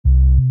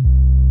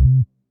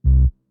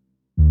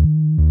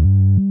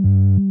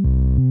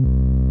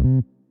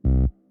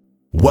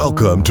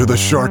Welcome to the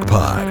Shark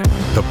Pod,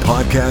 the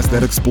podcast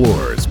that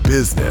explores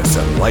business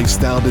and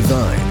lifestyle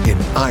design in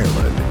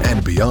Ireland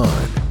and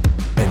beyond.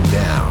 And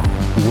now,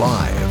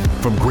 live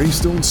from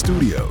Greystone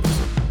Studios,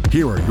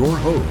 here are your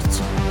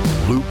hosts,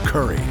 Luke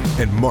Curry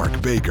and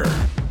Mark Baker.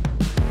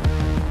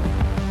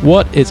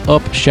 What is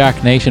up,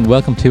 Shark Nation?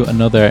 Welcome to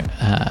another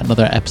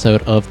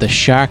episode of the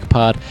Shark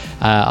Pod.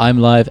 I'm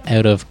live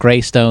out of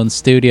Greystone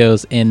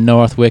Studios in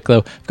North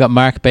Wicklow. We've got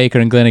Mark Baker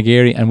in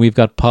Glenageary, and we've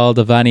got Paul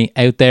Devaney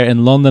out there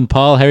in London.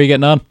 Paul, how are you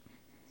getting on?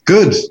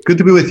 Good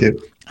to be with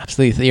you.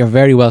 Absolutely. You're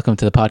very welcome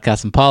to the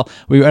podcast. And Paul,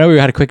 I know we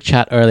had a quick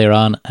chat earlier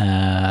on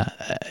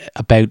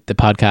about the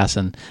podcast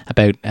and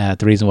about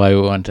the reason why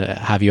we want to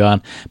have you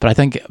on. But I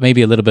think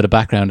maybe a little bit of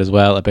background as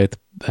well about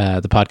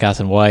the podcast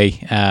and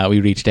why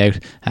we reached out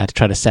to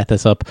try to set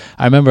this up.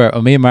 I remember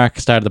when me and Mark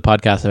started the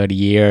podcast about a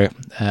year,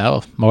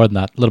 more than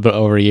that, a little bit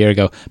over a year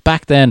ago.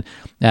 Back then,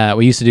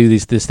 we used to do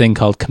this thing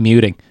called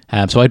commuting.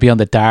 So I'd be on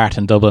the Dart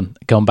in Dublin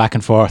going back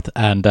and forth,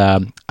 and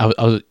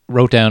I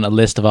wrote down a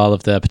list of all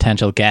of the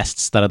potential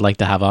guests that I'd like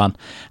to have on.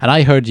 And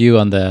I heard you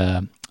on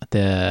the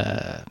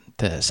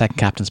Second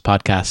Captain's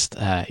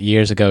podcast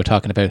years ago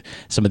talking about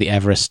some of the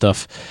Everest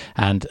stuff,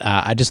 and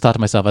I just thought to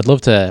myself, I'd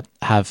love to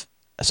have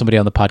somebody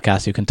on the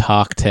podcast who can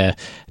talk to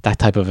that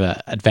type of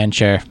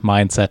adventure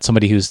mindset,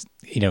 somebody who's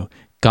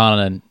gone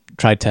and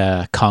tried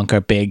to conquer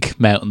big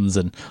mountains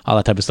and all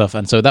that type of stuff.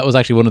 And so that was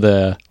actually one of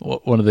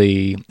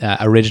the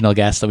original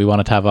guests that we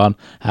wanted to have on.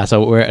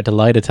 So we're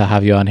delighted to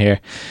have you on here.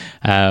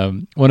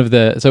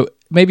 So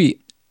maybe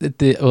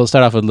we'll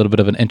start off with a little bit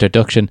of an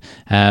introduction.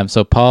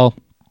 So Paul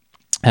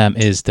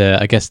is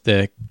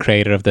the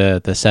creator of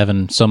the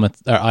Seven Summit,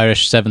 or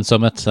Irish Seven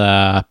Summits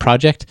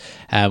project.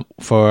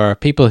 For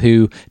people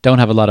who don't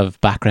have a lot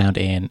of background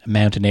in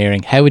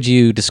mountaineering, how would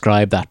you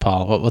describe that,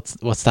 Paul?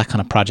 What's that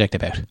kind of project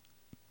about?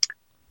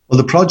 Well,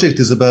 the project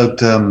is about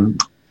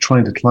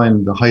trying to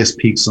climb the highest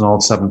peaks on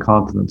all 7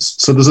 continents.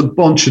 So there's a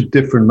bunch of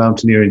different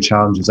mountaineering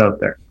challenges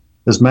out there,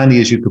 as many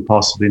as you could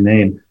possibly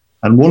name.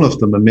 And one of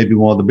them, and maybe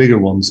one of the bigger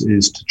ones,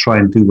 is to try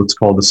and do what's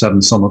called the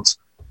 7 Summits.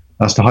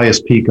 That's the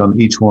highest peak on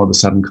each one of the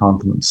 7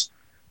 continents.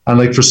 And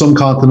like for some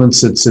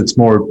continents, it's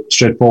more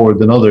straightforward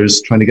than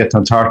others. Trying to get to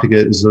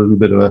Antarctica is a little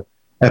bit of an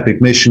epic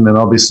mission. And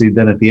obviously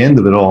then at the end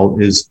of it all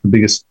is the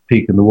biggest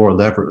peak in the world,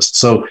 Everest.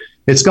 So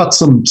it's got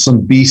some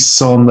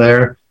beasts on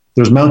there.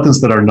 There's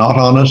mountains that are not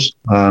on it.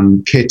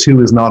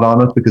 K2 is not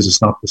on it because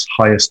it's not the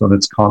highest on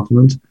its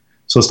continent.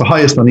 So it's the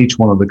highest on each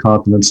one of the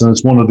continents. And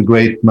it's one of the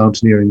great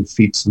mountaineering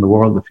feats in the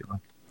world, if you like.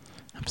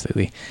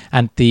 Absolutely.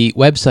 And the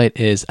website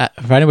is,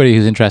 for anybody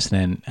who's interested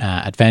in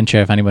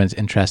adventure, if anyone's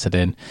interested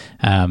in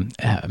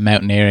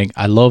mountaineering,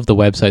 I love the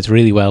website. It's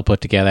really well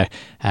put together.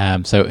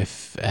 So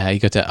if you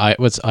go to,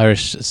 what's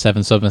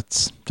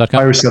Irish7summits.com?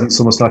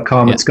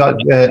 Irish7summits.com. Yeah. It's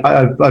got,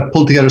 I've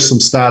pulled together some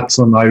stats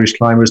on Irish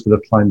climbers that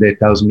have climbed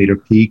 8,000 meter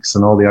peaks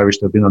and all the Irish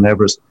that have been on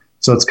Everest.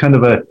 So it's kind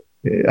of a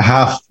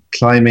half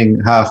climbing,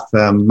 half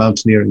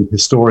mountaineering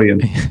historian.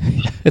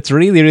 It's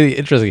really, really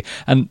interesting.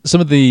 And so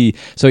you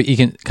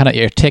can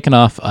you're ticking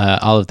off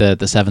all of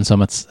the 7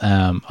 summits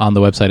on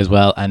the website as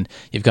well, and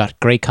you've got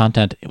great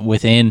content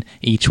within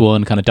each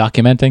one, kind of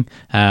documenting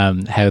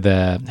how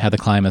the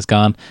climb has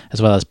gone,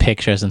 as well as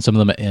pictures, and some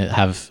of them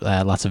have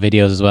lots of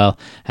videos as well.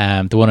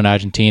 The one in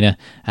Argentina,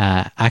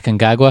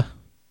 Aconcagua.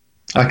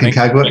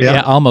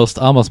 Yeah, almost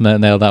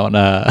nailed that one.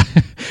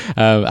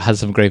 Has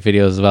some great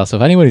videos as well. So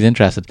if anybody's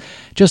interested,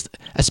 just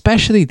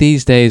especially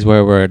these days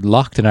where we're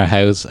locked in our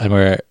house and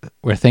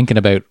we're thinking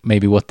about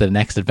maybe what the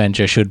next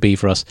adventure should be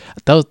for us,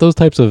 those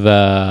types of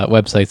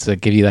websites that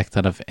give you that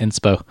kind of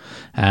inspo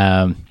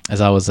is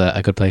always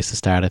a good place to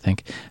start, I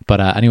think. But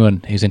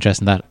anyone who's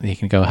interested in that, you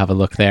can go have a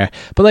look there.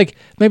 But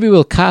maybe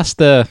we'll cast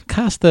the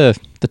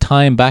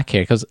time back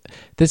here, because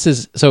this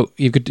is, so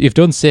you've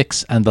done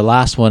 6, and the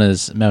last one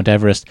is Mount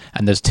Everest,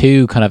 and there's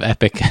 2 kind of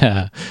epic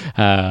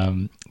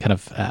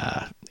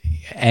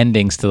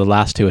endings to the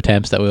last 2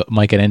 attempts that we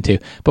might get into.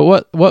 But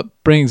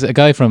what brings a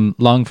guy from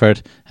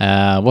Longford?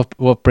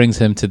 What brings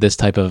him to this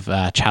type of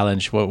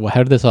challenge?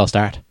 How did this all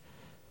start?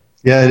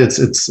 Yeah,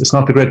 it's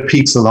not the great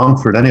peaks of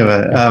Longford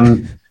anyway.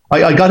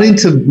 I got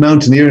into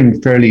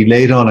mountaineering fairly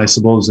late on, I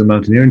suppose, in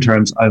mountaineering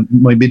terms.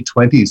 My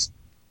mid-20s.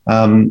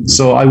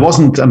 So I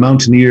wasn't a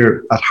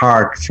mountaineer at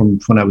heart from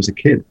when I was a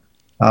kid.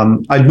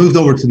 I'd moved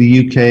over to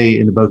the UK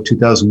in about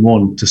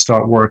 2001 to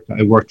start work.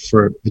 I worked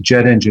for a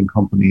jet engine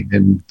company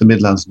in the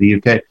Midlands of the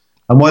UK.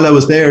 And while I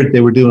was there, they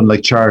were doing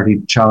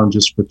charity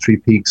challenges for 3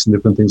 Peaks and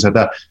different things like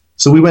that.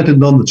 So we went and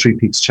done the 3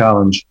 Peaks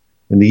challenge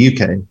in the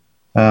UK,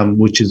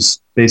 which is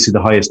basically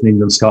the highest in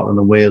England, Scotland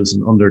and Wales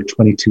in under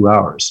 22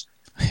 hours.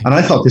 And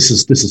I thought, this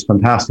is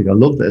fantastic. I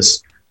love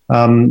this.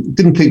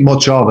 Didn't think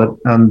much of it.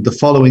 And the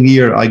following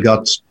year, I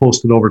got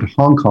posted over to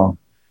Hong Kong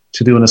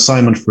to do an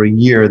assignment for a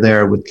year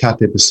there with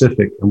Cathay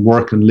Pacific and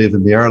work and live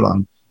in the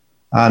airline.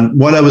 And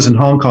while I was in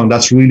Hong Kong,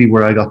 that's really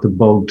where I got the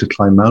bug to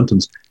climb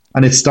mountains.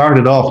 And it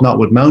started off not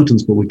with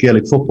mountains, but with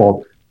Gaelic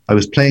football. I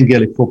was playing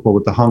Gaelic football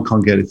with the Hong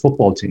Kong Gaelic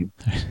football team.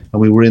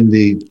 And we were in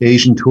the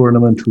Asian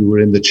tournament. We were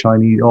in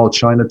the All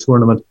China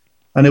tournament.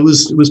 And it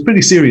was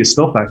pretty serious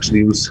stuff,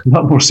 actually. It was a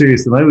lot more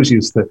serious than I was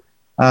used to.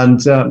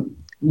 And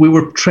we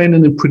were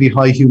training in pretty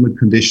humid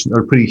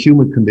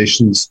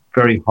conditions,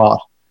 very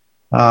hot.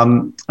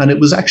 And it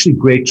was actually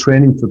great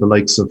training for the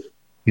likes of,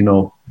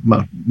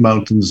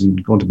 mountains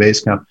and going to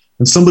base camp.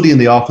 And somebody in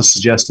the office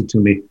suggested to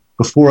me,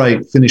 before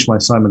I finish my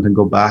assignment and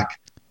go back,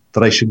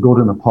 that I should go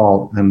to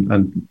Nepal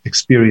and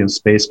experience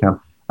base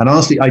camp. And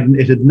honestly,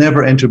 it had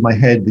never entered my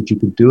head that you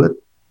could do it.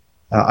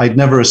 I'd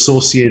never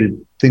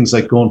associated things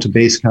like going to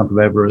base camp of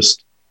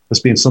Everest as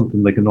being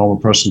something like a normal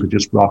person could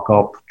just rock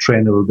up,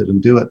 train a little bit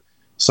and do it.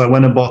 So I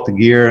went and bought the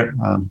gear,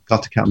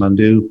 got to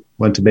Kathmandu,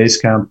 went to base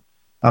camp,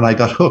 and I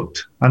got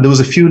hooked. And there was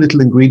a few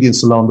little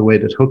ingredients along the way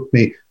that hooked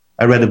me.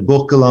 I read a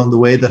book along the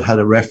way that had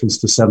a reference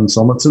to 7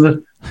 summits in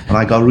it. And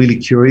I got really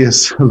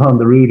curious along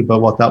the route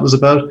about what that was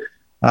about.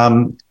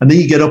 And then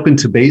you get up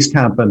into base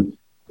camp and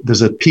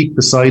there's a peak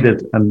beside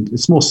it, and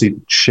it's mostly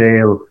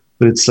shale,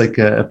 but it's like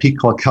a peak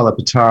called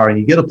Kalapatar. And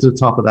you get up to the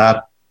top of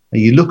that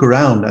and you look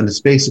around, and it's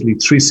basically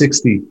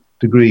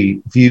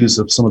 360-degree views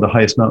of some of the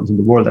highest mountains in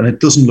the world. And it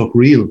doesn't look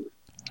real.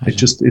 It's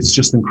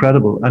just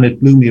incredible. And it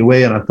blew me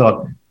away. And I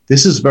thought,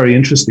 this is very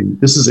interesting.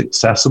 This is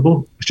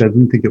accessible, which I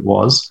didn't think it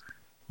was.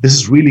 This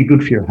is really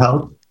good for your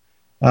health.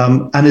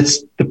 And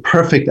it's the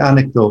perfect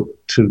anecdote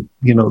to,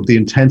 the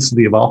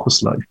intensity of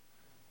office life.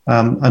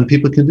 And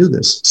people can do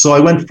this. So I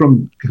went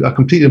from a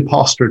complete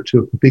imposter to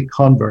a complete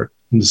convert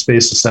in the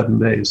space of 7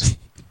 days.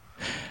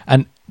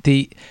 And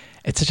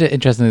it's such an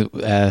interesting thing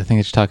that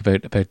you talk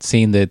about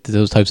seeing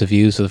those types of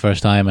views for the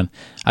first time. And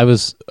I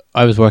was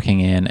working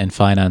in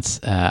finance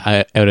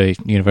out of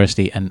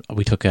university, and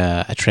we took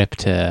a trip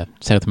to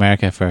South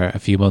America for a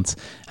few months,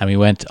 and we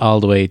went all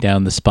the way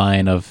down the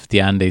spine of the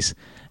Andes.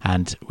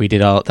 And we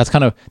did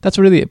that's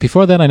really,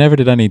 before then I never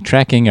did any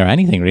trekking or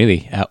anything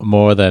really,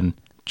 more than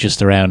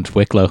just around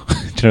Wicklow,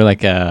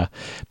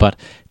 but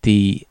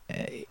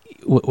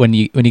when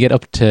you get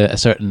up to a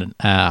certain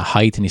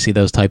height and you see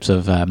those types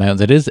of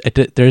mountains,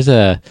 there's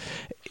an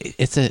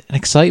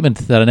excitement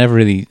that I never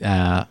really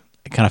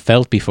kind of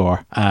felt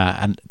before,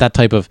 and that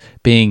type of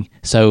being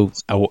so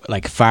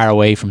far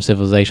away from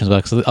civilization as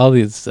well, because all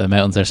these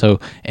mountains are so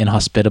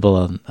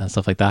inhospitable and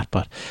stuff like that.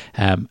 But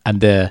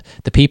and the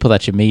people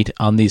that you meet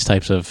on these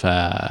types of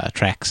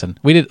treks, and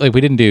we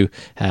didn't do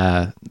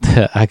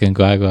the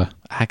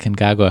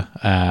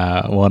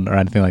Aconcagua one or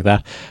anything like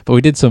that, but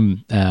we did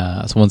some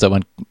ones that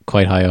went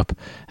quite high up,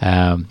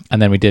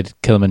 and then we did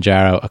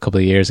Kilimanjaro a couple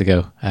of years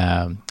ago,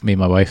 me and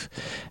my wife,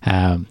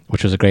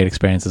 which was a great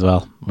experience as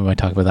well. We might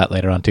talk about that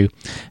later on too.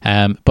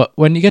 But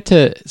when you get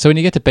to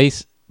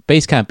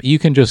base camp, you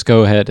can just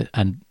go ahead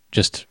and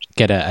just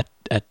get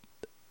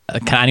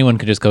anyone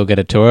can just go get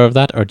a tour of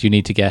that, or do you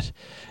need to get,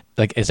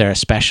 is there a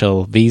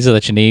special visa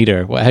that you need,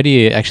 or how do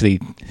you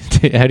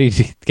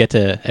get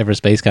to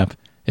Everest Base Camp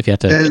if you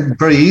had to?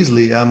 Very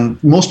easily.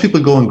 Most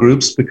people go in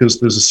groups because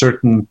there's a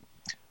certain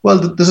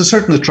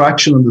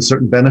attraction and a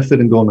certain benefit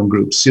in going in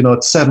groups.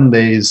 It's 7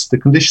 days. The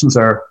conditions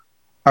are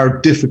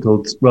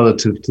difficult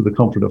relative to the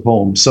comfort of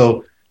home.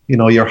 So,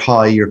 you're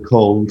high, you're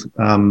cold.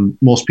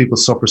 Most people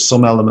suffer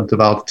some element of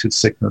altitude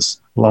sickness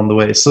along the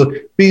way. So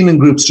being in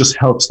groups just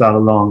helps that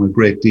along a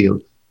great deal.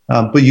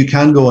 But you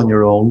can go on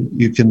your own.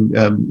 You can.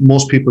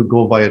 Most people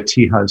go via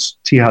tea house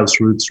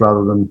routes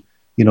rather than,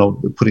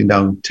 putting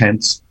down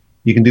tents.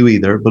 You can do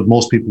either, but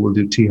most people will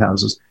do tea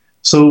houses.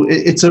 So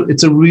it's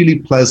a really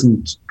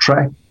pleasant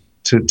trek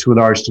to a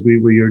large degree,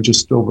 where you're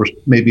just over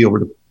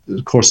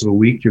the course of a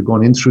week, you're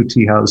going in through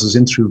tea houses,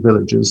 in through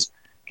villages,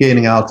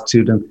 gaining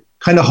altitude, and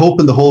kind of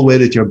hoping the whole way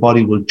that your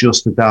body will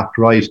just adapt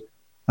right.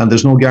 And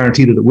there's no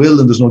guarantee that it will,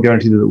 and there's no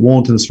guarantee that it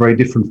won't, and it's very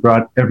different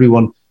for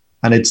everyone.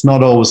 And it's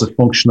not always a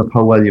function of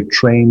how well you've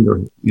trained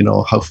or,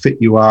 how fit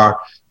you are.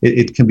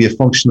 It can be a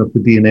function of the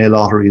DNA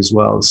lottery as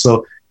well.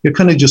 So you're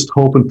kind of just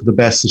hoping for the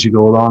best as you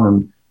go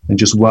along, and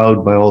just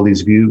wowed by all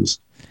these views.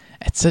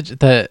 It's such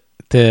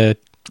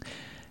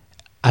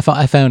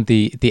I found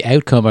the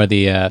outcome, or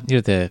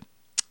the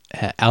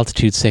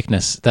altitude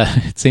sickness,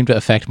 that it seemed to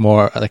affect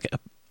more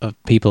of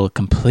people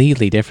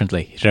completely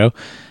differently.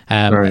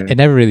 Right. It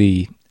never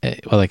really.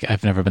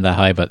 I've never been that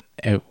high, but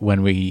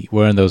when we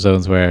were in those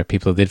zones where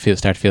people did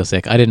start to feel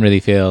sick, I didn't really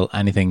feel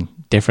anything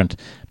different.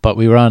 But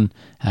we were on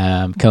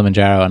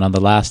Kilimanjaro, and on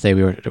the last day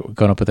we were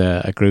going up with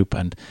a group,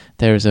 and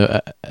there was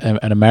an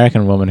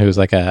American woman who was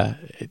like an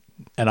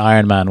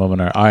Ironman woman,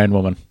 or Iron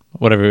woman,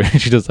 whatever.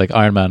 She does like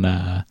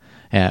Ironman,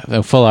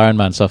 full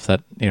Ironman stuff.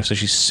 That so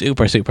she's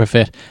super, super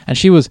fit, and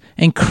she was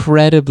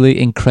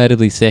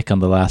incredibly sick on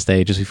the last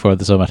day, just before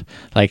the summit.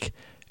 Like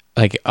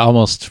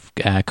almost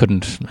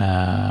couldn't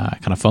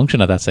kind of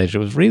function at that stage. It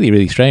was really,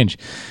 really strange.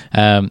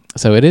 So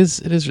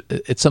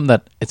it's something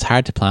that it's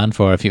hard to plan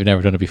for if you've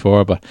never done it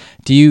before. But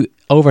do you,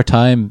 over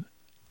time,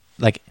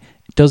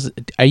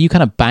 are you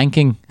kind of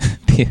banking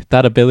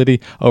that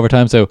ability over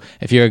time? So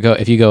if you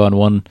go on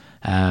one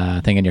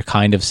thing and you're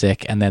kind of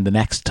sick, and then the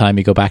next time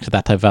you go back to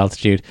that type of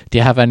altitude, do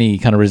you have any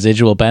kind of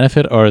residual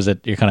benefit, or is it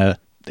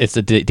it's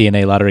a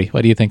DNA lottery?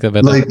 What do you think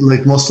about that?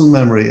 Like muscle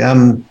memory.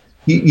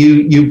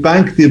 you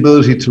bank the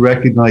ability to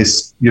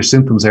recognize your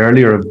symptoms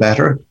earlier or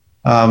better.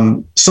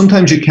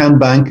 Sometimes you can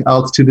bank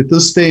altitude. It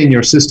does stay in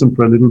your system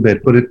for a little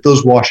bit, but it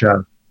does wash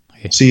out.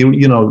 Okay. So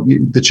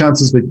the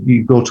chances that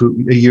you go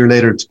to a year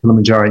later to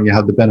Kilimanjaro and you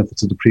have the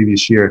benefits of the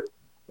previous year,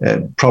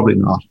 probably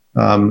not.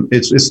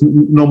 It's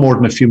no more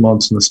than a few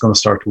months and it's going to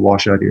start to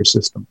wash out of your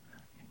system.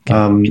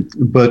 Okay.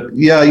 But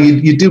yeah,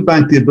 you do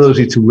bank the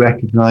ability to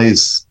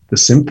recognize the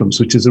symptoms,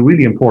 which is a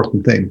really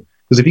important thing.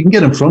 Because if you can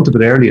get in front of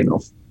it early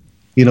enough,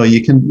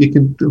 you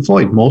can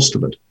avoid most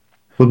of it.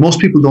 But most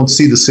people don't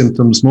see the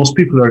symptoms. Most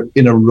people are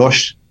in a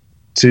rush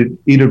to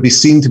either be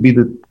seen to be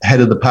the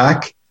head of the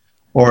pack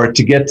or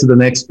to get to the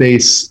next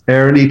base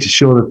early to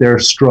show that they're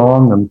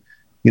strong and,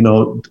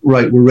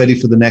 right, we're ready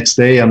for the next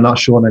day. I'm not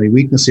showing any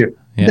weakness here.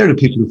 Yeah. They're the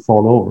people who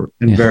fall over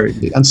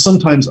invariably. Yeah. And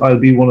sometimes I'll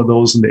be one of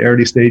those in the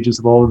early stages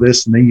of all of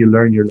this, and then you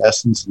learn your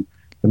lessons and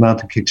the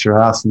mountain kicks your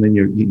ass, and then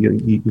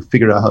you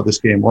figure out how this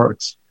game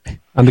works.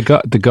 And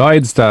the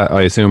guides that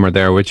I assume are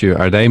there with you,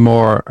 are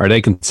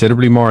they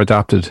considerably more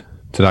adapted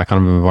to that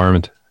kind of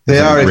environment? They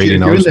are. If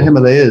you're in the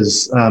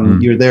Himalayas,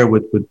 you're there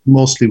with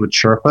mostly with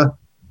Sherpa.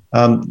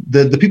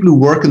 The people who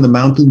work in the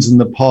mountains in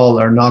Nepal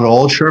are not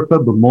all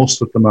Sherpa, but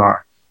most of them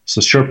are. So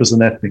Sherpa is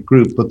an ethnic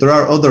group, but there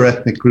are other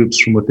ethnic groups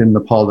from within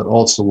Nepal that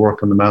also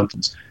work on the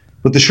mountains.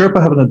 But the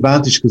Sherpa have an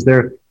advantage because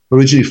they're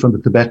originally from the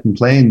Tibetan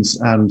plains,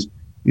 and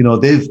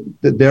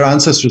their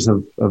ancestors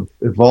have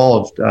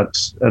evolved at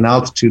an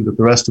altitude that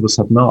the rest of us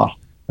have not,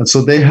 and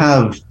so they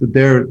have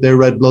their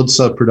red blood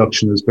cell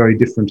production is very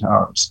different to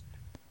ours.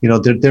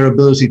 Their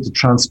ability to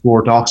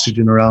transport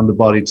oxygen around the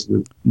body to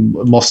the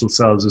muscle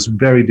cells is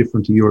very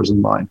different to yours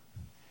and mine.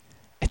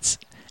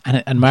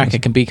 And Mark,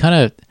 it can be kind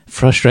of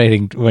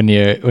frustrating when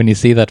you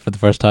see that for the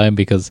first time,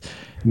 because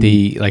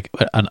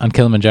on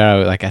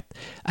Kilimanjaro, like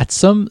at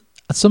some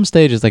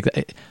stages, like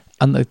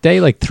on the day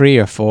like 3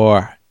 or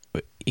 4,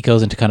 it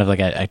goes into kind of like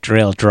a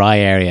drill dry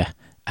area,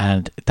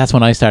 and that's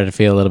when I started to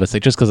feel a little bit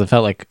sick, just because it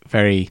felt like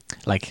very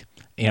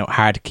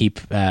hard to keep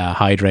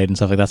hydrated and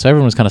stuff like that. So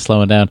everyone was kind of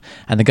slowing down,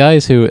 and the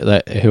guys who are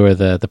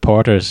the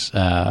porters,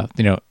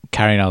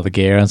 carrying all the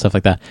gear and stuff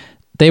like that,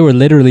 they were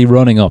literally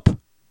running up,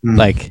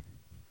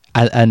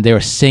 and they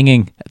were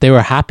singing. They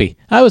were happy.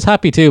 I was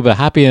happy too, but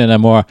happy in a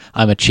more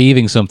I'm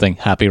achieving something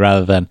happy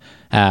rather than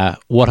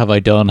what have I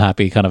done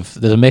happy. Kind of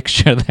there's a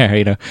mixture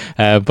there,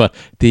 but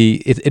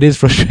it is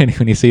frustrating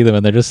when you see them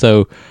and they're just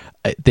so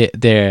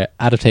their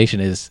adaptation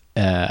is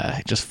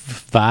just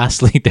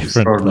vastly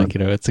different. Like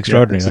it's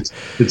extraordinary. Yeah,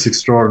 it's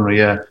extraordinary,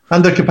 yeah.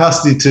 And their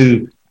capacity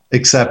to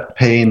accept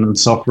pain and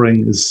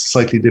suffering is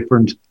slightly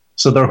different.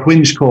 So their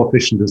whinge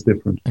coefficient is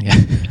different. Yeah,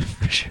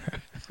 for sure.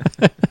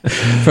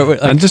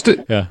 And just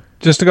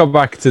to go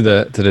back to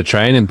the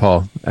training,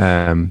 Paul.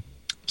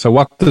 So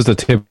what does the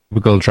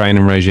typical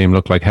training regime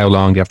look like? How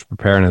long do you have to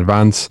prepare in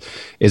advance?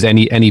 Is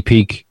any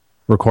peak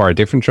require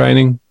different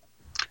training?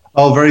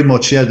 Oh, very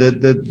much. Yeah,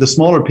 the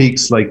smaller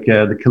peaks like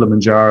the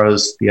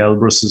Kilimanjaros, the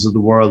Elbruses of the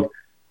world.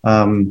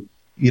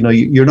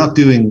 You're not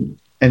doing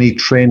any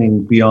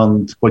training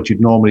beyond what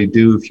you'd normally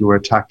do if you were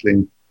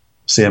tackling,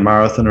 say, a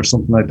marathon or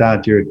something like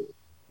that.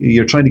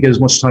 You're trying to get as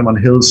much time on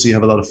hills, so you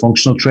have a lot of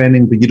functional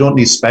training, but you don't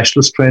need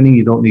specialist training.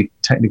 You don't need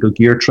technical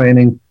gear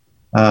training.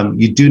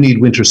 You do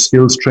need winter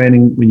skills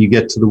training when you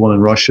get to the one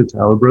in Russia, to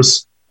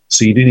Elbrus.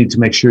 So you do need to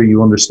make sure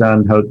you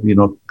understand how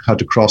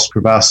to cross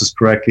crevasses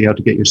correctly, how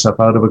to get yourself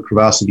out of a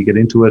crevasse if you get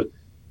into it,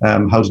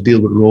 how to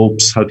deal with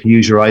ropes, how to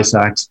use your ice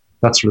axe,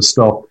 that sort of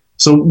stuff.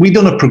 So we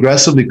done it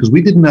progressively because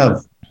we didn't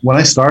have, when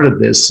I started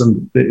this,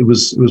 and it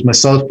was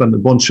myself and a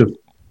bunch of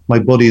my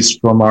buddies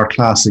from our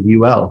class at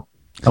UL,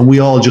 and we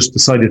all just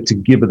decided to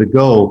give it a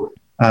go.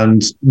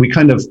 And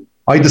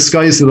I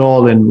disguised it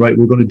all in, right,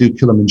 we're going to do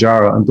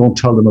Kilimanjaro and don't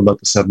tell them about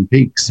the 7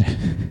 peaks.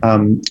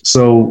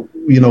 So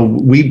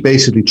we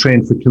basically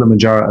trained for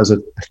Kilimanjaro as a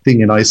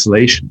thing in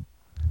isolation.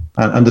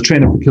 And the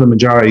training for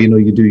Kilimanjaro,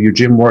 you do your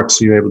gym work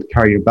so you're able to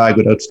carry your bag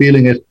without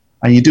feeling it.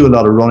 And you do a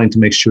lot of running to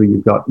make sure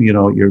you've got,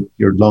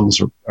 your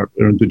lungs are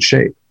in good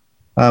shape.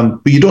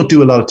 But you don't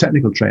do a lot of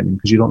technical training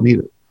because you don't need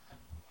it.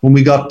 When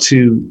we got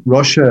to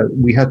Russia,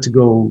 we had to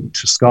go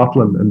to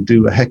Scotland and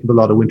do a heck of a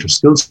lot of winter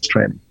skills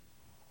training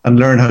and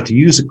learn how to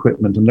use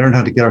equipment and learn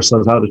how to get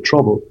ourselves out of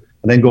trouble,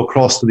 and then go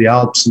across to the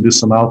Alps and do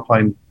some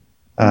alpine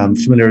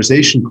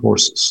familiarization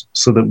courses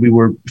so that we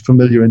were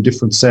familiar in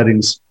different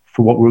settings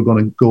for what we were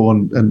going to go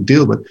and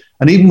deal with.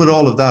 And even with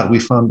all of that, we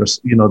found that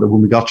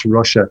when we got to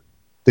Russia,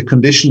 the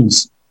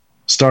conditions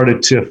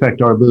started to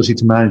affect our ability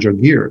to manage our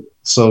gear.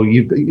 So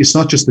it's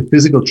not just the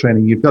physical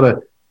training. You've got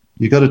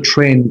to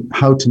train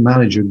how to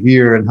manage your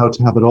gear and how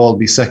to have it all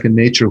be second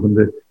nature when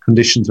the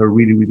conditions are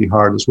really, really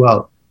hard as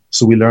well.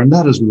 So we learned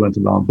that as we went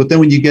along. But then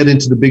when you get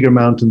into the bigger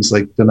mountains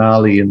like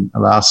Denali in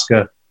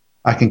Alaska,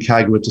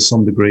 Aconcagua to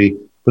some degree,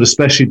 but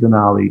especially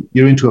Denali,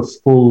 you're into a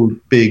full,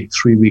 big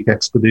 3-week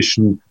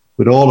expedition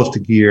with all of the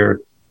gear.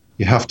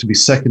 You have to be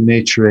second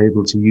nature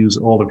able to use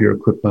all of your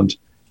equipment,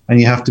 and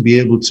you have to be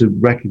able to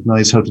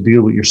recognize how to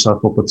deal with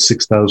yourself up at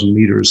 6,000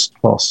 meters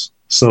plus.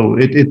 So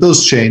it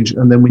does change.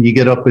 And then when you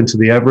get up into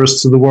the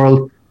Everests of the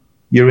world,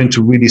 you're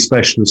into really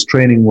specialist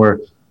training where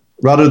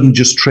rather than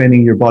just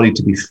training your body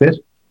to be fit,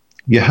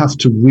 you have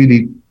to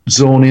really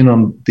zone in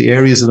on the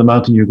areas of the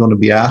mountain you're going to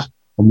be at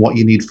and what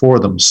you need for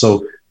them.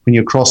 So when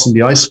you're crossing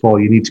the ice fall,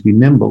 you need to be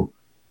nimble.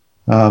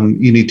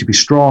 You need to be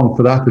strong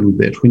for that little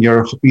bit. When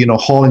you're,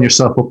 hauling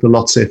yourself up the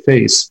Lhotse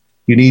face,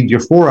 you need your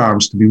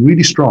forearms to be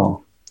really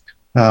strong.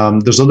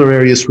 There's other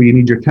areas where you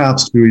need your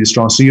calves to be really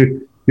strong. So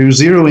you're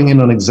zeroing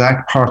in on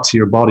exact parts of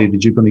your body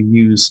that you're going to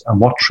use and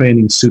what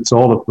training suits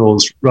all of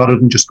those rather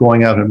than just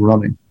going out and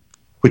running,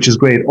 which is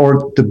great.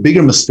 Or the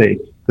bigger mistake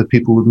that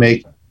people would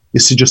make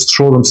is to just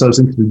throw themselves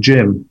into the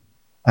gym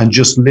and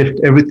just lift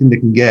everything they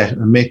can get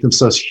and make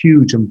themselves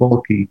huge and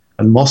bulky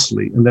and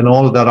muscly. And then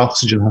all of that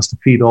oxygen has to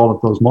feed all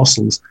of those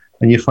muscles.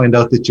 And you find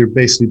out that you're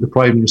basically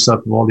depriving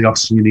yourself of all the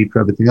oxygen you need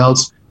for everything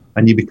else.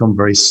 And you become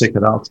very sick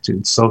at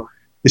altitude. So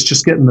it's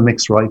just getting the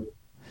mix right.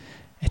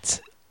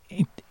 It's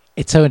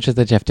so interesting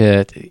that you have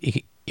to,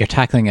 you're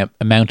tackling a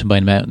mountain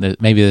by mountain.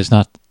 That maybe there's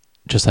not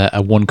just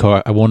a one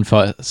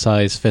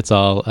size fits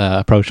all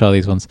approach to all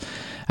these ones.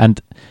 And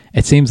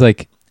it seems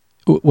like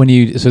so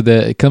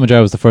the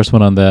Kilimanjaro was the first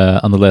one on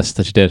the list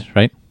that you did,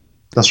 right?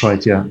 That's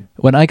right, yeah.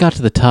 When I got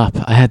to the top,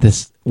 I had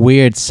this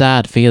weird,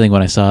 sad feeling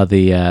when I saw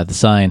the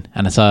sign,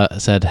 and it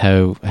said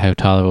how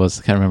tall it was.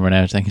 I can't remember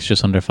now. I think it's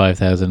just under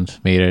 5,000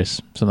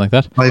 meters, something like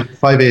that.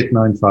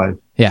 5,895.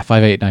 Yeah,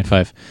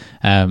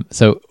 5,895.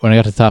 So when I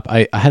got to the top,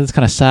 I had this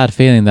kind of sad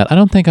feeling that I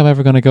don't think I'm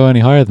ever going to go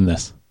any higher than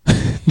this. Do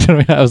you know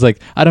what I mean? I was like,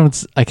 I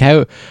don't like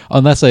how,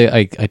 unless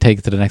I take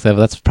it to the next level.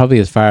 That's probably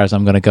as far as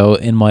I'm going to go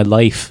in my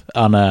life.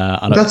 That's how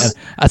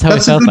I felt.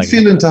 That's a good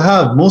feeling to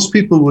have. Most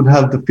people would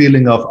have the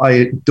feeling of,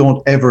 I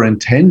don't ever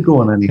intend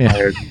going any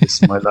higher than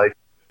this in my life.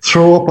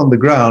 Throw up on the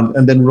ground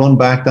and then run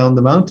back down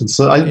the mountain.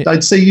 So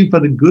I'd say you've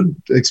had a good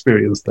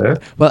experience there.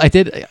 Well, I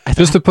did.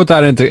 Just to put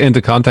that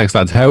into context,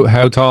 lads,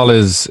 how tall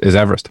is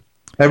Everest?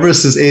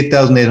 Everest is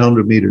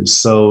 8,800 meters.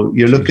 So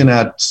you're looking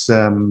at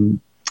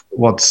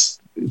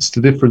it's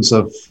the difference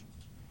of,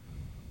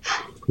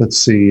 let's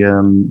see,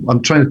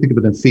 I'm trying to think of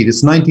it in feet.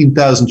 It's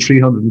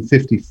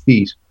 19,350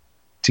 feet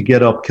to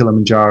get up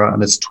Kilimanjaro,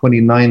 and it's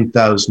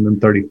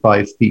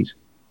 29,035 feet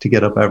to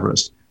get up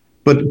Everest.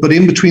 But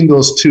in between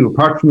those two,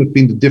 apart from it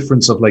being the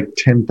difference of like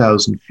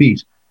 10,000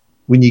 feet,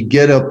 when you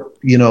get up,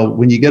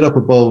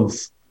 above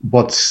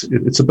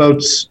it's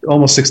about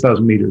almost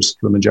 6,000 meters,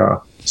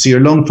 Kilimanjaro. So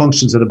your lung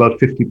function's at about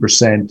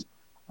 50%,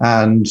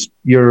 and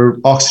your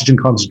oxygen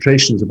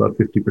concentration is about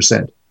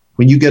 50%.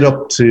 When you get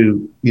up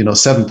to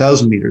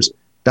 7,000 meters,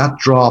 that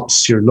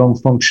drops. Your lung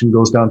function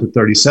goes down to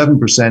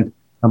 37%,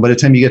 and by the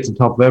time you get to the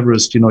top of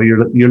Everest,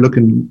 you're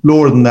looking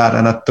lower than that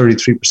and at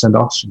 33%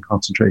 oxygen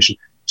concentration.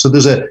 So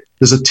there's a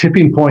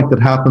tipping point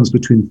that happens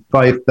between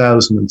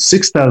 5,000 and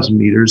 6,000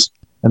 meters,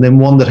 and then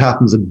one that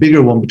happens, a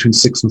bigger one between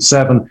 6 and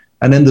 7,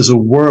 and then there's a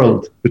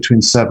world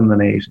between 7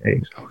 and 8.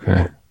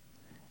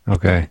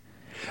 Okay.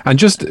 And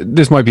just,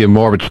 this might be a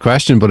morbid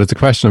question, but it's a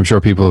question I'm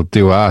sure people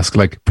do ask.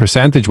 Like,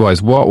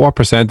 percentage-wise, what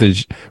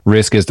percentage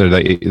risk is there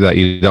that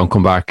you don't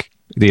come back,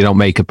 that you don't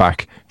make it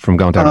back from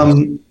going to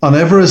Everest? On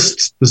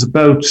Everest, there's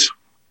about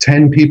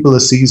 10 people a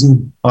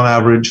season on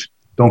average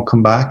don't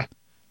come back.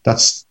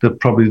 That's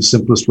probably the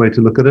simplest way to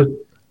look at it.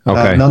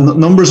 Okay. Now,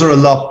 numbers are a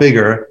lot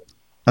bigger,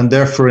 and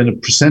therefore, in a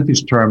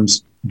percentage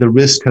terms, the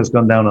risk has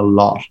gone down a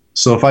lot.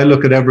 So if I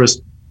look at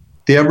Everest,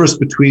 the Everest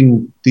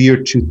between the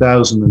year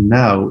 2000 and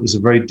now is a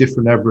very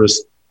different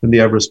Everest than the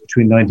Everest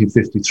between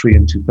 1953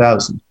 and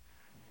 2000.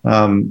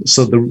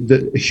 So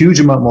the huge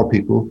amount more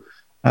people,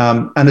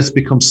 and it's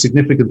become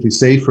significantly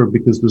safer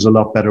because there's a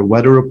lot better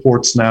weather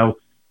reports now.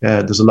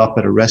 There's a lot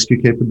better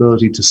rescue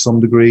capability to some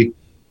degree.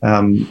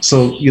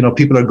 So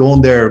people are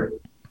going there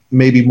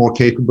maybe more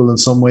capable in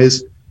some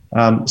ways.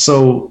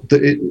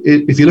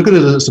 If you look at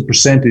it as a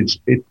percentage,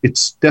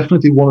 it's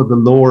definitely one of the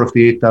lower of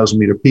the 8,000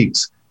 meter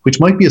peaks, which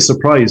might be a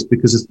surprise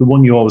because it's the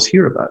one you always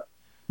hear about.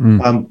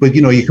 But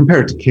you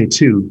compare it to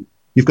K2,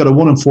 you've got a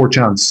 1 in 4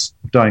 chance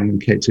of dying in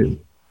K2.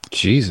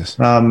 Jesus.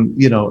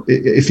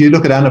 If you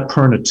look at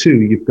Annapurna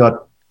 2, you've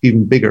got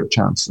even bigger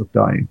chance of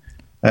dying.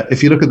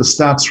 If you look at the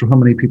stats for how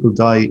many people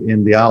die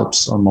in the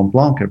Alps on Mont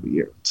Blanc every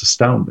year, it's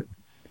astounding.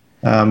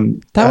 That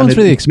one's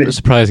really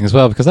surprising as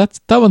well, because that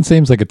one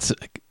seems like it's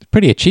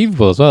pretty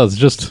achievable as well. It's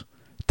just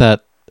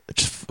that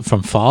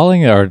from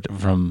falling or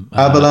from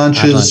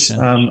avalanches,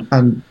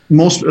 and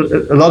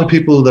a lot of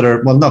people that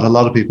are, well, not a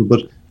lot of people,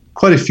 but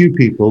quite a few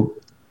people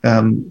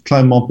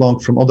climb Mont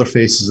Blanc from other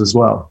faces as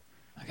well.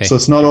 Okay. So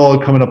it's not all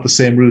coming up the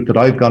same route that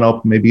I've gone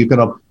up. Maybe you've gone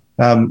up.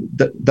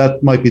 That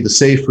might be the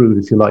safe route,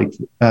 if you like.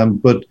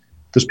 But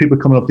there's people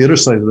coming up the other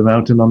side of the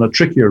mountain on a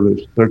trickier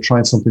route. They're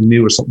trying something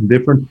new or something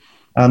different.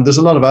 There's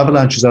a lot of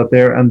avalanches out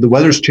there, and the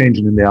weather's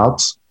changing in the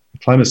Alps. The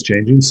climate's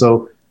changing,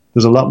 so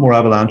there's a lot more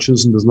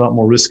avalanches and there's a lot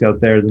more risk out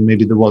there than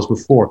maybe there was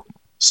before.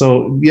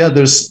 So yeah, I'm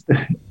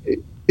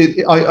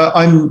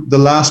the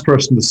last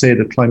person to say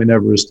that climbing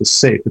Everest is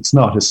safe. It's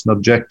not. It's an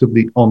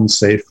objectively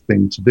unsafe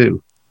thing to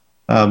do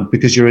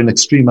because you're in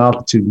extreme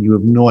altitude and you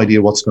have no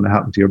idea what's going to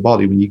happen to your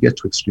body when you get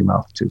to extreme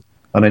altitude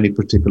on any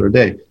particular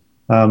day.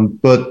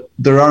 But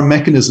there are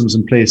mechanisms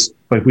in place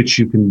by which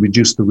you can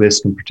reduce the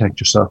risk and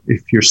protect yourself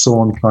if you're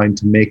so inclined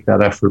to make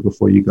that effort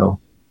before you go.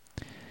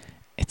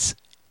 It's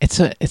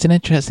an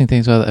interesting thing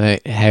as well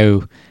about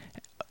how,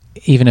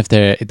 even if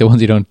they're the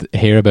ones you don't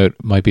hear about,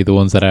 might be the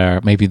ones that are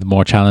maybe the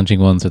more challenging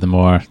ones, or the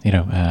more,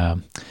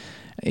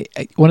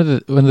 one of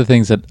the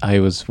things that I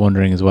was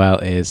wondering as well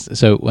is,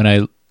 so when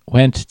I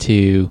went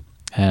to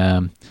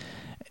the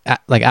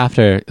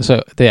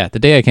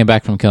day I came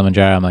back from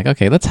Kilimanjaro, I'm like,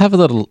 okay, let's have a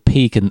little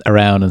peek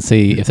around and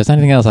see if there's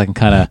anything else I can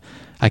kind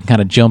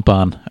of jump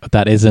on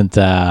that isn't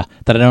that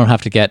I don't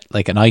have to get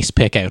like an ice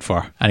pick out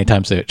for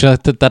anytime soon.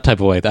 Just that type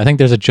of way. I think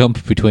there's a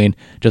jump between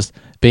just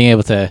being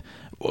able to,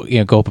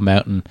 go up a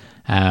mountain,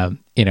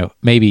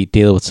 maybe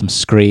deal with some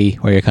scree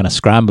where you're kind of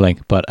scrambling,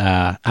 but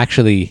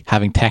actually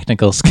having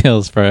technical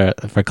skills for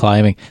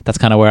climbing. That's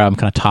kind of where I'm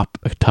kind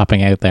of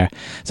topping out there.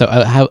 So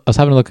I was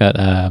having a look at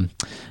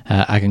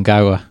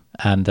Aconcagua,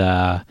 and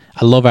I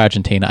love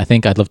Argentina. I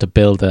think I'd love to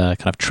build a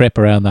kind of trip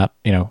around that,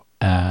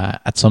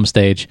 at some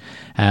stage.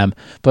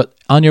 But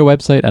on your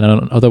website and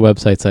on other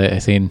websites,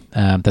 I've seen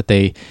that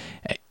it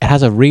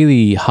has a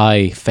really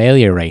high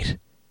failure rate,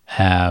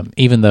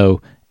 even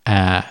though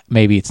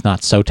maybe it's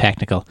not so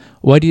technical.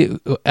 Why do you,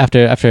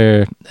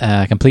 after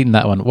completing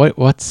that one,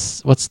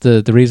 what's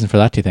the reason for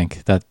that, do you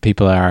think, that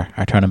people are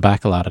turning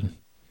back a lot?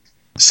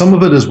 Some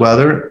of it is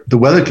weather. The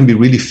weather can be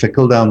really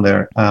fickle down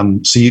there.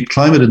 So you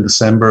climb it in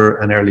December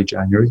and early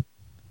January.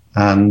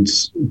 And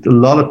a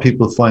lot of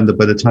people find that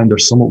by the time their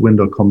summit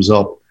window comes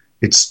up,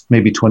 it's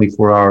maybe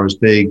 24 hours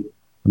big,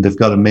 and they've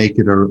got to make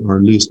it or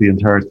lose the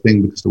entire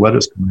thing because the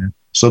weather's coming in.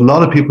 So a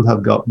lot of people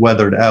have got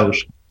weathered out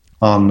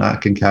on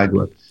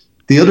Aconcagua.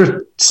 The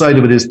other side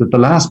of it is that the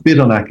last bit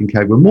on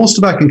Aconcagua, most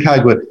of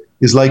Aconcagua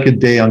is like a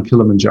day on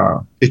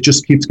Kilimanjaro. It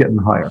just keeps getting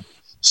higher.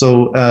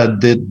 So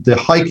the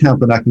high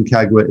camp on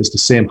Aconcagua is the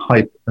same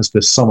height as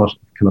the summit of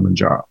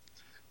Kilimanjaro.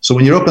 So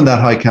when you're up in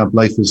that high camp,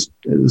 life is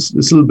a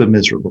little bit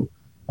miserable.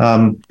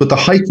 But the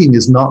hiking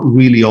is not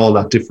really all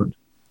that different.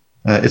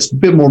 It's a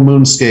bit more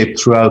moonscape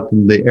throughout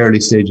in the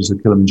early stages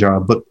of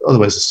Kilimanjaro, but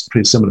otherwise it's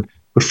pretty similar.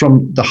 But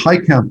from the high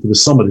camp to the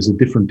summit is a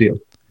different deal.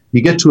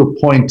 You get to a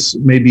point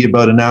maybe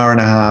about an hour and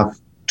a half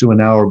to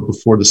an hour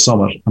before the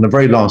summit on a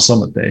very long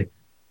summit day,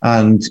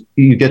 and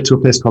you get to a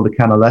place called the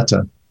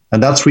Canaleta,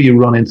 and that's where you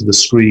run into the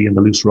scree and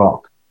the loose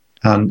rock.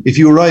 And if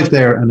you arrive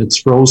there and it's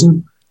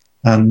frozen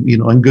and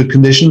in good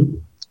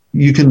condition,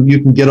 you can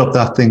get up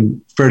that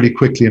thing fairly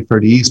quickly and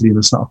fairly easily, and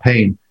it's not a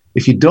pain.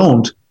 If you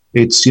don't,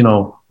 it's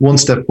one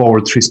step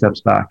forward, 3 steps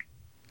back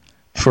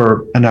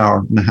for an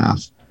hour and a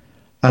half.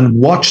 And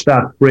watch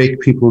that break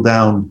people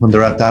down when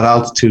they're at that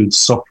altitude,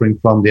 suffering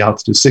from the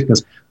altitude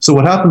sickness. So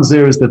what happens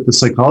there is that the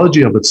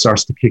psychology of it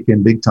starts to kick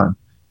in big time,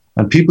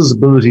 and people's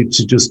ability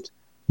to just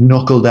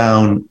knuckle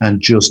down and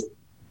just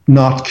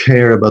not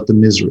care about the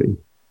misery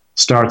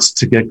starts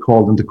to get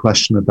called into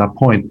question at that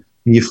point.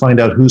 And you find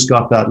out who's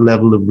got that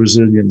level of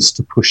resilience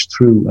to push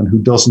through and who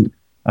doesn't.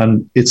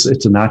 And it's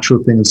a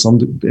natural thing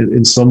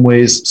in some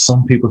ways.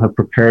 Some people have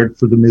prepared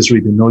for the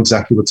misery. They know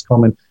exactly what's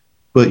coming.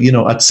 But,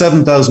 at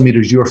 7,000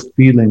 meters, you're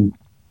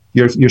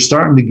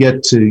starting to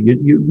get to,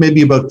 you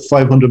maybe about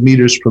 500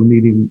 meters from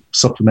needing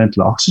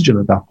supplemental oxygen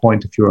at that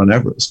point if you're on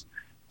Everest.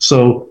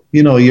 So,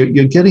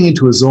 you're getting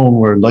into a zone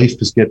where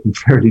life is getting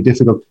fairly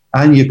difficult,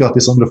 and you've got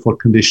this underfoot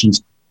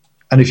conditions.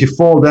 And if you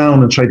fall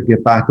down and try to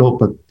get back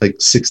up at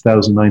like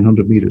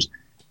 6,900 meters,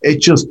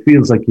 it just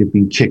feels like you've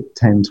been kicked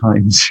 10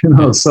 times,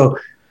 So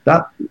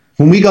that,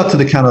 when we got to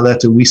the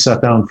Canaleta, we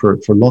sat down for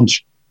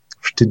lunch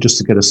just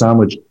to get a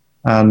sandwich.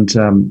 And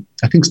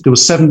I think there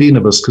was 17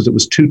 of us, because it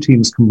was 2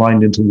 teams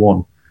combined into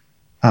one.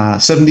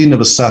 17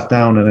 of us sat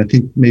down, and I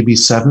think maybe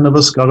 7 of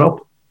us got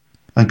up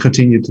and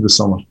continued to the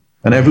summit,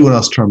 and everyone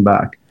else turned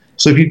back.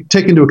 So if you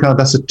take into account,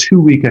 that's a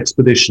 2-week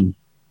expedition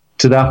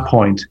to that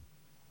point,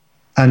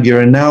 and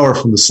you're an hour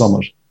from the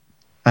summit,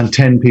 and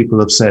 10 people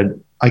have said,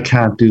 I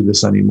can't do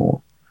this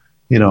anymore.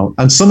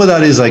 And some of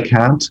that is I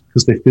can't,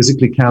 because they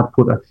physically can't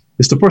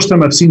it's the first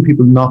time I've seen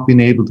people not being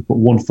able to put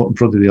one foot in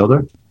front of the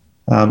other.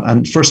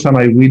 And first time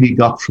I really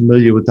got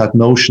familiar with that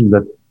notion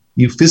that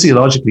you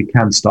physiologically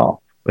can't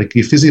stop. Like,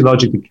 you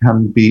physiologically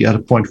can be at a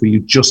point where you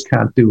just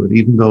can't do it,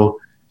 even though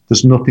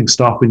there's nothing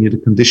stopping you. The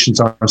conditions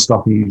aren't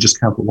stopping you. You just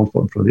can't put one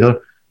foot in front of the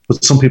other.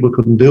 But some people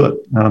couldn't do it.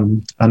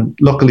 And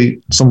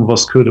luckily, some of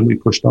us could, and we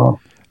pushed on.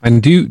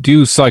 And do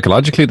you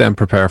psychologically then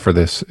prepare for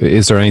this?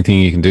 Is there anything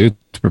you can do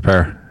to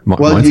prepare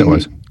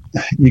mindset-wise?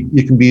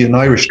 You can be an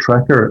Irish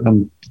trekker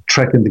and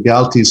trek in the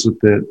Galties with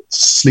the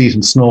sleet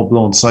and snow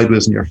blowing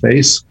sideways in your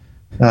face.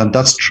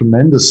 That's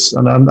tremendous.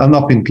 And I'm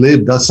not being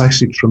glib. That's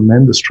actually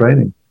tremendous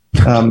training.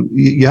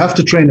 You have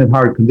to train in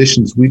hard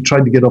conditions. We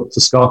tried to get up to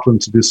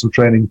Scotland to do some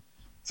training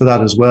for that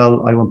as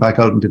well. I went back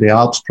out into the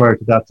Alps prior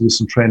to that to do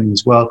some training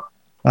as well.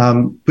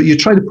 But you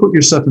try to put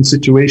yourself in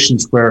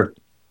situations where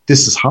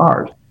this is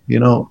hard,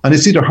 and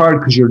it's either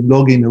hard because you're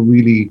lugging a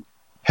really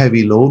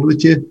heavy load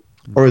with you,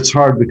 or it's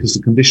hard because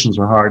the conditions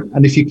are hard.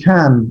 And if you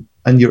can,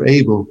 and you're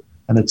able,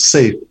 and it's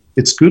safe,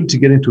 it's good to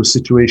get into a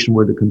situation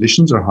where the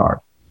conditions are hard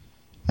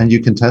and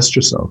you can test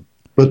yourself.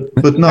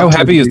 but not. How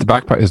heavy is the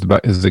backpack?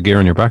 Is the gear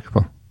on your back,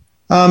 Paul?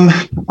 On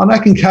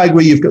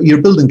Aconcagua,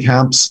 you're building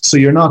camps, so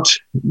you're not,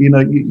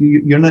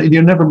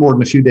 you're never more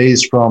than a few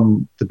days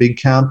from the big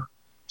camp.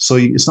 So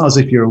it's not as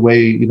if you're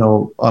away,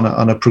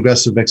 on a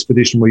progressive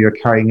expedition where you're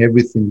carrying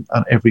everything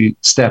on every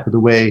step of the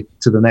way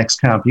to the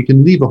next camp. You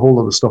can leave a whole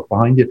lot of stuff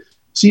behind you.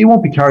 So you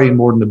won't be carrying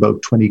more than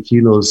about 20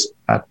 kilos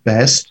at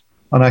best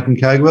on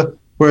Aconcagua,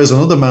 whereas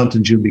on other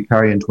mountains you'll be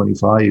carrying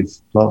 25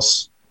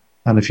 plus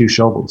and a few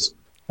shovels.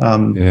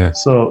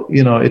 So,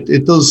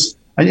 it does,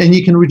 and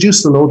you can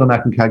reduce the load on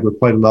Aconcagua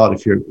quite a lot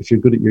if you're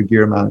good at your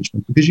gear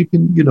management, because you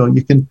can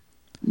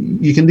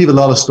leave a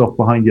lot of stuff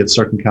behind you at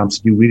certain camps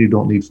that you really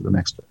don't need for the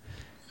next day.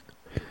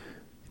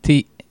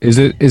 Is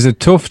it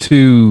tough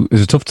to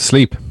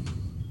sleep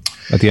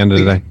at the end of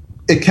the day?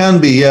 It can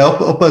be, yeah.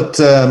 Up at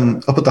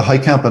the high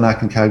camp in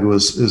Aconcagua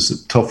is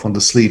a tough one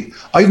to sleep.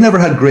 I've never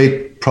had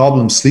great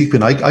problems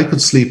sleeping. I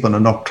could sleep on a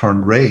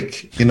nocturne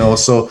rake,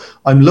 so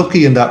I'm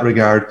lucky in that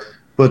regard.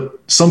 But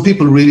some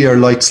people really are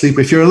light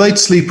sleeper. If you're a light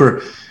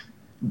sleeper,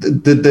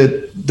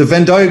 the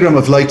Venn diagram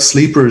of light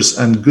sleepers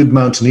and good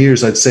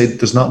mountaineers, I'd say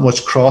there's not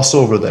much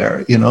crossover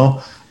there,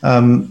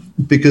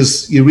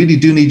 because you really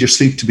do need your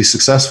sleep to be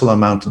successful on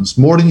mountains.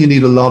 More than you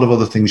need a lot of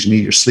other things, you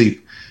need your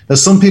sleep. Now,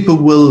 some people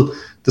will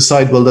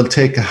decide, well, they'll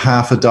take a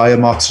half a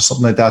Diamox or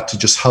something like that to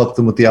just help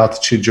them with the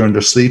altitude during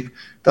their sleep.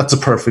 That's a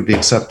perfectly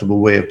acceptable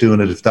way of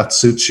doing it if that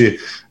suits you.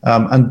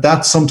 And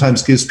that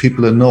sometimes gives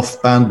people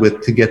enough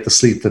bandwidth to get the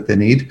sleep that they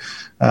need.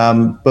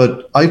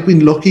 But I've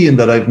been lucky in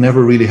that I've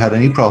never really had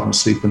any problems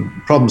sleeping,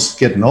 problems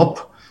getting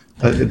up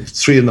at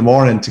 3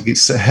 a.m.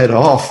 to head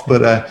off,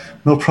 but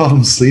no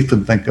problem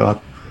sleeping, thank God.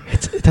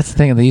 That's the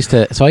thing. I used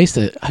to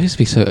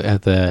be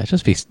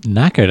just be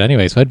knackered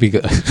anyway. So I'd be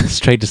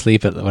straight to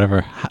sleep at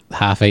whatever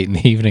 8:30 in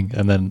the evening,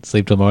 and then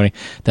sleep till morning.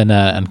 Then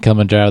and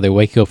Kilimanjaro, they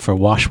wake you up for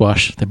wash.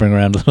 They bring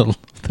around a little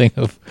thing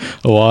of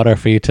water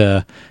for you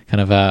to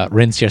kind of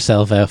rinse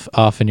yourself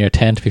off in your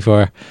tent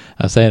before.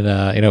 I was saying,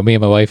 me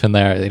and my wife in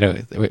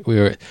there, we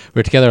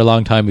were together a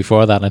long time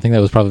before that, and I think that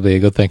was probably a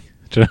good thing.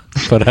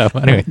 But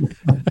anyway,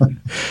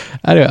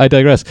 I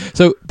digress.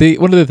 So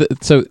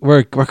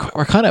we're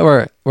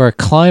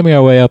climbing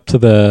our way up to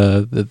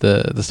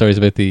the stories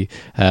about the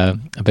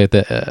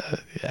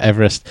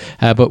Everest.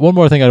 But one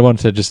more thing I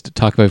wanted to just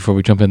talk about before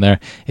we jump in there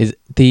is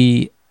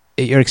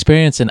your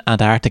experience in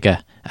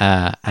Antarctica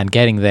and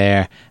getting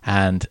there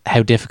and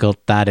how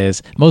difficult that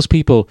is. Most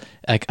people,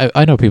 like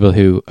I know people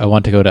who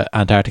want to go to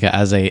Antarctica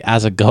as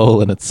a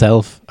goal in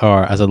itself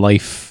or as a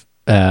life.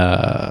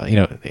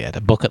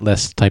 The bucket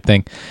list type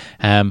thing,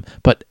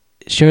 but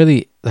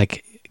surely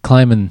like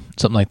climbing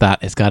something like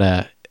that has got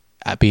to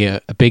be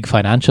a big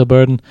financial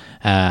burden.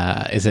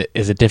 Is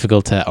it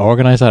difficult to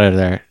organize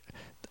that?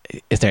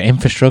 Is there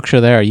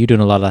infrastructure there? Are you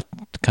doing a lot of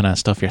that kind of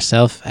stuff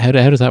yourself? How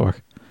does that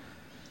work?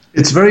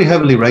 It's very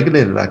heavily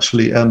regulated,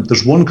 actually.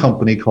 There's one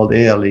company called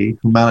ALE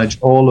who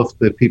manage all of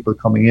the people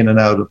coming in and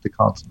out of the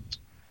continent,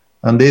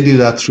 and they do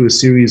that through a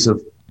series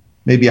of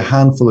maybe a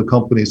handful of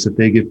companies that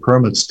they give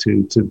permits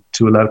to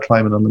allow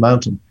climbing on the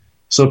mountain.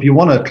 So if you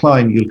want to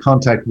climb, you'll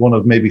contact one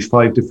of maybe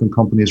 5 different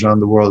companies around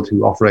the world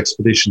who offer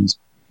expeditions,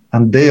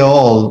 and they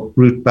all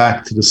route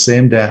back to the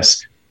same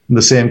desk and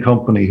the same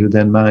company who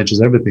then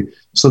manages everything.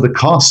 So the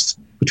cost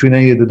between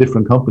any of the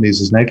different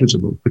companies is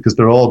negligible because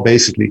they're all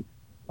basically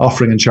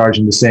offering and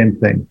charging the same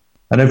thing.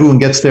 And everyone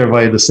gets there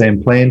via the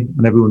same plane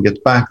and everyone gets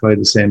back via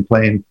the same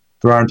plane.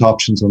 There aren't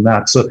options on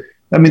that. So,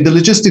 I mean, the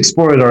logistics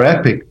for it are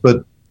epic,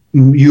 but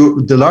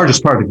the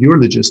largest part of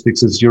your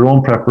logistics is your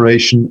own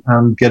preparation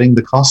and getting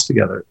the cost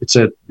together. It's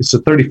a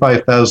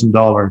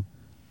 $35,000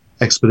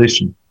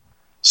 expedition,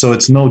 so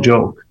it's no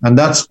joke, and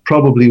that's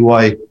probably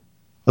why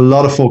a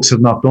lot of folks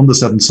have not done the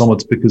 7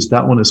 summits, because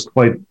that one is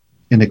quite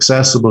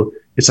inaccessible.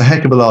 It's a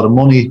heck of a lot of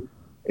money.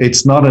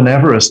 It's not an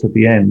Everest at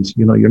the end.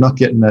 You're not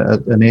getting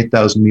an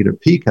 8,000 meter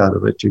peak out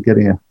of it. You're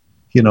getting a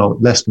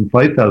less than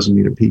 5,000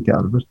 meter peak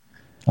out of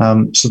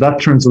it. So that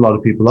turns a lot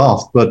of people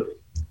off, but.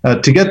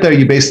 To get there,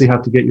 you basically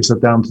have to get yourself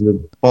down to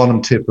the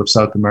bottom tip of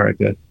South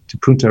America, to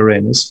Punta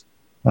Arenas,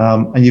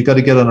 and you've got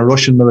to get on a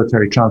Russian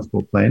military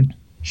transport plane,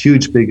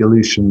 huge big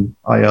Ilyushin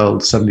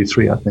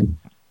IL-73, I think,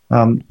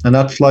 and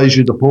that flies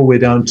you the whole way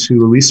down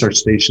to a research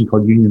station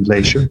called Union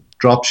Glacier,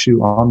 drops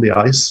you on the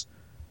ice,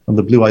 on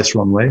the blue ice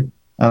runway,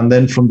 and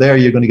then from there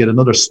you're going to get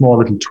another small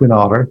little Twin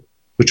Otter,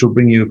 which will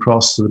bring you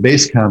across to the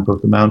base camp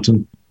of the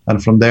mountain,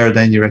 and from there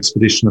then your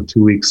expedition of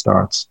 2 weeks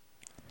starts.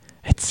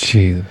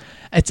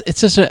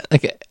 It's just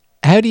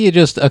how do you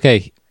just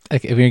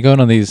if you're going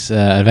on these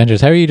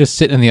adventures, how are you just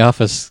sitting in the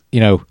office,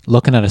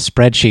 looking at a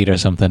spreadsheet or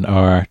something,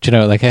 or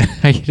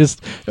how you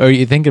just, or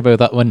you think about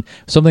that when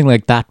something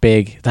like that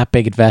big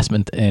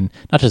investment in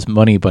not just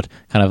money but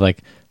kind of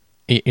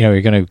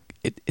you're gonna.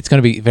 It's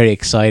going to be a very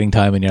exciting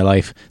time in your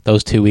life.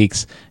 Those 2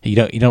 weeks, you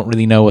don't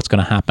really know what's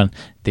going to happen.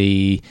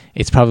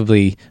 It's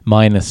probably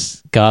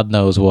minus God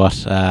knows what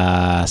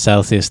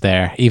Celsius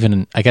there.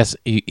 Even I guess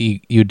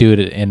you do it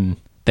in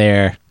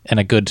there in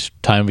a good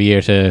time of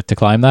year to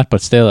climb that,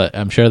 but still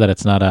I'm sure that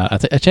it's not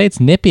I'd say it's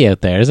nippy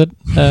out there, is it,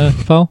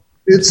 Paul?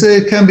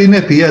 It can be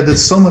nippy. Yeah, the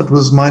summit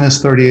was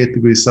minus 38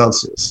 degrees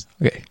Celsius.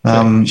 Okay.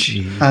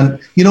 And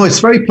it's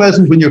very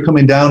pleasant when you're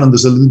coming down and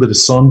there's a little bit of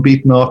sun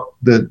beating off.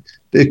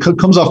 It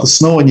comes off the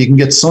snow and you can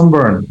get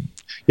sunburn.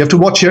 You have to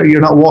watch you're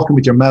not walking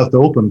with your mouth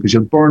open because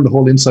you'll burn the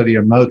whole inside of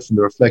your mouth from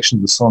the reflection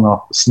of the sun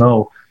off the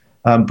snow.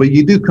 But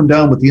you do come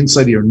down with the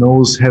inside of your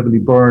nose heavily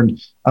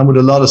burned and with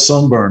a lot of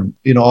sunburn,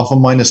 off a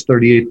minus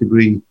 38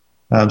 degree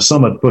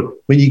summit. But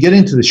when you get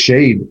into the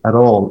shade at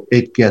all,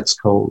 it gets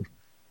cold.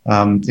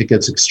 It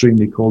gets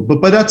extremely cold.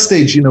 But by that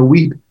stage,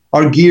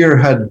 our gear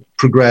had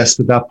progressed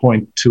at that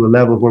point to a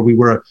level where we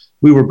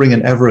were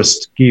bringing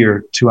Everest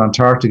gear to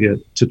Antarctica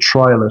to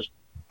trial it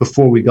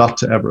before we got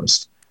to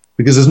Everest.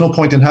 Because there's no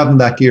point in having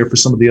that gear for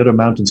some of the other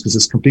mountains because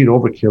it's complete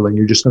overkill and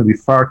you're just going to be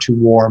far too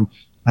warm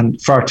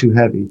and far too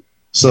heavy.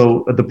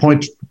 So at the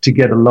point to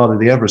get a lot of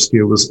the Everest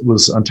gear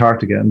was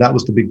Antarctica, and that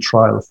was the big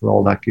trial for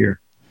all that gear.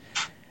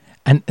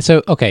 And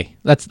so, okay,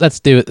 let's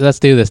do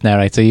this now,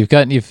 right? So you've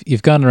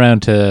gone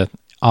around to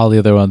all the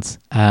other ones.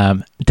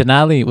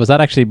 Denali, was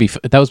that actually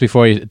that was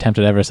before you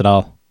attempted Everest at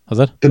all? Was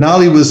it?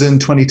 Denali was in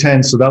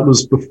 2010, so that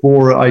was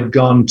before I'd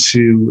gone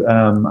to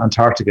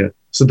Antarctica.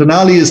 So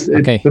Denali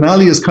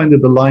is kind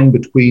of the line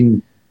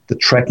between the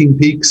trekking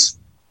peaks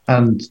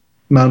and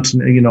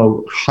mountain,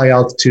 high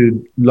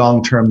altitude,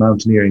 long-term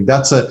mountaineering.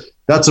 That's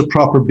a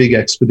proper big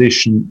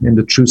expedition in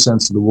the true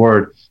sense of the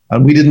word.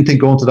 And we didn't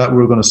think going to that we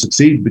were going to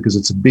succeed because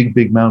it's a big,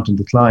 big mountain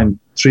to climb,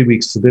 3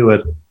 weeks to do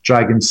it,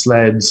 dragging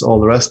sleds, all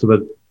the rest of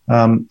it.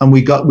 And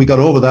we got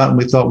over that and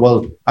we thought,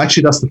 well,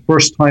 actually, that's the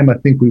first time I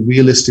think we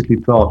realistically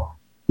thought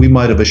we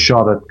might have a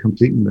shot at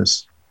completing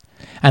this.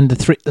 And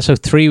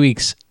 3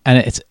 weeks, and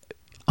it's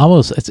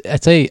almost,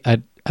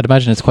 I'd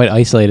imagine it's quite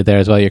isolated there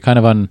as well. You're kind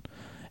of on,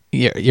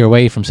 you're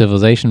away from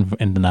civilization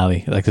in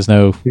Denali. Like there's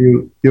no...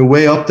 You're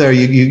way up there.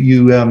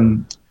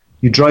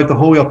 You drive the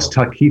whole way up to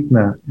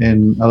Talkeetna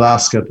in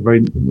Alaska,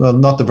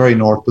 not the very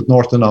north, but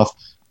north enough.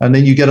 And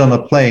then you get on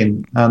a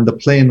plane and the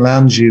plane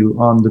lands you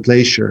on the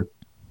glacier,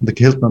 the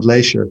Kahiltna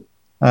Glacier,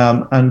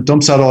 and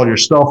dumps out all your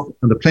stuff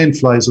and the plane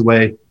flies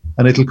away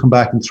and it'll come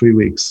back in 3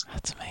 weeks.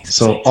 That's amazing.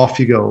 So off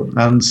you go.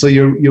 And so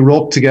you're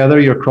roped together,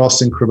 you're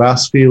crossing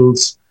crevasse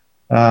fields,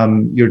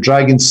 you're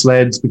dragging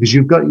sleds because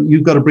you've got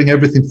to bring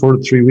everything for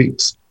the 3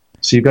 weeks.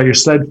 So you've got your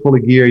sled full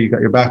of gear, you've got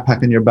your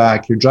backpack on your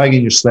back, you're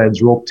dragging your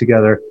sleds roped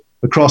together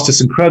across this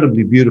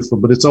incredibly beautiful,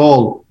 but it's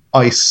all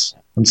ice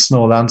and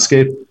snow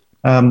landscape.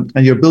 And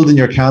you're building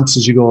your camps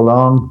as you go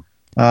along.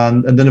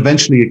 And then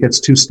eventually it gets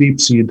too steep,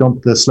 so you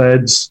dump the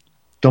sleds,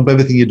 dump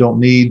everything you don't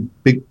need,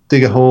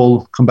 dig a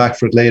hole, come back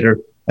for it later.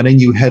 And then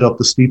you head up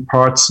the steep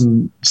parts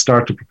and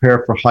start to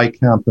prepare for high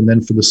camp and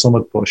then for the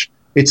summit push.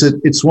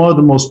 It's one of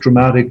the most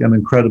dramatic and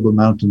incredible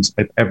mountains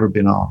I've ever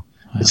been on. Wow.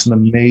 It's an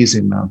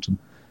amazing mountain.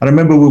 And I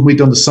remember when we'd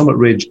done the summit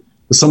ridge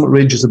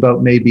is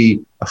about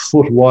maybe a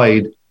foot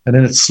wide and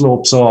then it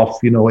slopes off,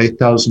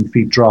 8,000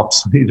 feet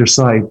drops on either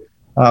side.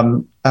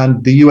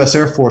 And the US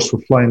Air Force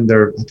were flying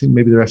their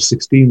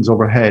F-16s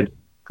overhead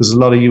because there's a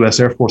lot of US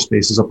Air Force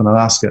bases up in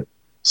Alaska.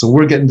 So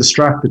we're getting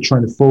distracted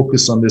trying to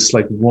focus on this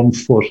 1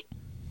 foot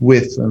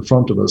width in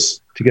front of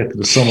us to get to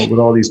the summit with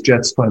all these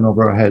jets flying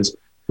over our heads.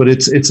 But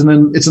it's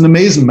an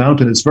amazing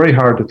mountain. It's very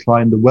hard to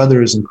climb. The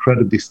weather is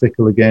incredibly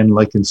fickle again,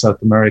 like in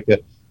South America.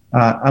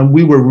 And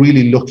we were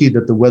really lucky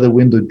that the weather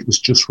window was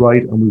just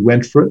right and we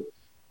went for it.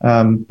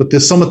 But the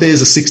summit day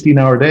is a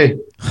 16-hour day,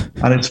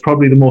 and it's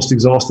probably the most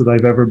exhausted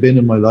I've ever been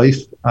in my life.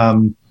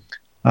 And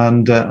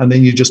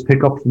then you just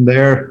pick up from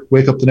there,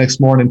 wake up the next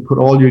morning, put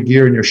all your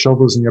gear and your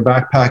shovels in your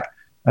backpack,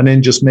 and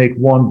then just make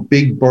one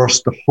big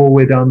burst the whole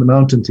way down the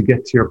mountain to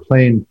get to your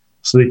plane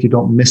so that you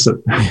don't miss it.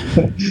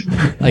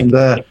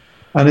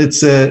 And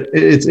it's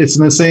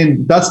an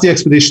insane. That's the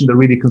expedition that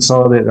really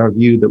consolidated our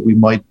view that we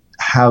might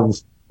have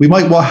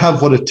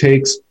what it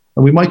takes,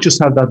 and we might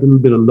just have that little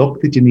bit of luck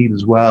that you need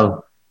as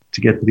well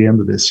to get to the end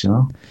of this,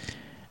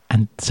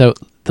 And so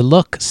the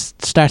luck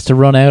starts to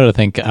run out, I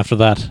think, after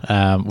that,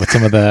 with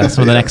some of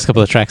the next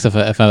couple of tracks, if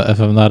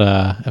I'm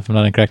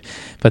not incorrect.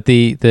 But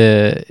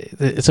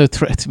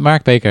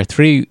Mark Baker,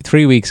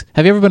 three weeks.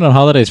 Have you ever been on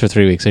holidays for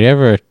 3 weeks? Have you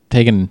ever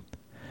taken?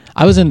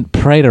 I was in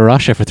Praia de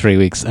Rocha for 3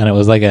 weeks, and it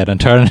was like an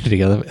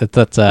eternity.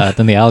 That's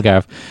in the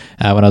Algarve.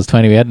 When I was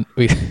 20,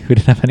 we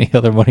didn't have any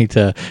other money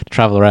to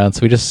travel around,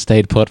 so we just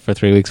stayed put for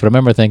 3 weeks. But I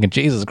remember thinking,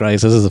 Jesus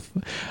Christ,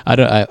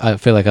 I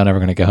feel like I'm never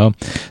going to go home.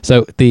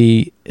 So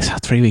 3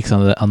 weeks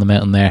on the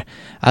mountain there.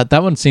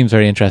 That one seems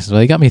very interesting.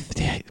 Well,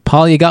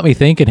 Paul, you got me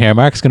thinking here.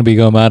 Mark's going to be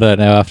going mad at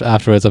it now.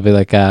 Afterwards, I'll be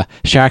like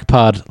Shark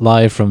Pod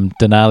live from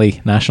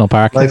Denali National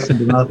Park. Live from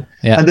Denali.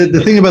 Yeah. And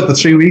the thing about the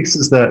 3 weeks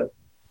is that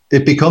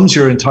it becomes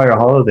your entire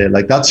holiday.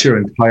 That's your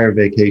entire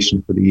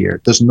vacation for the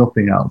year. There's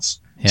nothing else.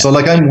 Yeah. So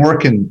I'm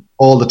working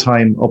all the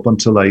time up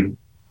until I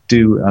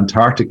do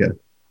Antarctica.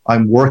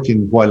 I'm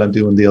working while I'm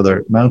doing the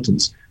other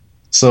mountains.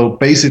 So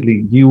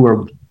basically you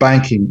are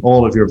banking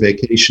all of your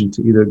vacation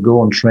to either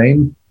go and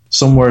train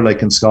somewhere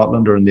like in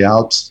Scotland or in the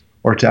Alps,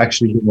 or to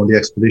actually do one of the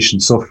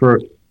expeditions. So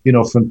from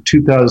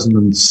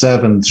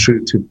 2007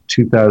 through to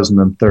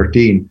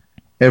 2013,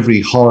 every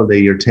holiday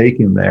you're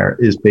taking there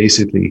is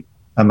basically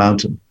a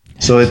mountain.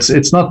 So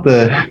it's not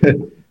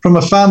from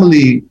a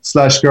family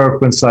 /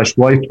 girlfriend /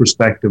 wife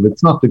perspective,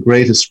 it's not the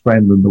greatest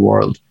friend in the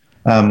world.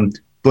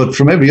 But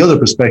from every other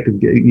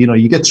perspective,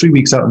 you get 3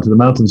 weeks out into the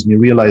mountains and you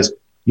realize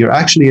you're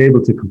actually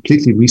able to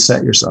completely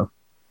reset yourself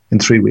in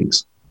 3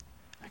 weeks.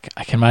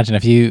 I can imagine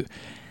if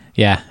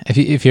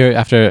you're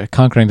after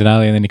conquering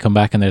Denali and then you come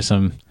back and there's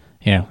some,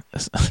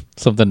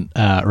 something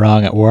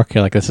wrong at work,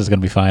 you're like, this is going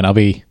to be fine.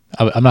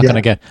 I'm not going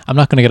to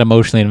get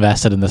emotionally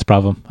invested in this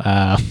problem.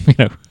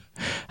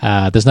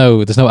 There's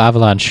no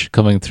avalanche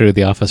coming through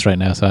the office right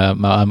now, so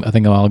I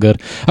think I'm all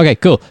good. Okay,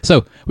 cool.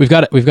 So we've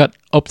got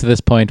up to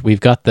this point.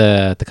 We've got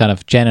the kind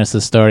of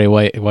genesis story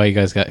why you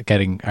guys are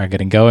getting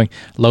going.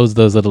 Loads of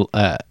those little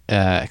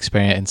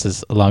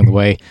experiences along the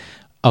way.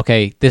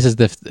 Okay, this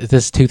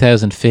is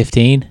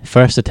 2015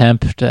 first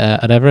attempt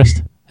at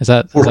Everest. Is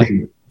that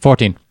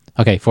 14?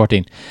 Okay,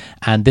 14.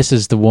 And this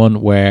is the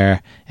one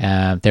where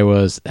there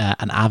was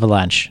an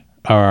avalanche,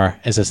 or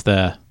is this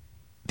the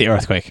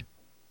earthquake?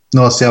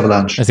 No, it's the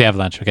avalanche. It's the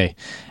avalanche. Okay.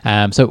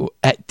 So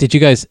did you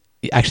guys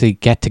actually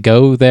get to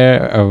go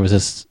there, or was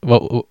this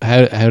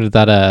how did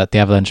that the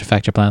avalanche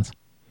affect your plans?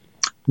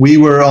 We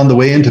were on the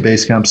way into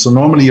base camp. So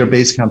normally your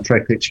base camp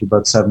trek takes you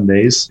about 7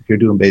 days if you're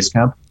doing base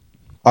camp.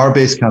 Our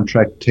base camp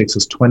trek takes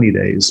us 20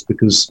 days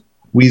because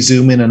we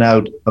zoom in and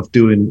out of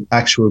doing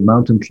actual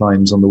mountain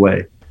climbs on the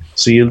way.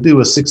 So you'll do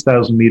a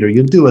 6,000 meter,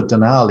 you'll do a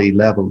Denali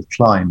level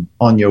climb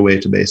on your way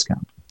to base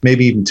camp,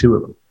 maybe even 2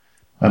 of them.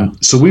 Wow.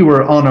 So we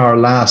were on our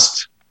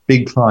last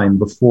big climb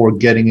before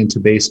getting into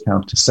base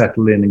camp to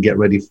settle in and get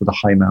ready for the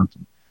high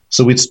mountain.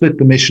 So we'd split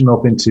the mission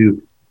up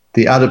into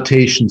the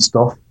adaptation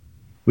stuff,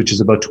 which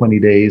is about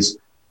 20 days.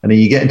 And then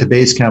you get into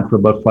base camp for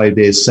about 5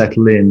 days,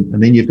 settle in.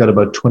 And then you've got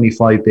about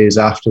 25 days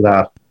after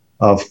that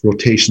of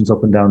rotations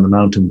up and down the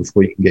mountain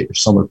before you can get your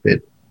summit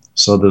bit.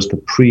 So there's the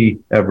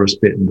pre-Everest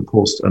bit and the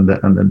post and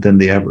then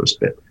the Everest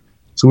bit.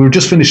 So we were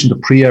just finishing the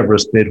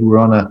pre-Everest bit. We were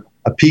on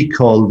a peak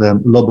called Le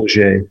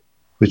Bourget,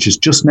 which is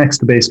just next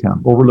to base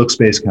camp, overlooks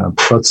base camp,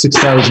 about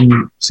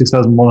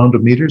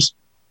 6,100 meters.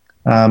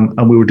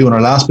 And we were doing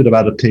our last bit of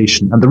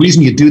adaptation. And the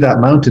reason you do that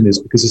mountain is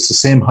because it's the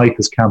same height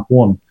as Camp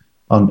 1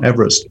 on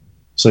Everest.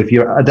 So if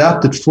you're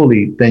adapted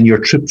fully, then your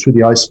trip through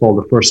the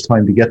icefall the first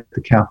time to get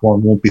to Camp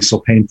 1 won't be so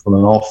painful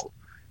and awful.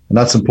 And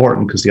that's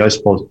important because the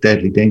icefall is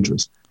deadly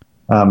dangerous.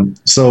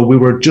 So we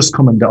were just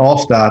coming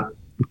off that,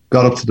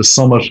 got up to the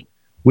summit.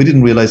 We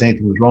didn't realize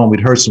anything was wrong.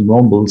 We'd heard some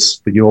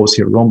rumbles, but you always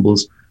hear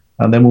rumbles.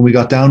 And then when we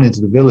got down into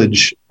the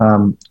village,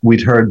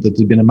 we'd heard that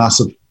there'd been a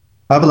massive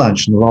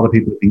avalanche and a lot of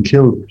people had been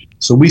killed.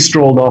 So we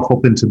strolled off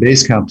up into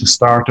base camp to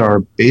start our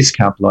base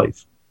camp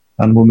life.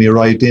 And when we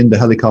arrived in, the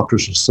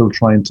helicopters were still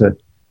trying to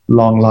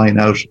long line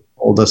out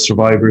all the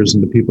survivors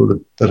and the people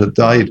that had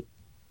died.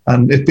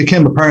 And it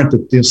became apparent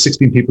that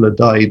 16 people had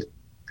died.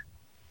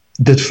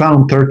 They'd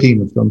found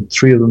 13 of them.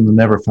 3 of them they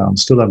never found,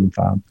 still haven't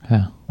found.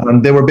 Yeah.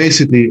 And they were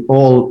basically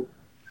all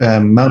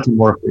mountain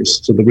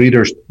workers. So the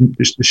readers,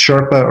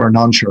 Sherpa or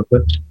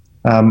non-Sherpa.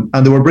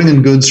 And they were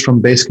bringing goods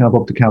from base camp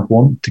up to Camp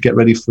 1 to get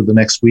ready for the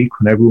next week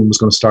when everyone was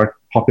going to start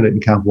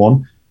populating Camp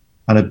 1.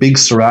 And a big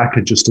serac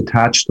had just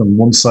attached on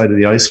one side of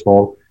the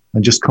icefall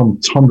and just come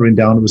thundering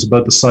down. It was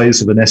about the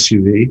size of an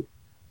SUV.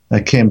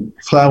 It came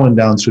plowing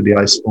down through the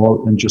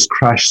icefall and just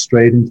crashed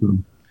straight into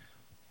them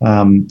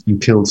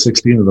and killed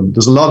 16 of them.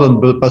 There's a lot of them,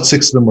 but about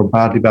 6 of them were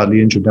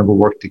badly injured, never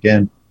worked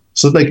again.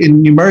 So like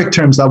in numeric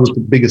terms, that was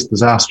the biggest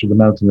disaster the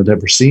mountain had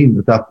ever seen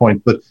at that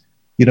point. But,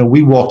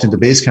 we walked into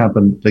base camp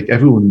and like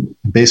everyone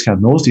in base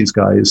camp knows these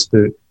guys.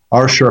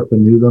 Our Sherpa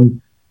knew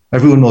them.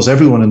 Everyone knows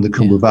everyone in the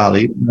Khumbu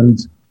Valley. And,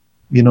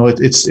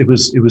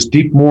 it was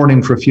deep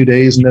mourning for a few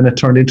days, and then it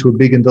turned into a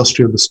big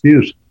industrial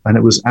dispute, and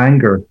it was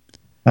anger,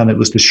 and it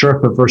was the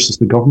Sherpa versus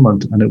the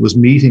government, and it was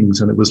meetings,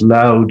 and it was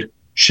loud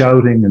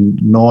shouting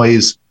and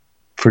noise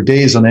for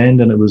days on end,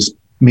 and it was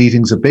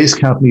meetings at base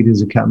camp,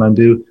 meetings in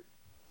Kathmandu,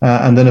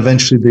 and then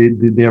eventually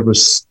the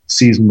Everest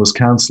season was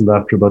cancelled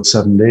after about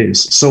 7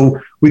 days. So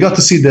we got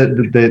to see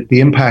the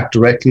impact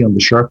directly on the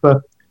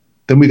Sherpa.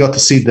 Then we got to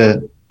see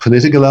the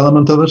political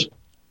element of it.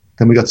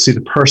 Then we got to see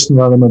the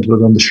personal element of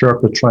it on the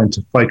Sherpa trying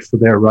to fight for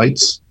their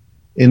rights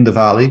in the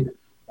valley.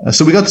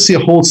 So we got to see a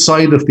whole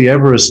side of the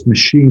Everest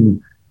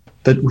machine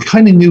that we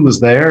kind of knew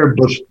was there.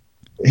 But,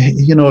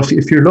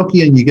 if you're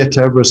lucky and you get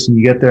to Everest and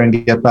you get there and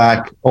you get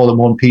back all in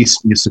one piece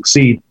and you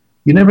succeed,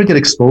 you never get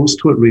exposed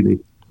to it really.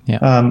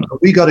 Yeah.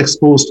 We got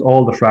exposed to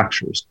all the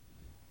fractures.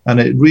 And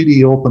it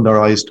really opened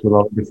our eyes to a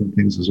lot of different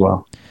things as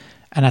well.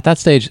 And at that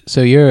stage,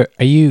 so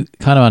are you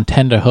kind of on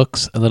tender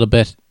hooks a little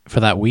bit for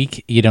that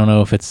week? You don't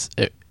know if it's...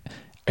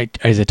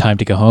 Is it time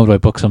to go home? Do I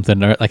book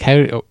something? Or like, how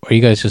are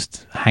you guys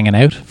just hanging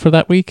out for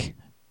that week?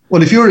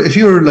 Well, if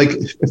you're like,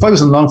 if I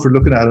was in Longford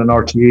looking at an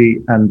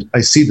RTE and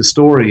I see the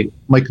story,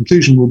 my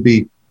conclusion would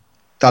be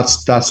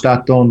that's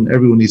that done.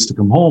 Everyone needs to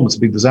come home. It's a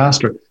big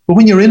disaster. But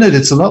when you're in it,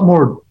 it's a lot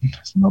more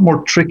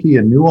tricky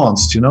and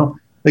nuanced.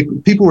 Like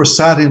people were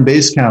sat in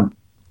base camp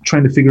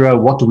trying to figure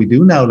out what do we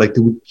do now? Like,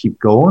 do we keep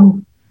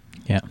going?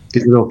 Yeah.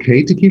 Is it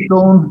okay to keep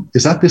going?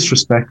 Is that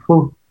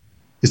disrespectful?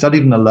 Is that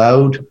even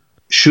allowed?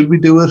 Should we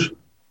do it?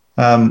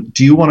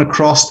 Do you want to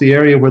cross the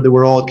area where they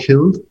were all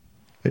killed?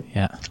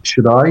 Yeah.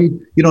 Should I?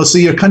 So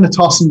you're kind of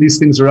tossing these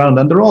things around,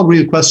 and they're all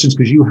real questions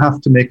because you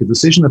have to make a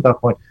decision at that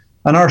point.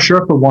 And our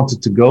Sherpa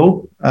wanted to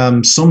go.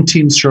 Some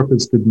teams'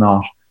 Sherpas did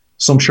not.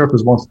 Some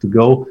Sherpas wanted to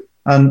go.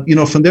 And,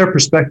 from their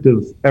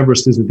perspective,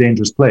 Everest is a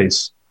dangerous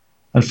place.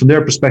 And from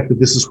their perspective,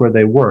 this is where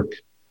they work.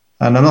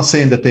 And I'm not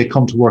saying that they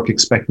come to work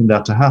expecting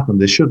that to happen.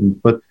 They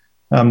shouldn't. But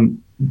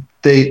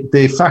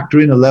they factor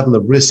in a level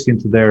of risk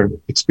into their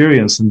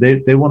experience, and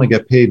they want to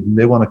get paid, and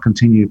they want to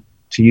continue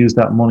to use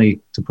that money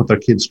to put their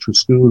kids through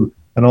school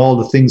and all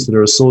the things that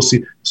are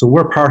associated. So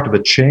we're part of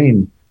a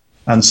chain.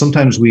 And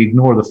sometimes we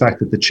ignore the fact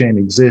that the chain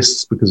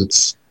exists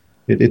because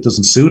it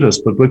doesn't suit us.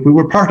 But we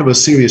were part of a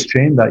serious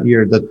chain that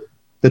year that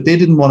they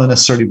didn't want to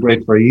necessarily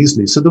break very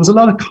easily. So there was a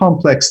lot of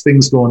complex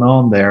things going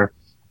on there.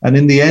 And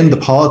in the end, the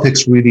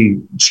politics really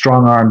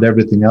strong-armed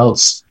everything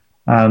else.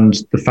 And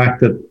the fact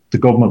that the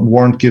government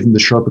weren't giving the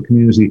Sherpa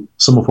community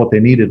some of what they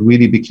needed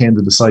really became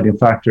the deciding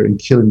factor in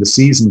killing the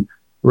season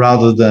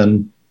rather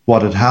than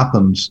what had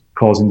happened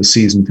causing the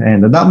season to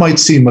end. And that might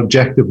seem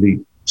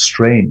objectively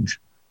strange,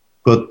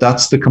 but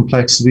that's the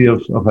complexity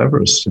of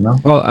Everest,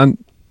 Well, and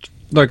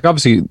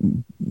obviously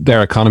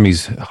their economy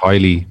is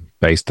highly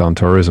based on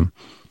tourism.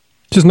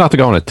 Just not to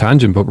go on a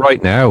tangent, but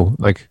right now,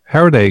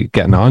 how are they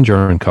getting on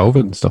during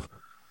COVID and stuff?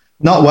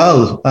 Not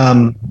well,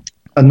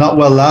 and not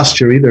well last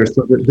year either.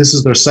 So this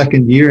is their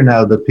second year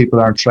now that people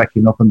aren't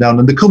trekking up and down.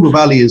 And the Khumbu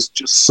Valley is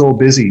just so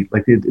busy.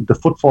 The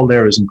footfall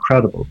there is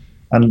incredible.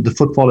 And the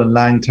footfall in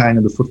Langtang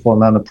and the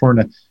footfall in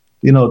Annapurna,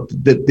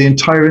 the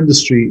entire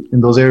industry in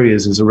those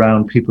areas is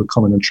around people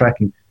coming and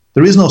trekking.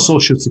 There is no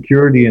social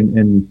security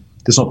in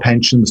there's no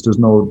pensions, there's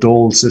no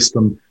dole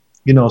system,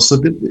 so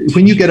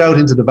when you get out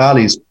into the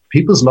valleys,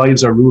 people's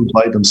lives are ruled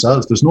by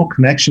themselves. There's no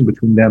connection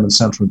between them and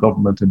central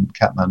government in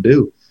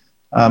Kathmandu.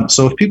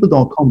 So if people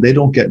don't come, they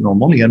don't get no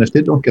money. And if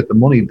they don't get the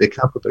money, they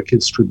can't put their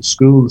kids through the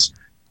schools.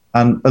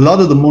 And a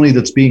lot of the money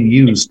that's being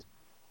used,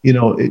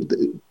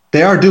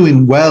 they are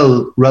doing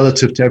well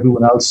relative to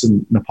everyone else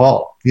in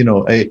Nepal.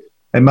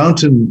 A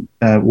mountain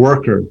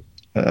worker,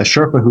 a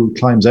Sherpa who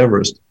climbs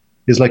Everest,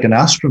 is like an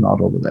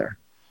astronaut over there.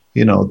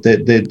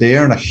 They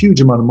earn a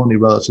huge amount of money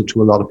relative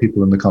to a lot of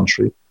people in the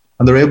country,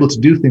 and they're able to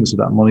do things with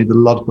that money that a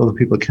lot of other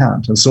people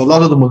can't. And so a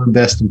lot of them will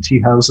invest in tea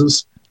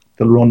houses.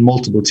 They'll run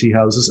multiple tea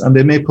houses, and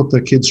they may put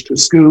their kids through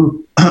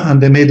school, and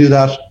they may do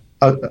that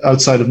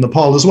outside of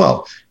Nepal as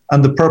well.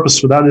 And the purpose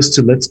for that is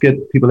to let's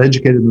get people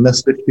educated and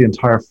let's lift the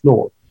entire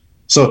floor.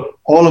 So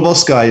all of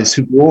us guys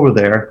who go over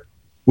there,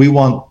 we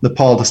want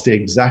Nepal to stay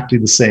exactly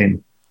the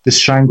same. This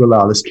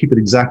Shangri-La, let's keep it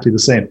exactly the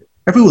same.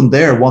 Everyone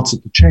there wants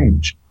it to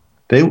change.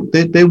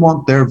 They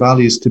want their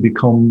valleys to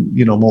become,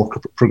 more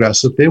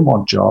progressive. They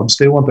want jobs.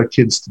 They want their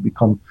kids to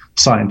become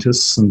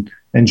scientists and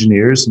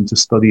engineers and to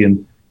study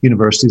in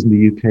universities in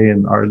the UK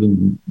and Ireland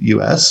and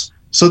US.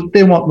 So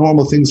they want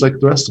normal things like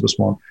the rest of us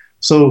want.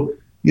 So,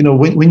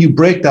 when you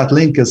break that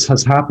link, as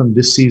has happened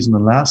this season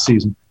and last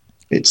season,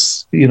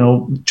 it's,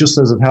 just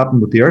as it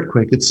happened with the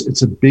earthquake,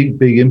 it's a big,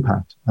 big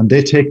impact, and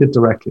they take it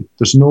directly.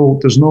 There's no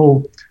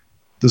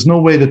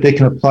way that they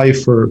can apply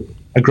for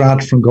a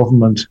grant from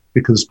government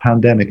because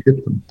pandemic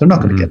hit them. They're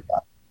not going to get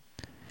that.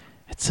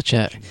 It's such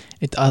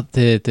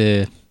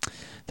the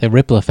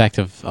ripple effect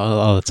of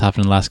all that's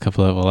happened in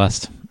the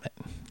last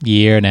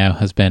year now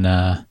has been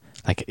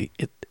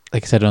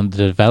like I said, on the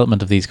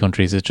development of these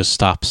countries, it just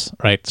stops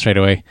right straight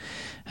away.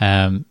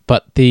 So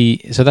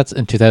that's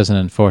in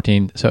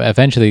 2014. So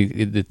eventually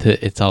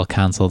it's all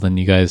cancelled and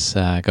you guys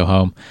go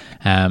home.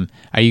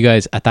 Are you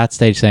guys at that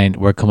stage saying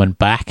we're coming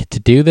back to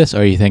do this,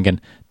 or are you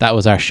thinking that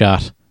was our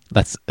shot?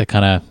 Let's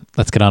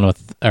get on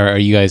with, or are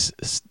you guys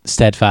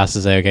steadfast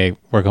to say, okay,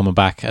 we're coming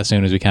back as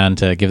soon as we can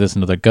to give this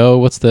another go?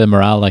 What's the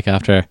morale like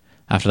after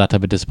that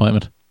type of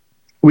disappointment?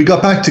 We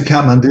got back to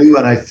Kathmandu,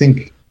 and I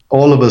think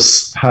all of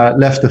us had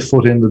left a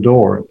foot in the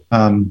door.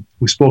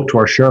 We spoke to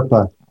our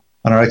Sherpa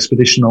and our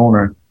expedition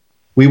owner.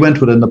 We went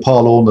with a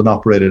Nepal-owned and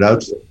operated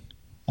outfit,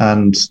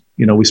 and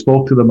we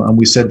spoke to them and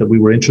we said that we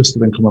were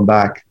interested in coming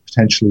back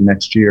potentially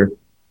next year,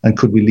 and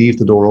could we leave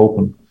the door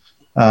open?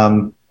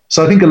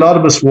 So I think a lot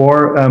of us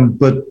were,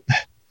 but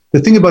the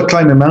thing about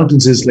climbing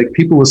mountains is, like,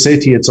 people will say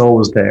to you, it's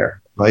always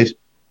there, right?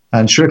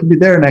 And sure, it'll be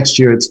there next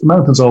year. The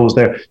mountain's always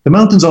there. The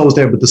mountain's always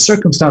there, but the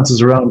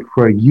circumstances around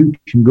where you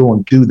can go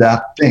and do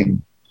that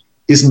thing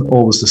isn't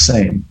always the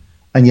same.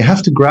 And you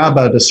have to grab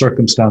out a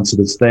circumstance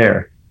that is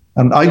there.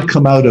 And I'd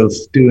come out of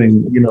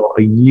doing,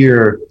 a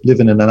year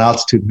living in an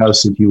altitude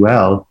house at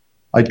UL.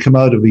 I'd come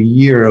out of a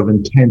year of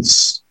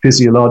intense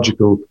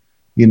physiological,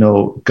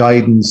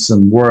 guidance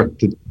and work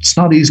that it's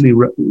not easily,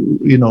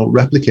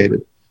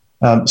 replicated.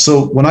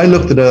 So when I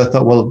looked at it, I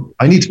thought, well,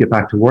 I need to get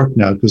back to work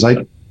now, because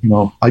I'd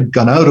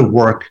gone out of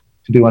work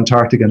to do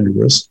Antarctica and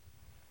Everest,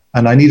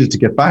 and I needed to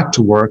get back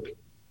to work,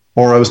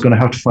 or I was going to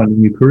have to find a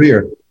new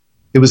career.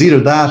 It was either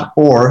that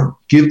or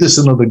give this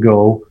another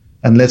go,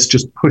 and let's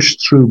just push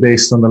through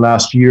based on the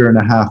last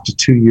 1.5 to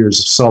 2 years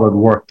of solid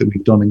work that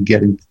we've done in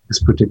getting to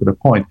this particular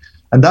point.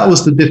 And that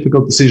was the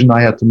difficult decision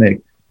I had to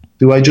make.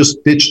 Do I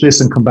just ditch this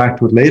and come back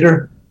to it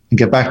later? and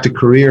get back to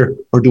career,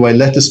 or do I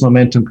let this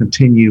momentum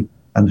continue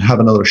and have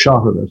another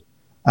shot at it?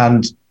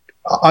 And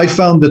I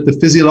found that the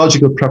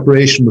physiological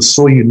preparation was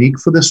so unique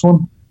for this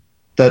one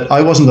that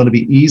I wasn't going to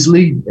be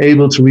easily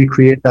able to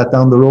recreate that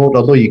down the road,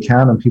 although you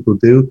can and people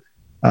do.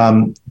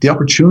 The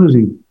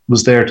opportunity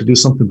was there to do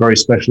something very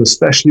special,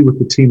 especially with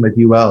the team at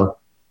UL,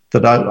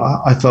 that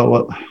I thought,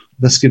 well,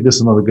 let's give this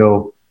another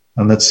go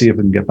and let's see if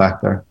we can get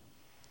back there.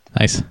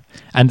 Nice.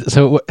 And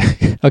so,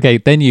 okay,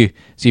 then you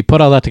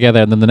put all that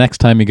together, and then the next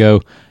time you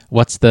go,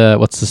 what's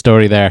the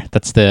story there?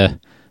 That's the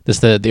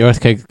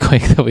earthquake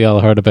that we all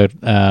heard about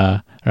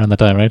around that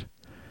time, right?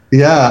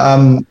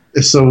 Yeah.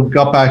 So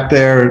got back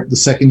there the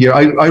second year.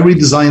 I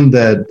redesigned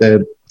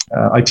the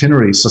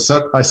itinerary.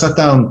 So I sat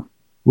down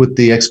with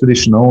the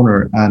expedition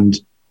owner, and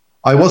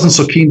I wasn't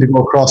so keen to go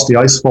across the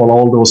icefall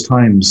all those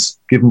times,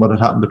 given what had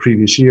happened the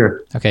previous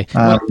year. Okay.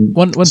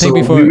 One thing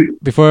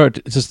before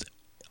just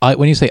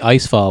when you say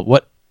icefall,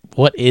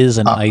 what is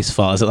an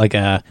icefall? Is it like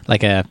a?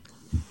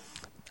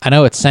 I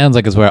know it sounds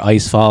like it's where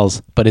ice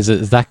falls, but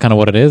is that kind of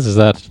what it is? Is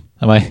that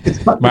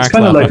It's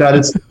kind of like that.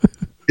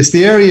 It's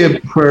the area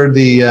where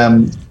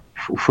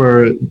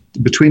where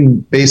between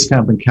base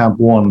camp and Camp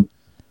 1,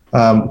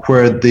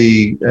 where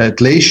the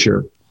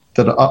glacier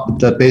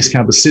that base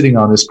camp is sitting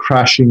on is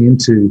crashing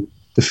into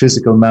the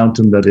physical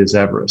mountain that is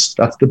Everest.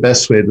 That's the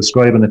best way of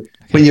describing it.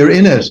 When you're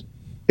in it,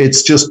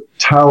 it's just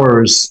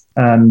towers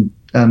and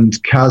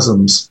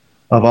chasms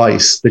of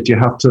ice that you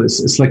have to.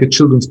 It's like a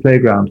children's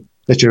playground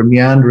that you're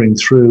meandering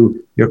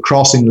through. You're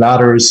crossing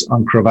ladders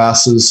on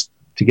crevasses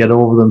to get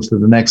over them to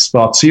the next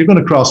spot. So you're going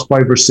to cross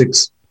 5 or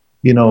 6,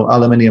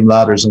 aluminium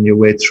ladders on your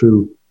way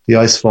through the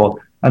icefall.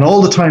 And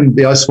all the time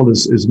the icefall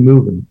is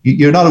moving.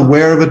 You're not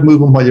aware of it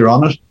moving while you're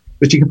on it,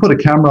 but you can put a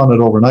camera on it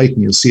overnight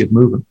and you'll see it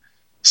moving.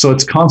 So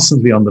it's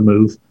constantly on the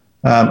move.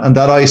 And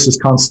that ice is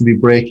constantly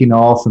breaking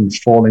off and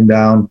falling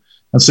down.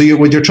 And so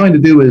what you're trying to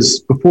do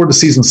is, before the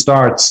season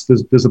starts,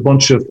 there's a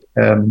bunch of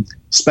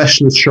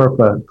specialist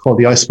Sherpa called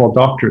the icefall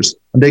doctors,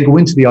 and they go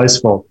into the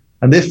icefall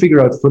and they figure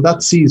out for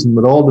that season,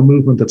 with all the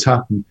movement that's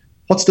happened,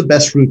 what's the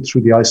best route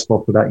through the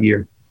icefall for that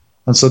year.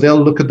 And so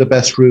they'll look at the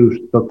best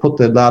route, they'll put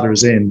the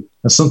ladders in,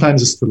 and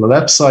sometimes it's to the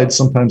left side,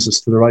 sometimes it's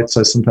to the right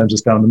side, sometimes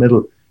it's down the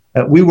middle.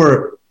 We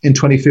were in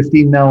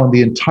 2015 now on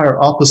the entire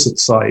opposite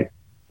side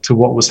to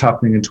what was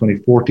happening in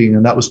 2014,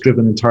 and that was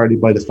driven entirely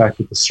by the fact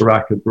that the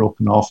Serac had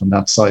broken off on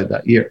that side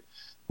that year.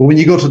 But when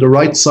you go to the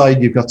right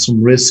side, you've got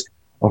some risk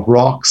of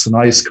rocks and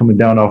ice coming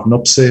down off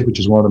Nupse, which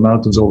is one of the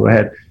mountains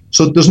overhead.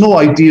 So there's no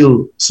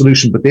ideal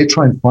solution, but they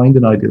try and find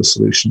an ideal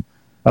solution.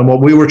 And what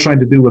we were trying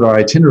to do with our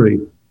itinerary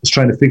is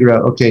trying to figure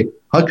out, okay,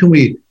 how can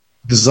we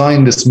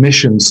design this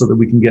mission so that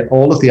we can get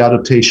all of the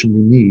adaptation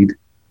we need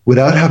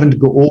without having to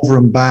go over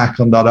and back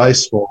on that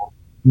icefall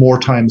more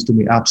times than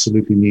we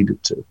absolutely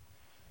needed to.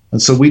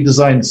 And so we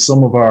designed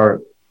some of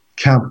our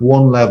Camp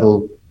 1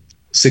 level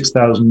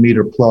 6,000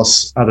 meter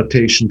plus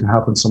adaptation to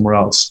happen somewhere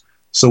else.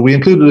 So we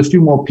included a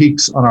few more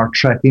peaks on our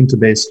trek into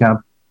base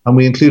camp, and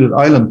we included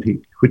Island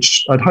Peak,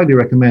 which I'd highly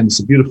recommend.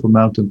 It's a beautiful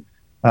mountain.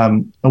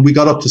 And we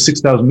got up to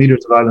 6,000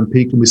 meters at Island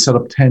Peak, and we set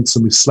up tents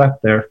and we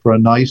slept there for a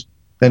night,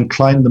 then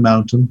climbed the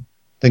mountain,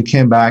 then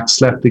came back,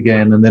 slept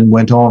again, and then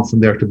went on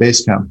from there to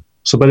base camp.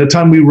 So by the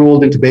time we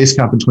rolled into base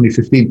camp in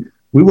 2015,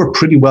 we were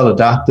pretty well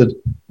adapted.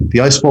 The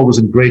icefall was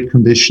in great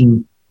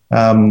condition.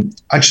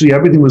 Actually,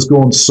 everything was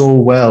going so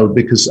well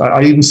because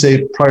I even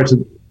say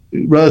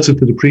relative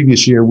to the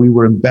previous year, we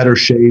were in better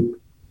shape,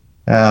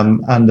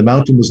 and the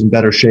mountain was in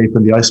better shape,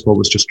 and the icefall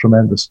was just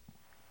tremendous.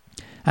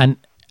 And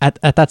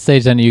at that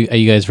stage, then, are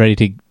you guys ready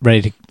to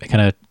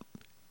kind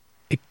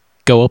of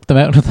go up the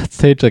mountain at that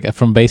stage, like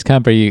from base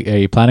camp? Are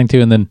you planning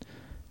to, and then?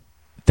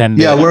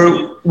 Yeah,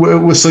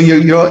 we're so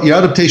your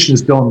adaptation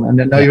is done, and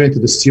then now you're into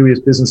the serious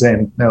business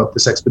end now of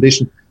this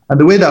expedition. And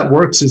the way that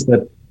works is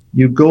that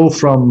you go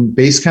from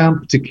base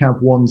camp to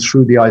Camp 1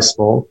 through the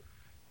icefall,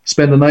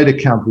 spend the night at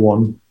Camp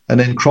 1, and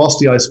then cross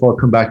the icefall,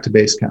 come back to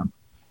base camp.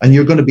 And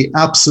you're going to be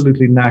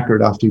absolutely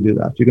knackered after you do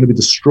that. You're going to be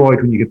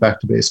destroyed when you get back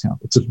to base camp.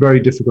 It's a very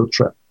difficult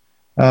trip.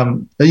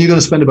 Then you're going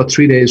to spend about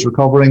 3 days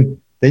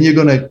recovering. Then you're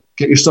going to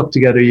get your stuff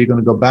together. You're going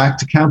to go back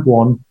to Camp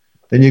 1.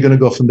 Then you're going to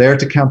go from there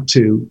to Camp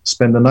 2,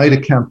 spend the night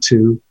at Camp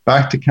 2,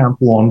 back to Camp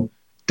 1,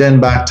 then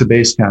back to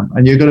base camp.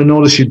 And you're going to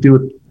notice you do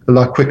it a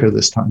lot quicker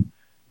this time.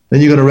 Then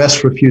you're going to rest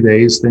for a few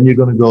days. Then you're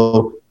going to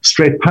go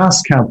straight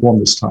past Camp 1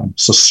 this time.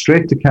 So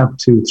straight to Camp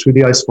 2, through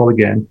the icefall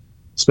again,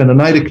 spend a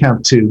night at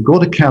Camp 2, go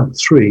to Camp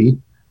 3,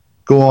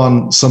 go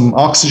on some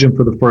oxygen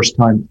for the first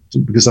time,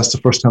 because that's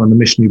the first time on the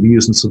mission you'll be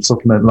using some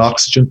supplemental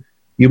oxygen.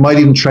 You might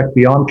even trek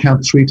beyond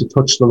Camp 3 to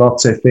touch the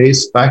Lhotse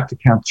face, back to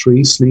Camp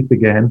 3, sleep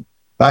again,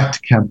 back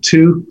to Camp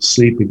 2,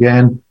 sleep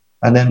again,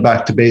 and then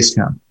back to base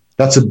camp.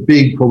 That's a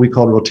big, what we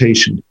call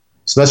rotation.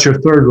 So that's your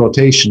third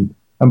rotation.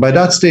 And by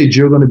that stage,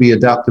 you're going to be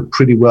adapted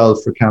pretty well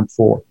for Camp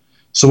 4.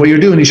 So what you're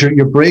doing is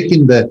you're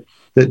breaking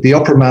the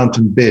upper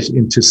mountain bit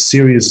into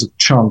series of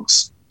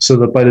chunks so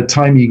that by the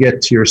time you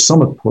get to your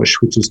summit push,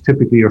 which is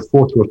typically your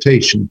fourth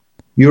rotation,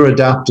 you're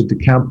adapted to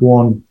Camp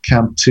 1,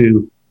 Camp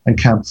 2, and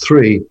Camp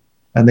 3.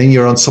 And then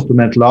you're on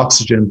supplemental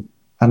oxygen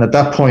And at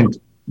that point,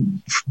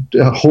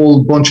 a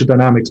whole bunch of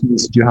dynamics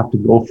means that you have to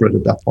go for it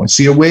at that point.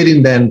 So you're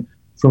waiting then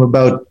from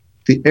about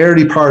the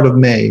early part of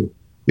May,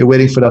 you're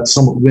waiting for that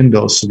summit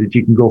window so that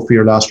you can go for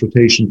your last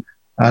rotation.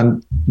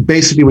 And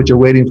basically what you're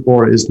waiting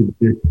for is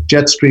the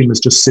jet stream is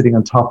just sitting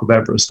on top of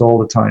Everest all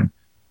the time,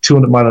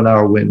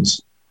 200-mile-an-hour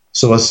winds.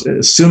 So as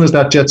soon as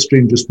that jet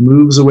stream just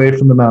moves away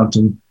from the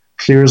mountain,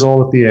 clears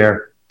all of the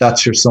air,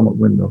 that's your summit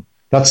window.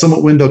 That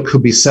summit window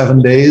could be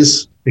 7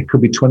 days. It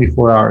could be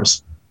 24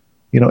 hours.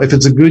 If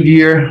it's a good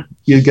year,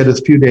 you get a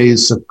few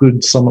days of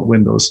good summit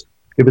windows.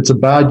 If it's a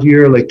bad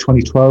year, like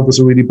 2012 was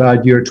a really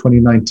bad year,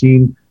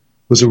 2019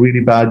 was a really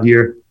bad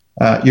year,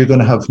 you're going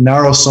to have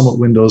narrow summit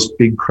windows,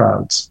 big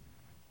crowds.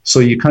 So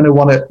you kind of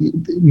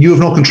you have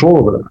no control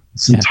over that.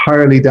 It's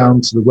entirely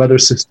down to the weather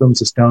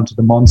systems. It's down to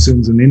the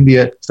monsoons in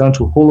India. It's down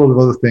to a whole lot of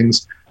other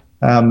things.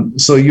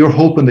 So you're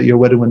hoping that your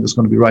weather window is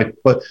going to be right.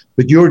 But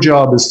your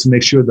job is to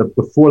make sure that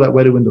before that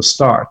weather window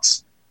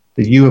starts,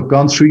 that you have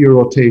gone through your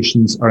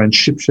rotations, are in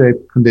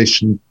ship-shape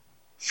condition,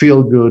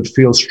 feel good,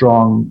 feel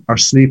strong, are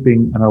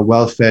sleeping and are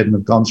well fed and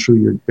have gone through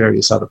your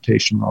various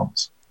adaptation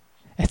rounds.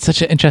 It's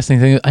such an interesting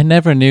thing. I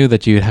never knew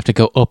that you'd have to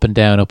go up and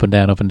down, up and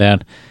down, up and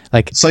down.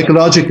 Like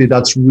psychologically,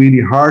 that's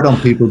really hard on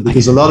people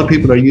because a lot of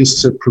people are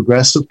used to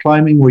progressive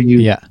climbing where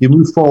you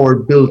move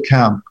forward, build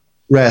camp,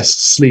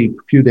 rest, sleep,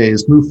 a few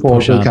days, move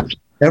forward, build camp.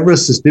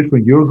 Everest is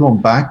different. You're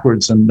going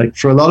backwards, and like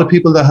for a lot of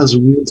people, that has a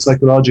real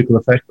psychological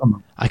effect on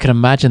them. I can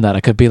imagine that. I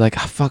could be like,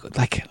 oh, fuck,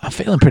 like I'm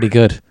feeling pretty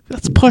good.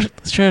 Let's push.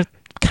 Sure.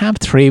 Camp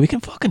 3, we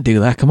can fucking do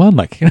that. Come on,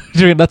 like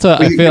that's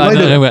what I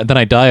feel. Then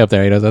I die up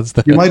there. That's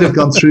you might have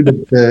gone through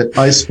the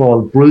ice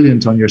fall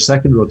brilliant on your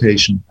second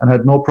rotation and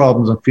had no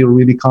problems and feel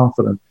really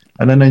confident.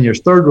 And then in your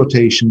third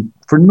rotation,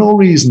 for no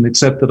reason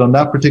except that on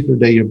that particular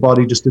day your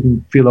body just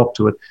didn't feel up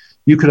to it,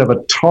 you could have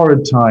a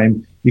torrid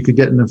time. You could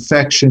get an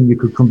infection. You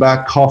could come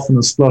back coughing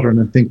and spluttering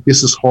and think,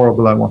 "This is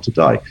horrible. I want to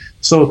die."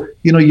 So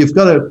you've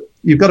got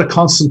to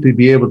constantly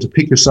be able to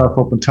pick yourself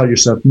up and tell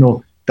yourself,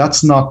 "No,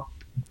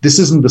 this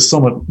isn't the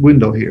summit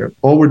window here.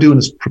 All we're doing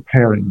is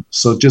preparing.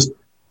 So just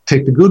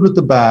take the good with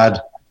the bad,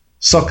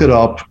 suck it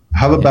up,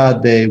 have a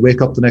bad day,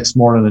 wake up the next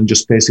morning and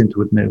just face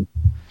into it new."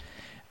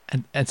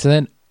 And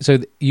so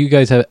you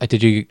guys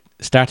did you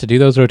start to do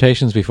those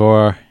rotations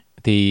before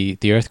the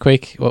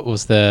earthquake?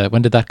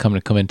 When did that come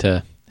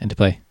into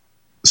play?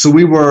 So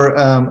we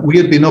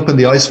had been up in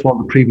the ice fall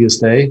the previous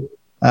day.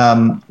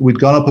 We'd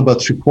gone up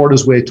about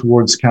 3/4 way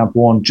towards Camp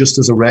 1 just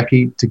as a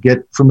recce to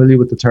get familiar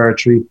with the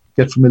territory,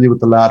 get familiar with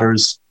the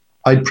ladders.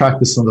 I'd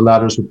practiced on the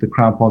ladders with the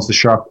crampons, the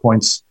sharp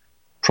points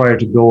prior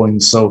to going.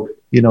 So,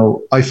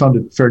 I found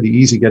it fairly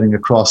easy getting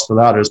across the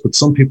ladders, but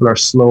some people are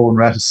slow and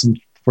reticent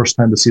first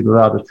time to see the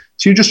ladders.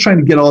 So you're just trying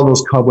to get all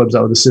those cobwebs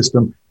out of the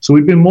system. So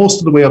we've been most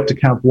of the way up to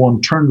Camp 1,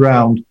 turned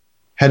around,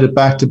 headed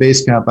back to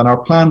base camp. And our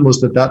plan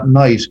was that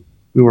night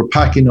we were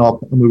packing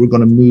up and we were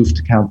going to move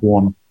to Camp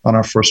 1 on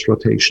our first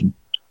rotation.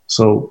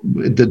 So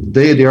the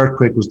day of the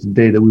earthquake was the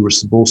day that we were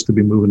supposed to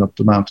be moving up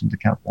the mountain to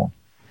Camp 1.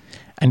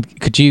 And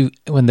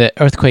when the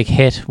earthquake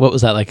hit, what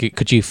was that like?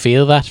 Could you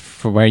feel that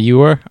from where you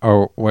were,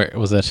 or where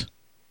was it?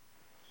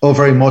 Oh,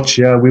 very much,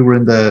 yeah. We were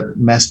in the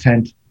mess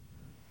tent.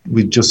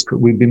 We'd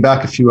been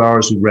back a few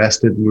hours, we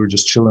rested, we were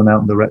just chilling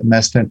out in the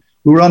mess tent.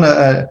 We were on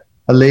a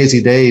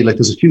lazy day, like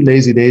there's a few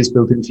lazy days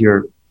built into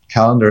your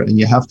calendar and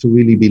you have to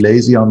really be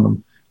lazy on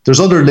them.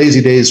 There's other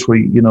lazy days where,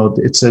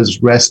 it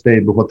says rest day,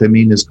 but what they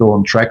mean is go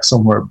and trek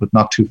somewhere, but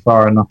not too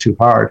far and not too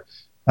hard.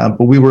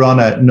 But we were on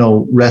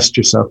rest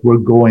yourself. We're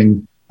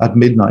going at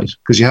midnight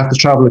because you have to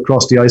travel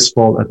across the ice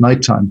fall at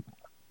nighttime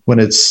when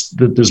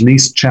there's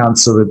least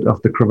chance of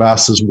the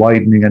crevasses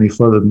widening any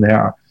further than they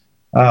are.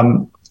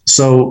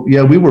 So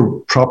yeah, we were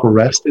proper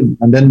resting,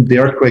 and then the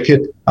earthquake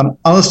hit. And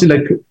honestly,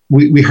 like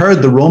we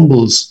heard the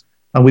rumbles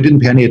and we didn't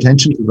pay any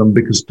attention to them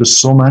because there's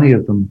so many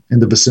of them in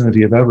the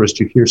vicinity of Everest.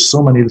 You hear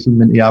so many little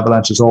mini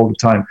avalanches all the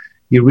time.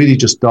 You really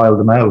just dial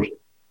them out.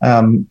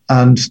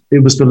 And it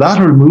was the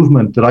lateral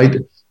movement that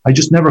I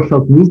just never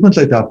felt movement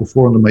like that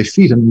before under my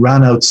feet, and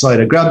ran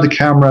outside. I grabbed the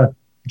camera,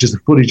 which is the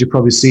footage you've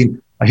probably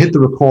seen. I hit the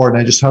record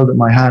and I just held it in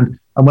my hand.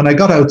 And when I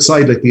got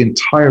outside, like the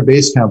entire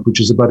base camp, which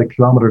is about 1.5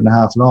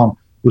 kilometers long,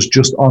 was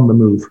just on the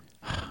move.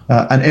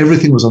 And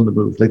everything was on the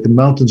move. Like the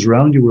mountains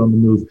around you were on the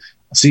move.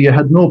 So you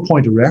had no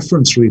point of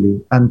reference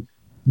really. And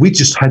we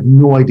just had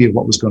no idea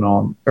what was going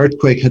on.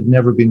 Earthquake had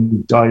never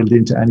been dialed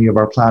into any of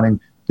our planning.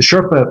 The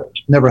Sherpa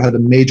never had a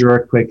major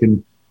earthquake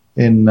in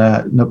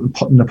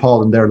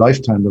Nepal in their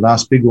lifetime. The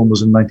last big one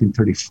was in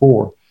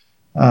 1934.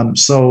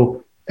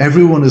 So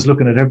everyone is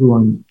looking at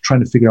everyone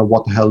trying to figure out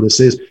what the hell this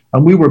is.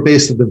 And we were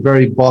based at the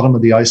very bottom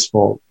of the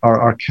icefall,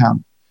 our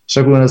camp.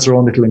 So everyone has their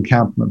own little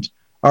encampment.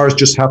 Ours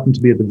just happened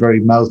to be at the very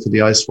mouth of the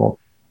icefall.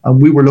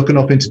 And we were looking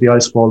up into the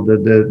icefall.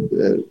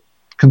 The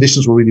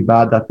conditions were really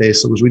bad that day,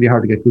 so it was really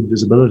hard to get good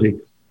visibility.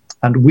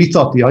 And we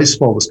thought the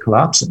icefall was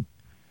collapsing.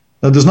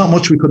 Now, there's not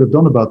much we could have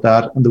done about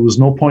that, and there was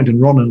no point in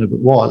running if it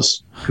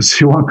was, because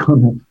you weren't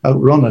going to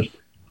outrun it.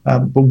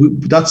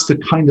 But that's the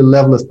kind of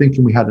level of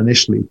thinking we had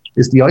initially,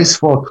 is the ice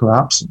fall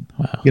collapsing,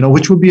 wow.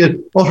 Which would be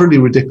an utterly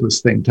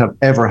ridiculous thing to have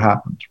ever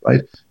happened,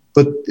 right?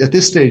 But at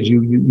this stage,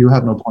 you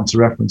have no points of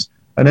reference.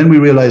 And then we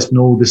realized,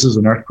 no, this is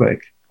an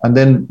earthquake. And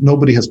then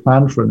nobody has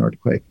planned for an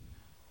earthquake.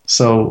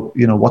 So,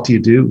 what do you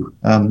do?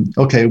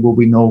 Okay, well,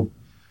 we know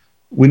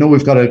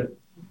we've got to,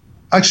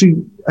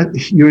 actually,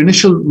 your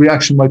initial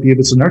reaction might be, if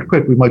it's an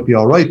earthquake, we might be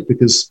all right,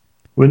 because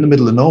we're in the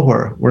middle of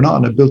nowhere. We're not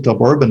in a built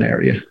up urban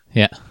area.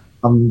 Yeah.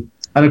 And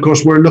of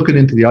course, we're looking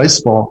into the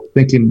icefall,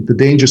 thinking the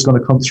danger is going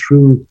to come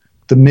through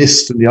the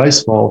mist and the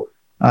icefall.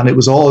 And it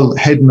was all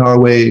heading our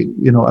way,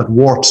 at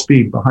warp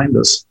speed behind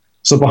us.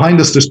 So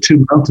behind us, there's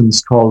two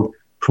mountains called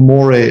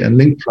Cremorre and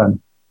Linklen.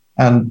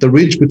 And the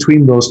ridge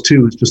between those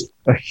two is just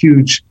a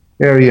huge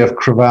area of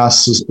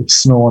crevasses of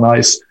snow and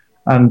ice.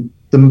 And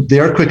the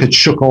earthquake had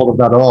shook all of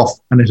that off,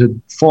 and it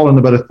had fallen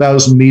about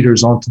 1,000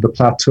 meters onto the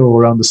plateau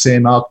around the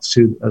same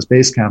altitude as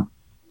base camp.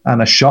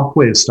 And a shock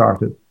wave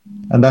started.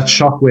 And that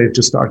shock wave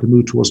just started to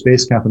move towards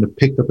base camp, and it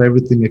picked up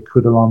everything it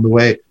could along the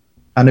way.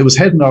 And it was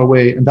heading our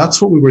way, and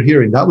that's what we were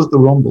hearing. That was the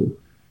rumble.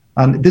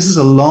 And this is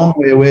a long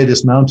way away,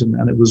 this mountain,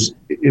 and it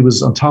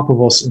was on top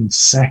of us in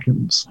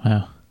seconds.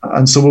 Wow.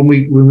 And so when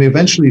we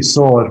eventually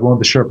saw it, one of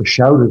the Sherpas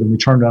shouted, and we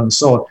turned around and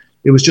saw it.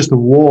 It was just a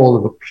wall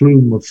of a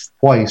plume of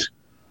white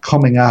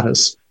coming at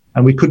us,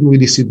 and we couldn't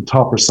really see the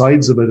top or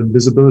sides of it, and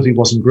visibility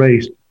wasn't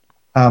great.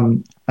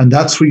 And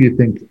that's where you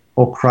think,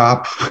 oh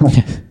crap,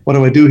 what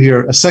do I do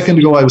here? A second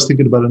ago, I was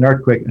thinking about an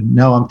earthquake, and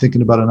now I'm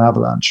thinking about an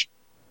avalanche.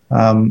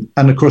 And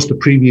of course, the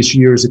previous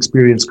year's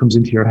experience comes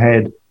into your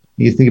head.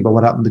 You think about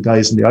what happened to the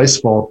guys in the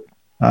icefall.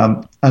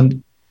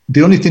 And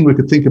the only thing we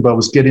could think about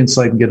was get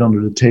inside and get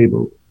under the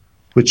table,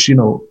 which,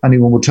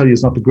 anyone will tell you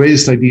is not the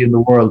greatest idea in the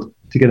world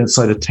to get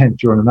inside a tent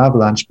during an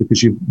avalanche,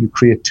 because you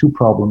create two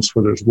problems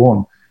where there's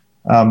one.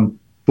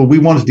 But we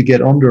wanted to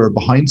get under or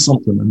behind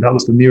something, and that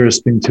was the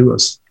nearest thing to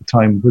us at the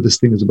time where this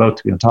thing is about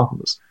to be on top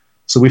of us.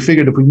 So we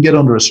figured if we can get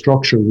under a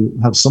structure,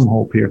 we'll have some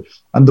hope here.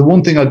 And the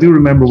one thing I do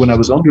remember when I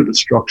was under the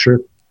structure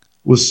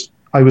was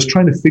I was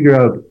trying to figure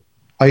out,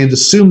 I had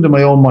assumed in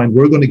my own mind,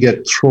 we're going to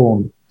get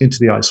thrown into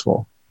the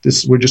icefall.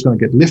 We're just going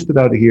to get lifted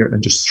out of here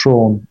and just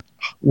thrown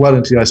well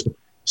into the icefall.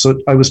 So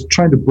I was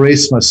trying to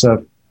brace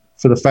myself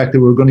for the fact that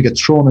we were going to get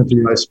thrown into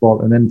the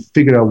icefall and then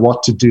figure out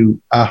what to do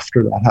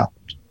after that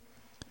happened.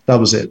 That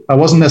was it. I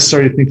wasn't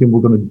necessarily thinking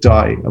we're going to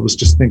die. I was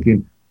just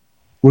thinking,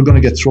 we're going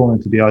to get thrown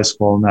into the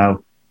icefall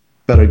now.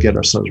 Better get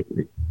ourselves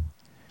ready.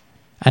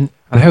 And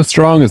how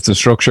strong is the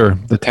structure,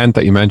 the tent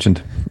that you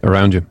mentioned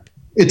around you?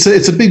 It's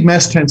a big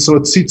mess tent, so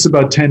it seats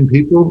about 10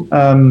 people.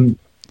 But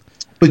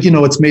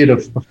it's made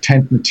of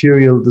tent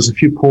material. There's a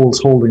few poles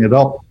holding it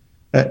up.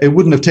 It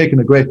wouldn't have taken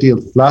a great deal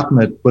to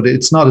flatten it, but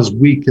it's not as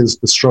weak as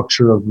the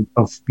structure of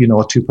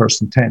a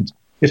two-person tent.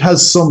 It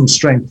has some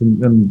strength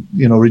and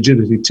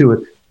rigidity to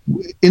it.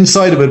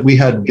 Inside of it, we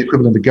had the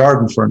equivalent of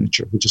garden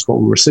furniture, which is what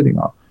we were sitting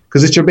on,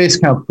 because it's your base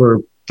camp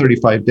for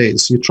 35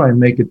 days. So you try and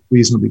make it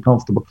reasonably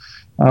comfortable.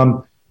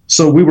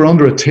 So we were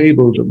under a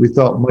table that we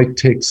thought might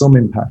take some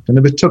impact. And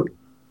if it took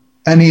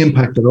any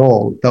impact at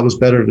all, that was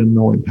better than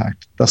no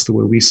impact. That's the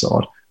way we saw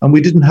it. And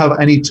we didn't have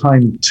any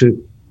time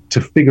to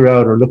figure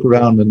out or look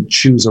around and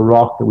choose a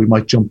rock that we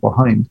might jump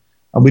behind.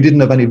 And we didn't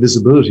have any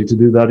visibility to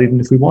do that,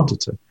 even if we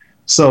wanted to.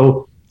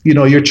 So,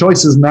 your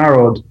choice is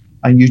narrowed,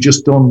 and you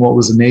just done what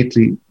was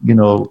innately,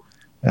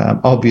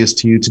 obvious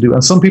to you to do.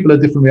 And some people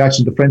had different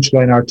reactions. The French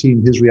guy in our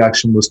team, his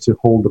reaction was to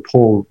hold the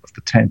pole of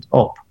the tent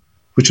up,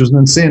 which was an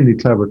insanely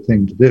clever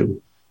thing to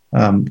do,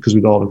 because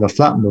we'd all have got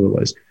flattened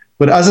otherwise.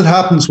 But as it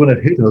happens, when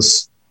it hit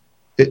us,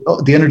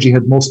 the energy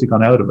had mostly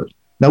gone out of it.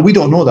 Now, we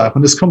don't know that.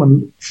 When it's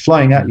coming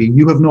flying at you,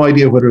 you have no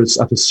idea whether it's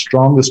at its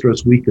strongest or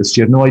its weakest.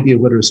 You have no idea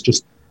whether it's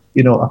just,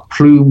 a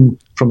plume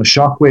from a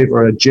shockwave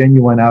or a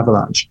genuine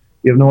avalanche.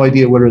 You have no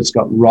idea whether it's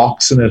got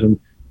rocks in it and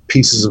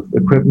pieces of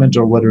equipment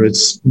or whether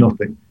it's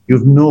nothing. You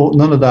have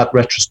none of that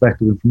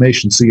retrospective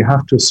information. So you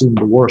have to assume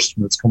the worst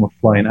when it's coming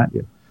flying at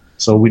you.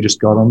 So we just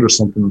got under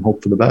something and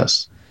hope for the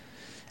best.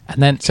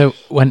 And then, so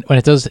when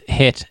it does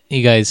hit,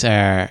 you guys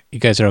are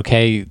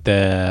okay.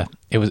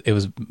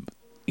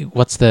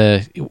 What's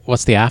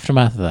the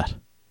aftermath of that?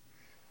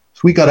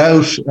 So we got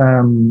out.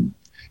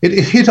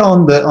 It hit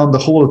on the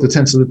whole of the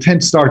tent. So the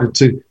tent started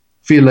to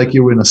feel like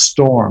you were in a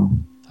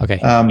storm. Okay.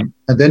 And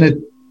then it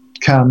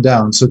calmed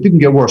down. So it didn't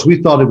get worse.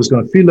 We thought it was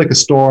going to feel like a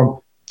storm.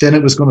 Then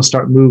it was going to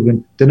start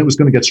moving. Then it was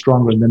going to get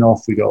stronger, and then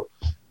off we go.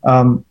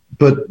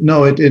 But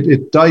no,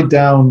 it died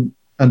down.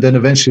 And then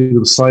eventually there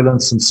was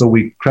silence, and so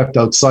we crept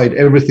outside.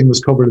 Everything was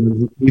covered in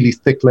a really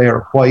thick layer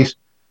of white.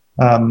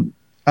 And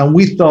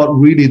we thought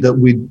really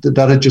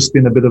that had just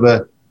been a bit of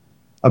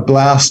a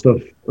blast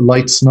of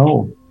light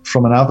snow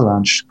from an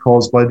avalanche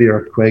caused by the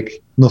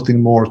earthquake,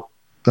 nothing more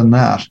than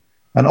that.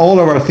 And all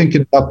of our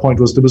thinking at that point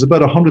was there was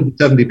about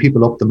 170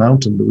 people up the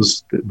mountain that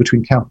was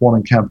between Camp 1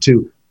 and Camp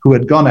 2 who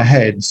had gone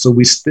ahead. So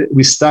we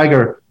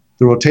stagger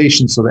the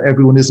rotation so that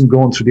everyone isn't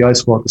going through the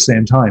icefall at the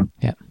same time.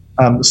 Yeah.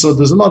 So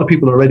there's a lot of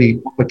people already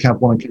up at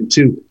Camp 1 and Camp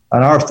 2,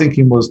 and our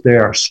thinking was they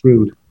are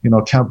screwed.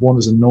 Camp 1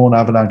 is a known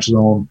avalanche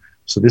zone,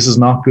 So this is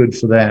not good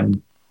for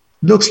them.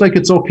 Looks like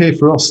it's okay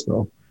for us,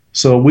 though.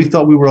 So we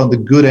thought we were on the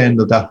good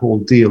end of that whole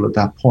deal at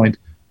that point.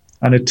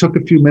 And it took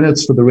a few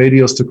minutes for the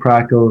radios to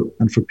crackle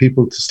and for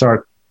people to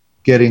start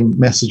getting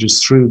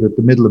messages through that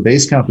the middle of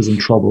base camp is in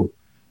trouble.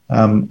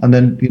 And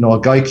then, a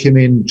guy came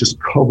in just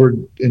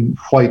covered in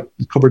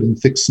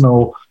thick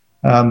snow,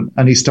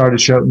 and he started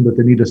shouting that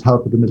they needed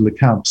help at the middle of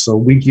camp. So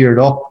we geared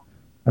up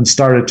and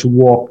started to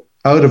walk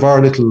out of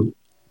our little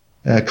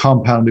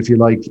compound, if you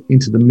like,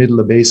 into the middle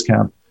of base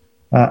camp.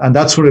 And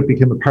that's where it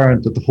became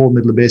apparent that the whole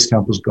middle of base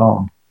camp was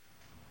gone.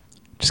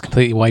 Just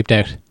completely wiped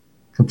out.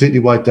 Completely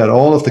wiped out.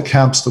 All of the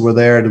camps that were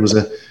there. There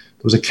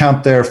was a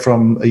camp there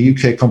from a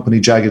UK company,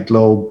 Jagged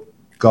Globe,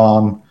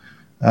 gone.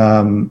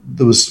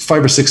 There was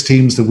 5 or 6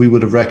 teams that we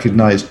would have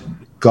recognized,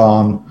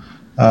 gone.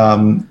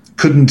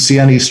 Couldn't see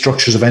any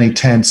structures of any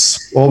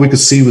tents. All we could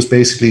see was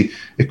basically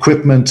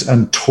equipment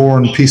and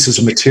torn pieces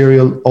of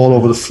material all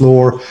over the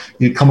floor.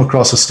 You'd come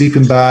across a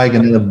sleeping bag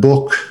and then a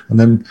book and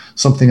then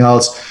something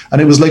else.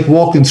 And it was like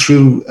walking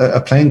through a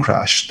plane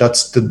crash.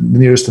 That's the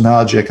nearest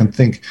analogy I can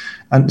think.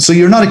 And so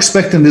you're not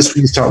expecting this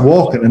when you start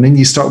walking, and then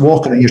you start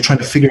walking and you're trying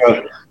to figure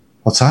out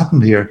what's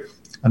happened here.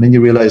 And then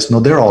you realize, no,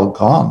 they're all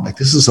gone. Like,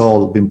 this has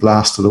all been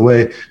blasted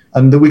away.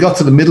 And then we got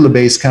to the middle of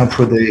base camp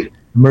where the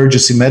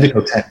emergency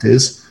medical tent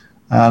is.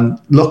 And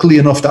luckily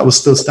enough, that was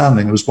still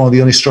standing. It was one of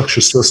the only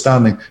structures still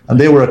standing. And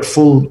they were at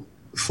full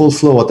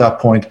flow at that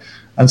point.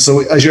 And so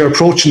as you're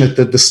approaching it,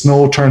 the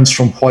snow turns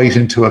from white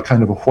into a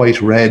kind of a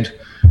white-red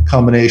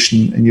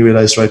combination. And you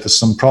realize, right, there's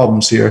some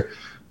problems here.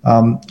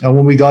 And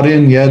when we got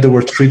in, they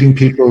were treating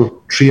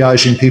people,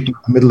 triaging people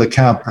in the middle of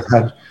camp that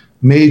had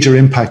major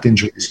impact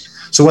injuries.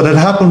 So what had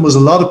happened was a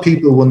lot of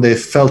people, when they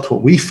felt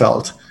what we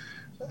felt,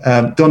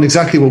 done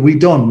exactly what we'd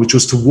done, which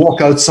was to walk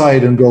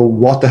outside and go,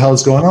 what the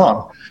hell's going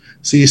on?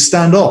 So you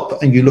stand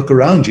up and you look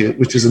around you,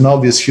 which is an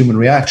obvious human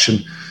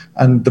reaction.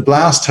 And the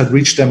blast had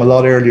reached them a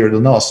lot earlier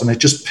than us. And it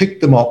just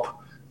picked them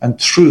up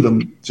and threw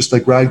them just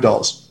like rag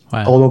dolls.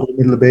 Wow. All over the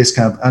middle of base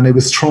camp. And it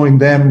was throwing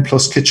them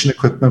plus kitchen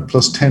equipment,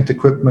 plus tent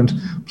equipment,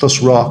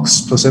 plus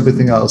rocks, plus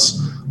everything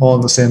else, all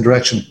in the same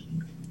direction.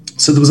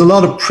 So there was a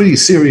lot of pretty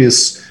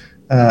serious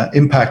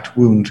impact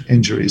wound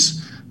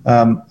injuries.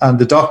 And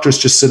the doctors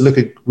just said, look,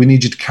 we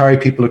need you to carry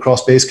people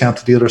across base camp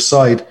to the other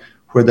side,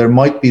 where there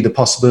might be the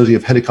possibility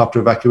of helicopter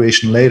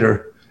evacuation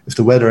later if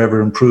the weather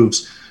ever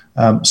improves.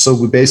 So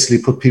we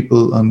basically put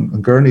people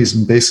on gurneys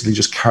and basically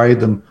just carried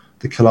them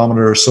the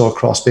kilometer or so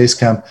across base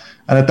camp.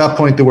 And at that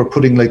point, they were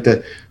putting like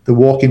the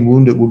walking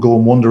wounded would go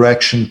in one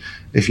direction.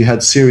 If you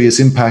had serious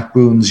impact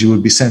wounds, you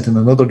would be sent in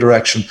another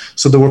direction.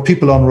 So there were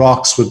people on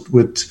rocks with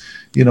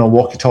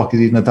walkie-talkies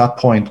even at that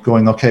point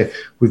going, okay,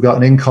 we've got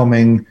an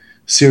incoming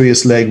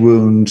serious leg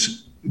wound.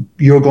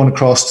 You're going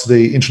across to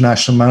the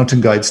International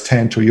Mountain Guides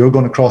tent, or you're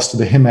going across to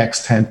the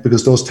HIMEX tent,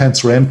 because those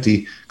tents were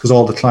empty because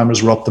all the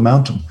climbers were up the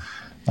mountain.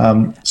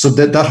 So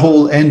that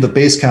whole end of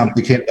base camp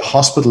became the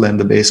hospital end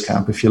of base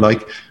camp, if you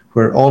like,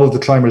 where all of the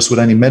climbers with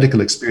any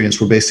medical experience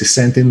were basically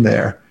sent in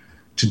there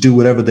to do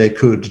whatever they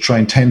could to try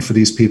and tend for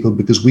these people,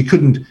 because we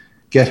couldn't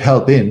get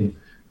help in.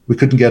 We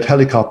couldn't get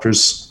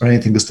helicopters or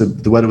anything because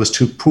the weather was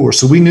too poor.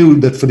 So we knew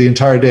that for the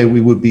entire day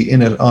we would be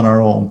in it on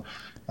our own.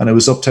 And it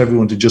was up to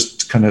everyone to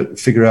just kind of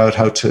figure out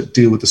how to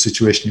deal with the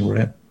situation you were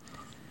in.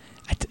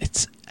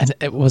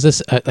 Was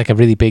this like a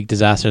really big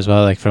disaster as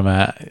well, like from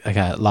a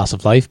loss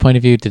of life point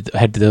of view?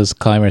 How did those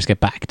climbers get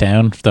back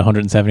down, the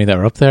 170 that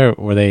were up there?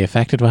 Were they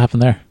affected? What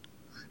happened there?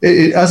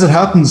 As it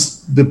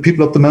happens, the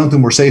people up the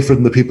mountain were safer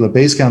than the people at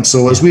base camp.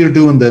 So as we were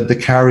doing the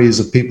carries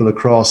of people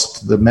across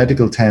to the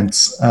medical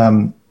tents,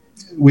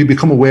 we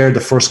become aware the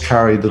first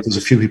carry that there's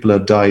a few people that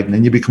had died. And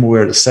then you become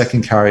aware the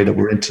second carry that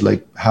we're into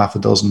like half a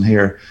dozen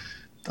here.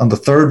 On the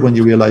third one,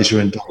 you realize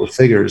you're in double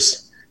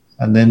figures.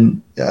 And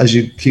then as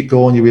you keep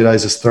going, you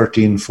realize it's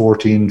 13,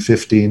 14,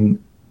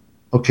 15.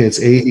 Okay,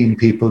 it's 18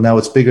 people. Now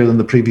it's bigger than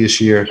the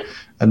previous year.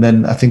 And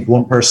then I think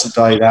one person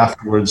died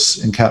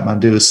afterwards in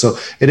Kathmandu. So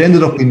it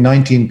ended up being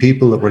 19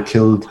 people that were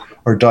killed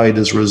or died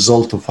as a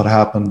result of what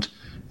happened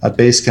at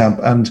base camp.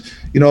 And,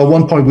 at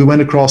one point we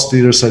went across to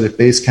the other side of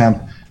base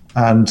camp,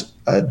 and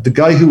the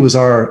guy who was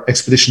our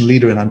expedition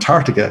leader in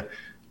Antarctica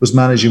was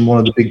managing one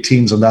of the big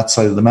teams on that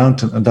side of the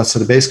mountain and that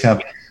side of base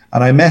camp.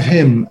 And I met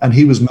him, and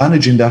he was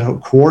managing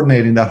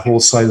coordinating that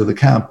whole side of the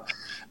camp.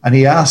 And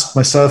he asked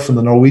myself and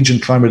the Norwegian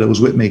climber that was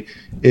with me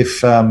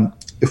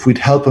if we'd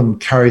help him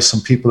carry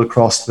some people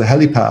across to the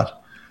helipad.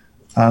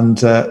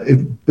 And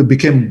it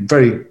became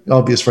very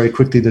obvious very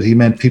quickly that he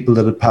meant people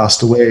that had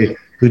passed away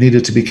who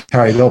needed to be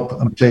carried up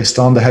and placed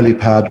on the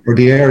helipad or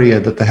the area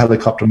that the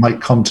helicopter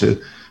might come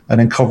to, and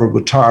then covered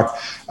with tarp.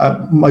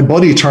 My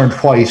body turned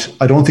white.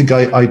 I don't think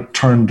I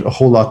turned a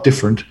whole lot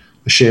different,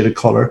 a shade of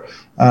color.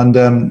 And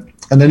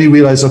then he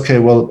realized, okay,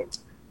 well,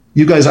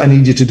 you guys, I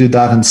need you to do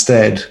that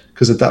instead.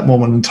 Because at that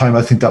moment in time,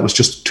 I think that was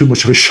just too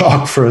much of a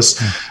shock for us.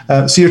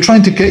 So you're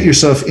trying to get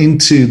yourself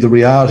into the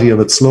reality of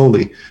it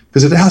slowly,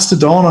 because it has to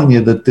dawn on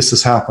you that this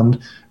has happened.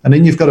 And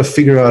then you've got to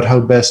figure out how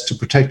best to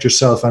protect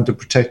yourself and to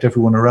protect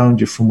everyone around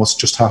you from what's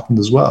just happened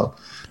as well.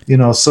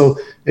 So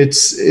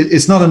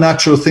it's not a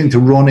natural thing to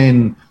run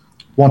in,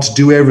 want to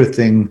do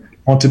everything,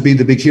 want to be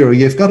the big hero.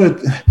 You've got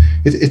to,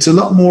 it's a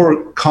lot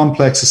more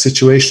complex a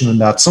situation than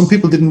that. Some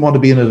people didn't want to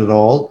be in it at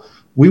all.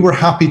 We were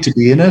happy to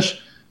be in it,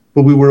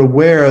 but we were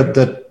aware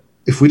that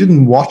if we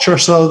didn't watch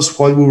ourselves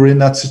while we were in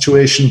that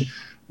situation,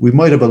 we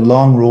might have a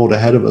long road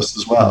ahead of us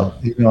as well,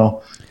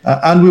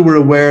 and we were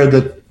aware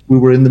that we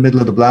were in the middle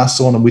of the blast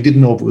zone, and we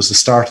didn't know if it was the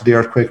start of the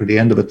earthquake or the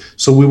end of it.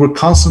 So we were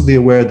constantly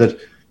aware that,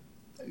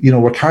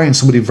 we're carrying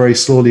somebody very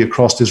slowly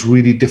across this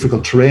really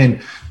difficult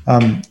terrain.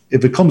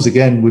 If it comes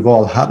again, we've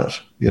all had it,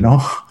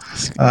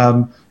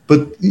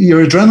 but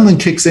your adrenaline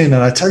kicks in.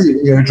 And I tell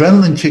you, your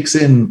adrenaline kicks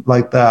in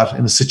like that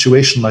in a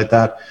situation like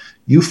that.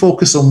 You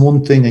focus on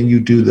one thing and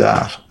you do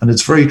that. And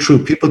it's very true.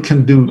 People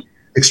can do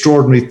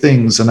extraordinary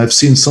things. And I've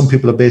seen some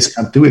people at base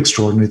camp do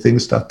extraordinary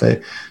things that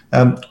day.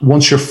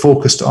 Once you're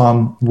focused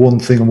on one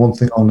thing and one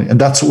thing only.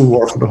 And that's what we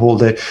were for the whole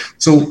day.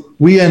 So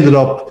we ended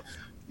up,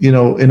 in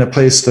a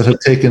place that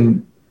had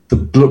taken the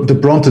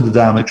brunt of the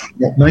damage.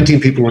 19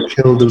 people were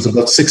killed. There was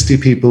about 60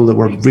 people that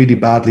were really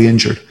badly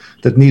injured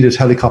that needed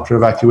helicopter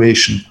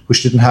evacuation,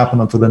 which didn't happen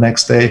until the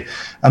next day.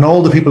 And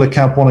all the people at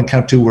Camp 1 and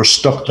Camp 2 were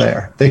stuck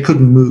there. They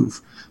couldn't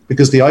move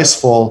because the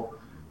icefall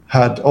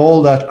had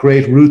all that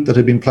great route that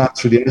had been planned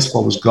through the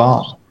icefall was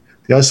gone.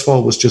 The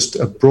icefall was just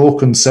a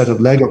broken set of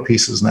Lego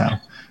pieces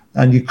now.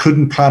 And you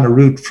couldn't plan a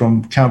route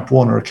from Camp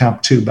 1 or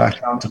Camp 2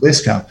 back down to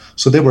base camp.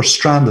 So they were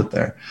stranded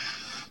there.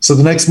 So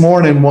the next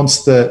morning,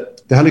 once the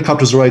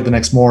helicopters arrived the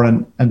next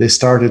morning, and they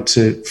started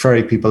to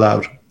ferry people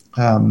out.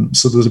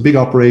 So there was a big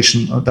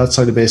operation on that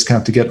side of base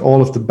camp to get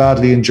all of the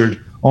badly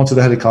injured onto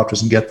the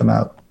helicopters and get them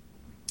out.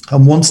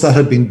 And once that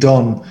had been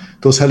done,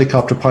 those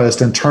helicopter pilots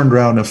then turned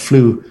around and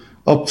flew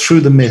up through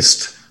the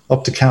mist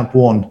up to Camp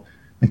 1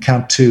 and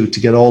Camp 2 to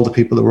get all the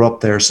people that were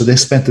up there. So they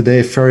spent the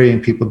day ferrying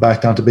people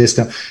back down to base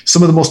camp.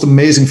 Some of the most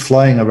amazing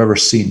flying I've ever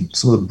seen,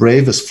 some of the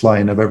bravest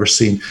flying I've ever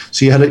seen.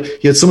 So you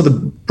had some of the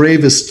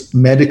bravest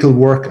medical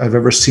work I've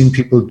ever seen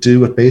people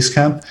do at base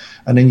camp.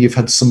 And then you've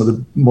had some of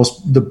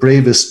the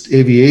bravest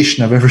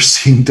aviation I've ever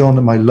seen done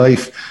in my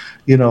life.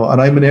 And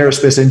I'm an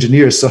aerospace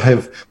engineer, so I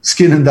have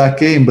skin in that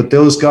game. But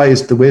those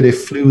guys, the way they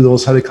flew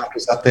those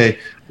helicopters that day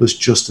was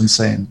just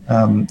insane.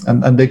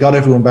 And they got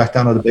everyone back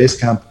down to the base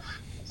camp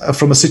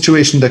from a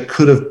situation that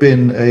could have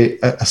been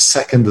a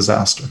second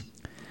disaster.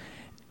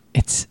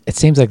 It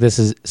seems like this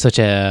is such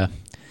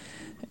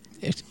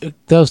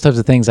those types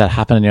of things that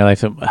happen in your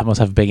life must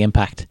have a big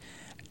impact.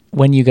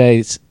 When you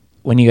guys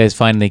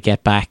finally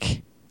get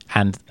back,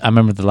 and I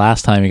remember the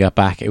last time you got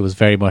back, it was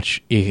very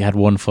much you had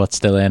one foot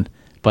still in.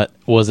 But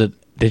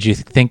did you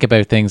think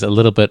about things a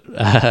little bit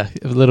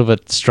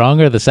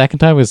stronger the second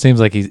time? It seems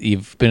like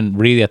you've been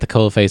really at the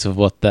coalface of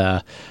what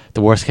the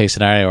worst case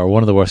scenario, or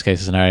one of the worst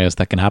case scenarios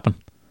that can happen.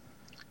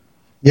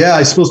 Yeah,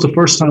 I suppose the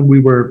first time we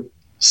were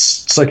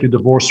slightly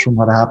divorced from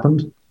what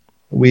happened.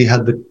 We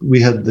had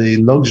the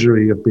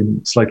luxury of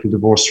being slightly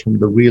divorced from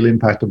the real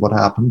impact of what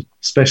happened,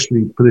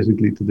 especially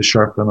politically to the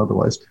Sherpa and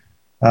otherwise.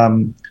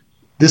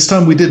 This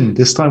time we didn't.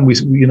 This time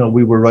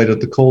we were right at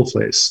the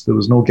coalface. There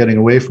was no getting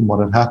away from what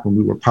had happened.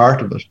 We were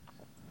part of it.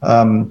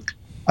 And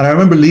I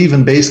remember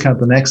leaving base camp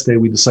the next day.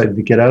 We decided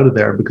to get out of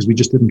there because we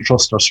just didn't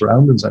trust our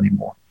surroundings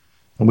anymore.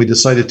 And we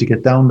decided to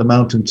get down the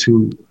mountain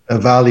to a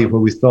valley where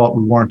we thought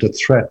we weren't a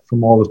threat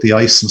from all of the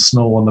ice and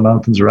snow on the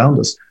mountains around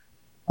us.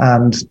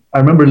 And I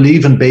remember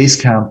leaving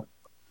base camp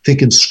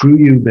thinking, screw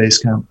you, base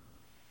camp.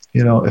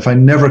 If I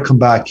never come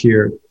back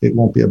here, it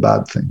won't be a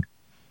bad thing.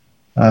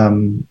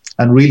 And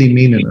really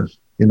meaning it.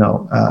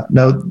 Now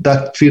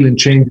that feeling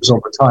changes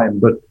over time,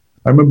 but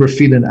I remember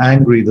feeling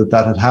angry that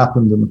had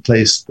happened in a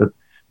place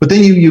but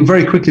then you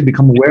very quickly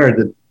become aware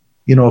that,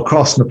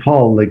 across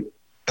Nepal, like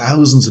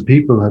thousands of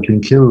people had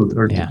been killed,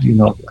 or, I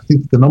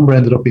think the number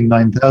ended up being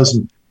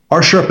 9,000.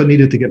 Our Sherpa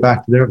needed to get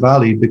back to their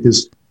valley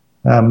because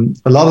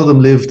a lot of them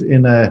lived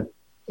in a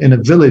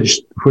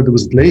village where there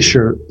was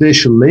glacial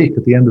lake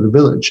at the end of the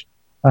village.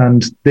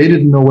 And they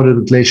didn't know whether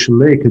the glacial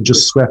lake had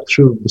just swept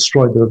through and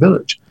destroyed their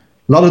village.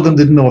 A lot of them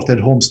didn't know if they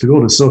had homes to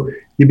go to. So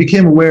you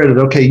became aware that,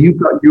 okay, you've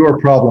got your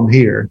problem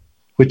here,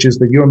 which is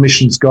that your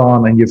mission's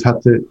gone and you've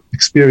had to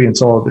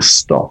experience all of this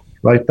stuff,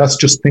 right? That's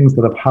just things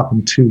that have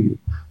happened to you.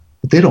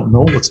 But they don't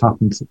know what's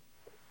happened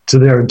to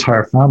their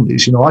entire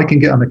families. I can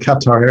get on a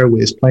Qatar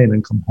Airways plane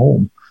and come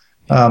home.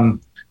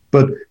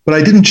 But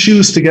I didn't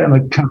choose to get on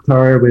a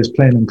Qatar Airways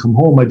plane and come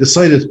home. I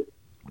decided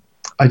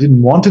I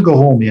didn't want to go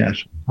home yet.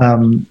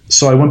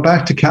 So I went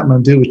back to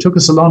Kathmandu. It took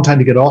us a long time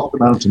to get off the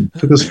mountain. It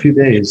took us a few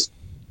days.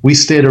 We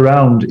stayed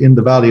around in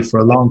the valley for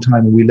a long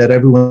time, and we let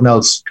everyone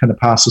else kind of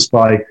pass us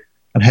by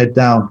and head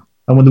down.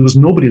 And when there was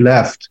nobody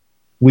left,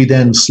 we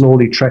then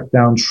slowly trekked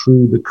down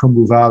through the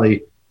Khumbu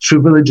Valley,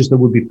 through villages that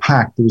would be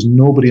packed. There was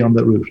nobody on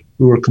that route.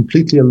 We were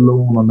completely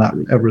alone on that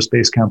Everest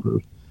Base Camp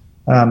route.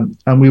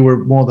 And we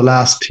were one of the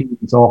last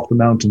teams off the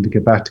mountain to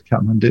get back to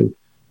Kathmandu.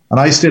 And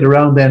I stayed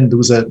around then. There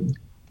was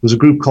a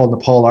group called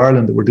Nepal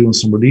Ireland that were doing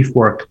some relief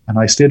work, and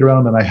I stayed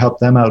around and I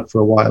helped them out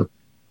for a while.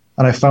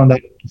 And I found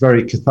that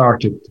very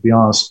cathartic, to be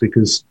honest,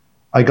 because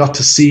I got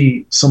to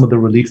see some of the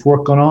relief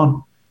work going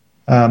on.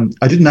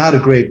 I didn't add a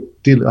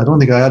great deal. I don't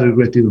think I added a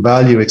great deal of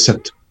value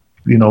except,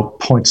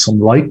 point some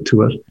light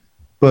to it.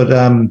 But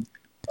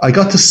I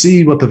got to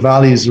see what the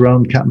valleys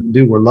around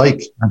Kathmandu were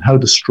like and how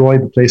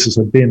destroyed the places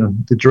had been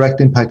and the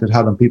direct impact it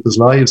had on people's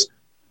lives.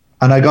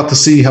 And I got to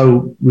see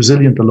how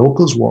resilient the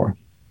locals were.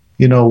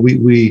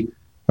 I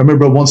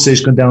remember at one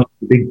stage going down to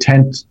the big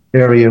tent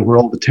area where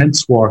all the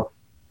tents were,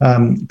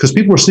 because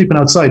people were sleeping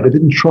outside. They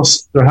didn't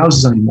trust their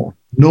houses anymore.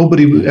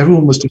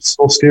 Everyone was just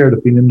so scared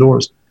of being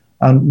indoors.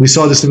 And we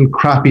saw this little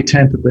crappy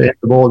tent at the end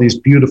of all these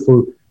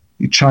beautiful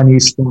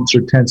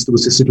Chinese-sponsored tents. There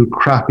was this little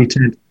crappy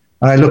tent.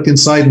 And I looked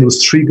inside and there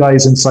was 3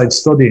 guys inside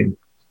studying.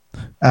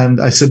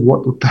 And I said,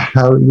 what the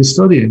hell are you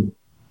studying?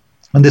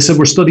 And they said,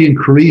 we're studying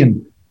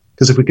Korean.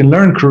 Because if we can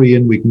learn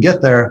Korean, we can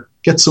get there,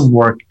 get some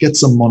work, get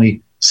some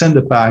money, send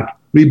it back,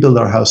 rebuild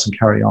our house and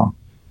carry on.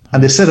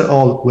 And they said it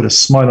all with a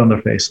smile on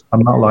their face.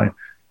 I'm not lying.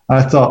 And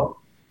I thought,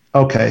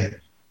 okay,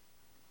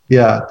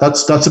 yeah,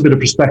 that's a bit of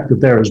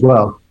perspective there as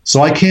well.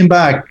 So I came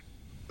back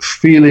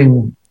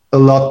feeling a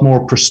lot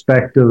more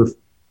perspective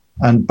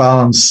and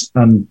balance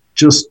and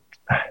just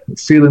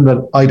feeling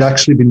that I'd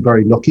actually been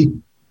very lucky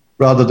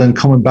rather than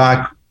coming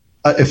back.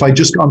 If I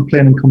just got on the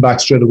plane and come back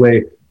straight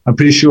away, I'm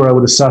pretty sure I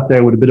would have sat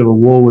there with a bit of a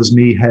woe is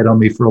me head on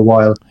me for a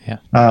while. Yeah.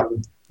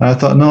 And I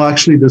thought, no,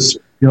 actually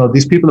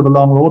these people have a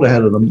long road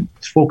ahead of them.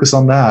 Focus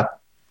on that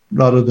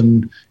rather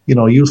than,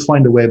 you'll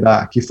find a way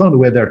back. You found a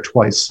way there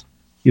twice.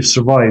 You've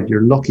survived.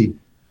 You're lucky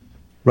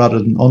rather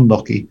than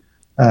unlucky,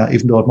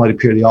 even though it might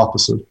appear the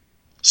opposite.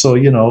 So,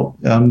 you'll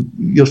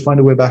find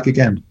a way back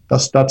again.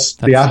 That's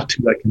the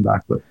attitude I came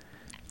back with.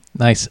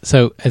 Nice.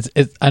 So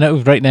I know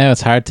right now it's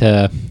hard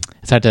to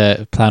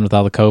plan with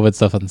all the COVID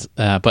stuff,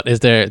 but is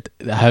there?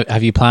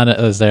 Have you planned it?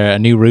 Is there a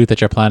new route that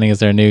you're planning? Is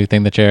there a new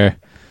thing that you're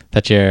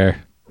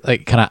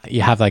like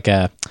you have like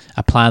a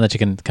plan that you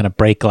can kind of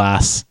break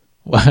glass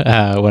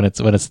when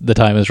it's the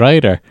time is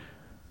right? Or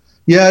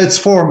yeah, it's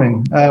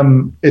forming.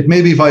 It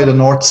may be via the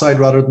north side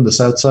rather than the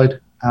south side.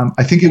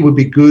 I think it would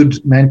be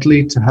good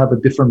mentally to have a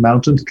different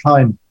mountain to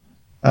climb.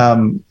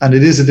 And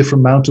it is a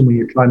different mountain when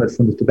you climb it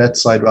from the Tibet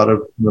side rather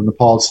than the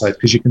Nepal side,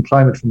 because you can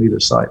climb it from either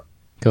side.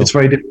 Cool. It's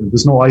very different.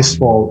 There's no ice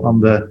fall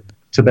on the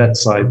Tibet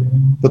side,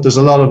 but there's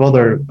a lot of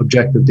other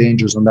objective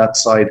dangers on that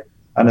side,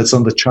 and it's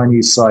on the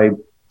Chinese side,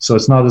 so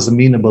it's not as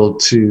amenable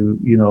to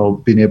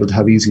being able to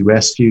have easy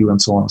rescue and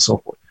so on and so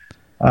forth.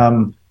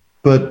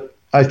 But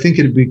I think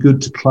it'd be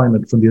good to climb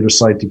it from the other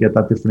side to get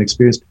that different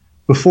experience.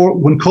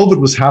 When COVID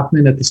was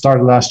happening at the start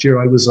of last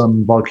year, I was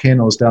on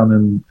volcanoes down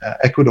in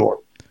Ecuador,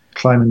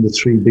 climbing the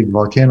 3 big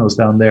volcanoes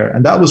down there.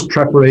 And that was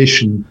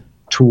preparation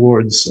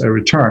towards a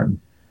return.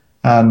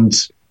 And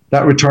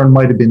that return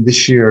might have been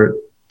this year.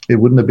 It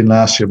wouldn't have been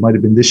last year. It might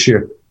have been this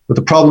year. But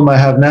the problem I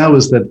have now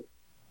is that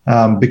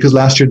because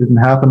last year didn't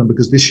happen and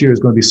because this year is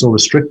going to be so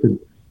restricted,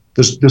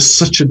 there's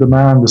such a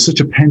demand, there's such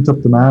a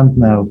pent-up demand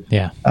now.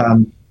 Yeah.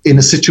 In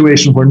a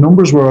situation where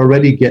numbers were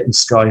already getting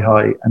sky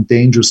high and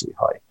dangerously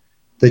high,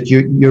 that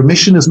your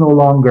mission is no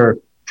longer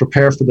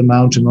prepare for the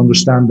mountain,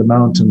 understand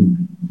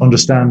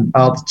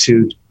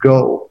altitude,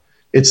 go.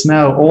 It's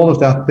now all of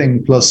that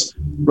thing plus,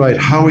 right,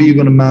 how are you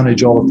going to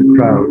manage all of the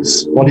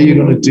crowds? What are you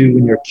going to do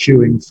when you're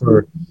queuing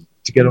to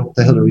get up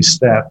the Hillary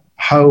step?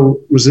 How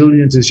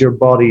resilient is your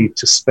body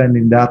to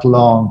spending that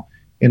long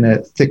in a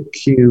thick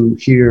queue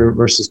here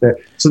versus there?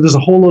 So there's a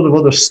whole lot of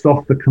other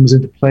stuff that comes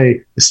into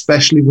play,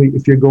 especially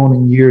if you're going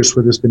in years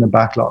where there's been a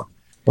backlog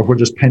or where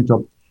there's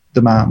pent-up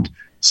demand.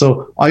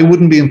 So I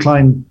wouldn't be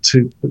inclined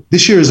to.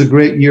 This year is a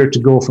great year to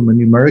go from a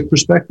numeric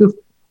perspective.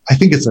 I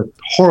think it's a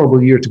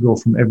horrible year to go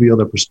from every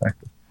other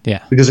perspective.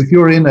 Yeah. Because if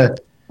you're in an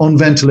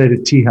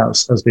unventilated tea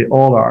house, as they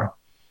all are,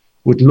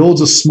 with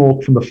loads of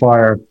smoke from the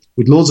fire,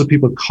 with loads of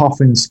people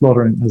coughing and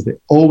spluttering, as they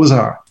always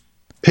are,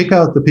 pick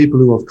out the people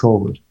who have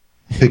COVID,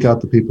 pick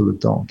out the people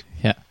that don't.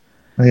 Yeah.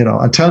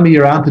 And tell me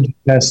your antigen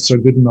tests are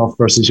good enough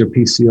versus your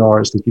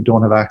PCRs that you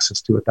don't have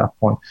access to at that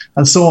point,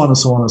 and so on and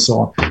so on and so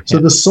on. So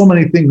there's so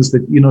many things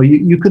that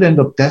you could end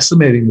up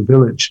decimating a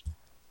village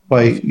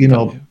by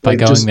going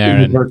just there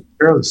and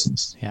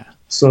carelessness. Yeah.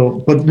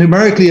 So, but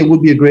numerically, it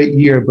would be a great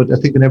year, but I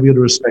think in every other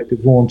respect,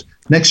 it won't.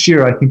 Next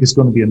year, I think it's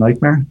going to be a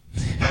nightmare.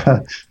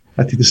 I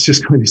think it's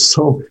just going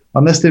to be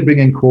unless they bring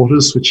in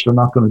quotas, which they're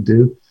not going to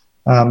do.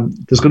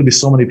 There's going to be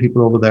so many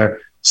people over there.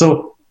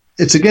 So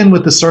it's again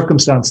with the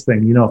circumstance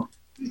thing.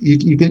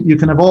 You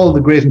can have all the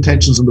great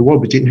intentions in the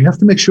world, but you have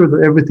to make sure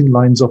that everything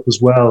lines up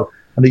as well,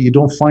 and that you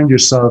don't find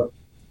yourself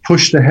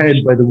pushed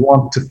ahead by the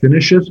want to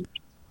finish it,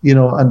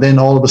 and then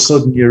all of a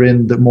sudden you're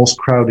in the most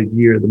crowded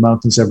year the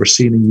mountain's ever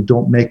seen, and you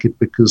don't make it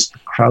because the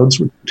crowds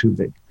were too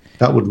big.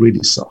 That would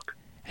really suck.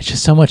 It's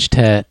just so much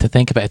to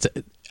think about.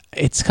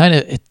 It's kind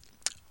of.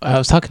 I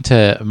was talking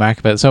to Mark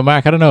about it. So,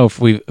 Mark, I don't know if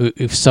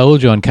we've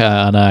sold you on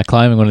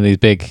climbing one of these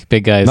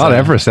big guys. Not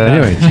Everest,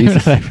 anyway.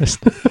 Jesus.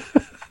 Everest.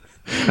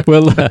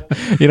 Well,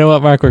 you know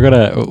what, Mark?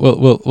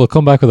 We'll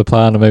come back with a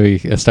plan and maybe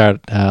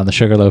start on the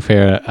Sugarloaf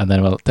here, and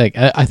then we'll take.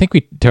 I think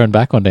we turned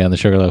back one day on the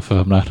Sugarloaf. If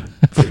I'm not.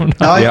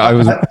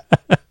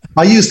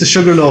 I used the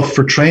Sugarloaf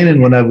for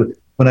training when I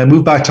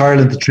moved back to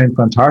Ireland to train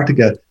for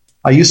Antarctica.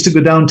 I used to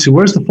go down to,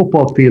 where's the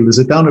football field? Is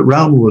it down at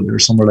Roundwood or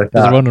somewhere like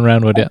that? There's one in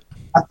Roundwood, yeah.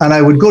 And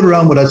I would go to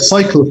Roundwood. I'd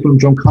cycle from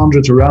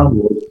Drumcondra to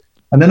Roundwood.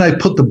 And then I'd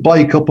put the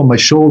bike up on my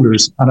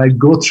shoulders and I'd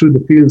go through the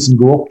fields and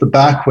go up the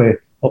back way,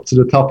 up to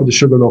the top of the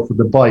Sugarloaf with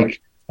the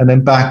bike, and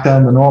then back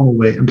down the normal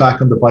way and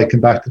back on the bike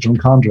and back to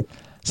Drumcondra.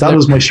 So that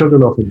was my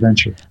Sugarloaf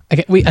adventure. I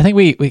think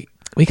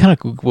we kind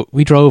of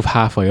we drove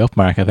halfway up,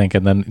 Mark, I think,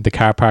 and then the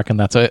car park and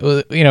that. So it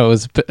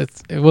was,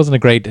 it wasn't a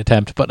great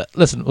attempt. But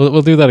listen,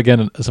 we'll do that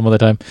again some other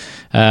time.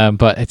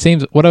 But it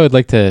seems what I would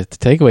like to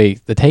take away,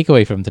 the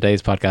takeaway from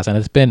today's podcast, and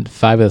it's been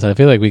fabulous. I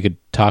feel like we could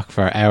talk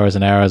for hours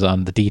and hours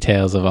on the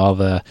details of all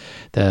the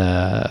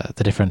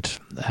different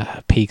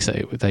peaks that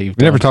you've done.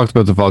 We never talked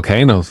about the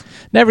volcanoes.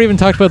 Never even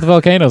talked about the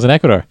volcanoes in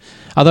Ecuador.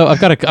 Although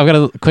I've got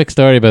a quick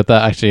story about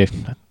that. Actually,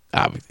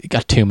 we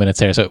got 2 minutes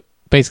here, so.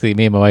 Basically,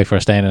 me and my wife were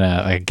staying in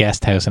a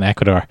guest house in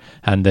Ecuador,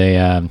 and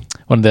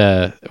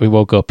we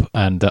woke up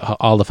and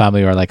all the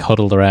family were like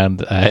huddled around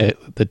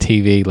the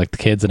TV, like the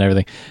kids and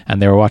everything,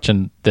 and they were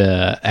watching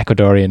the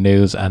Ecuadorian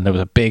news, and there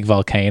was a big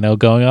volcano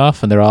going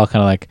off, and they're all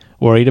kind of like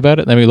worried about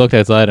it. And then we looked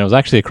outside, and it was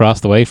actually across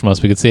the way from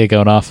us. We could see it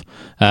going off,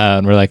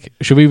 and we're like,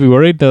 "Should we be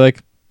worried?" They're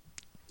like,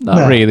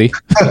 "Not really."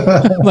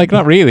 Like,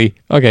 not really.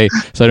 Okay,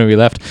 so then we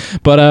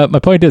left. But my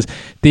point is,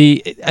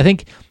 I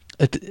think.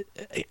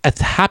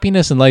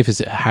 Happiness in life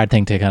is a hard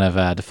thing to kind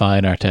of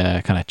define or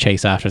to kind of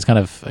chase after. It's kind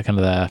of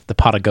the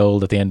pot of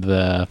gold at the end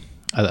of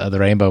the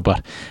rainbow.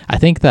 But I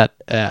think that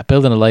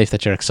building a life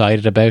that you're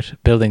excited about,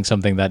 building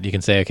something that you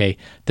can say, okay,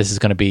 this is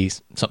going to be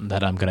something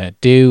that I'm going to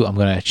do. I'm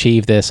going to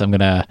achieve this. I'm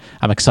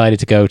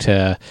excited to go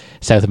to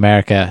South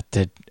America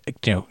to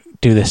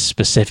do this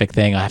specific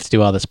thing. I have to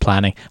do all this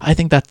planning. I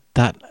think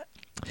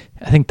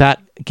that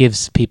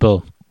gives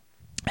people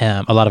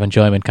a lot of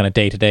enjoyment kind of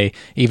day to day,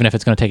 even if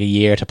it's going to take a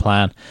year to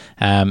plan.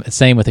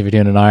 Same with if you're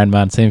doing an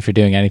Ironman, same if you're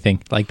doing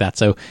anything like that.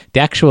 So the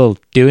actual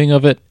doing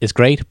of it is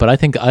great, but I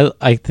think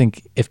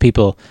if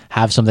people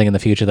have something in the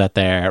future that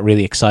they're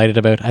really excited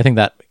about, I think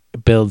that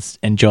builds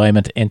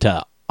enjoyment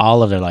into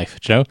all of their life,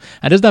 and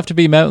it doesn't have to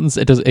be mountains.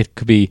 It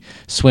could be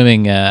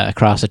swimming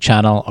across a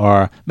channel,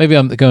 or maybe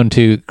I'm going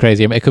too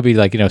crazy. It could be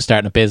like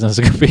starting a business.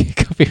 It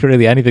could be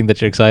really anything that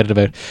you're excited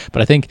about.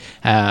 But I think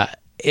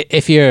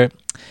if you're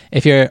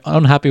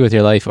unhappy with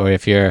your life, or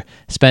if you're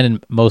spending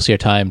most of your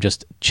time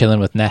just chilling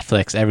with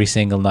Netflix every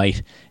single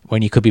night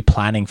when you could be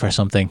planning for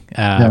something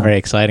very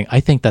exciting, I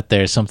think that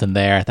there's something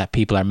there that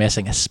people are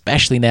missing,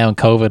 especially now in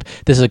COVID.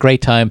 This is a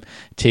great time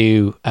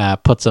to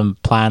put some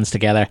plans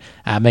together,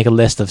 make a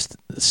list of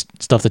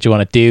stuff that you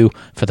want to do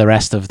for the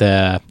rest of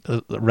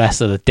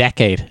the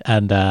decade,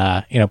 and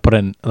put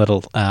in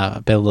build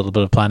a little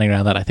bit of planning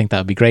around that. I think that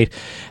would be great.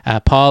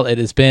 Paul, it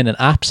has been an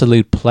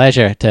absolute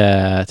pleasure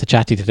to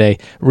chat to you today.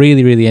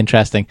 Really, really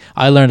interesting.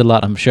 I learned a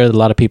lot. I'm sure that a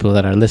lot of people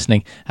that are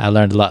listening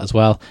learned a lot as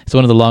well. It's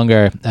one of the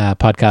longer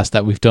podcasts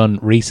that we've done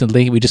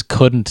recently. We just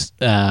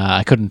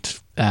I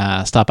couldn't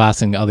stop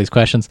asking all these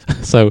questions.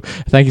 So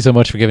thank you so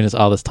much for giving us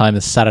all this time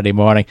this Saturday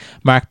morning.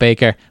 Mark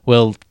Baker,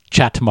 we'll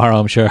chat tomorrow,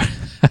 I'm sure.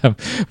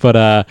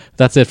 But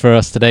that's it for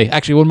us today.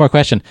 Actually, one more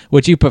question.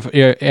 Would you prefer,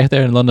 you're out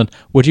there in London,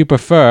 would you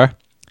prefer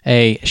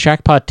a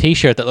SharkPod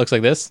t-shirt that looks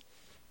like this,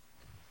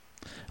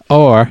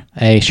 or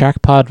a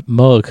SharkPod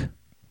mug?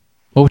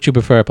 What would you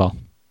prefer, Paul?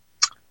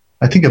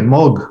 I think a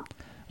mug.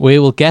 We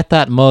will get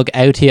that mug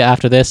out to you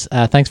after this.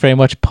 Thanks very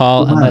much,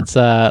 Paul, and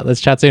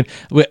let's chat soon.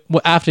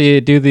 After you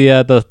do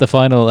the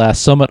final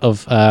summit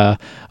of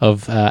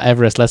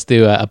Everest, let's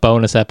do a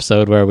bonus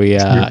episode where we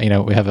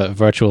we have a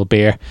virtual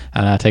beer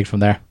and take it from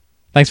there.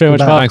 Thanks very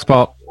much, Paul. Thanks,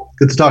 Paul.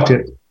 Good to talk to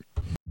you.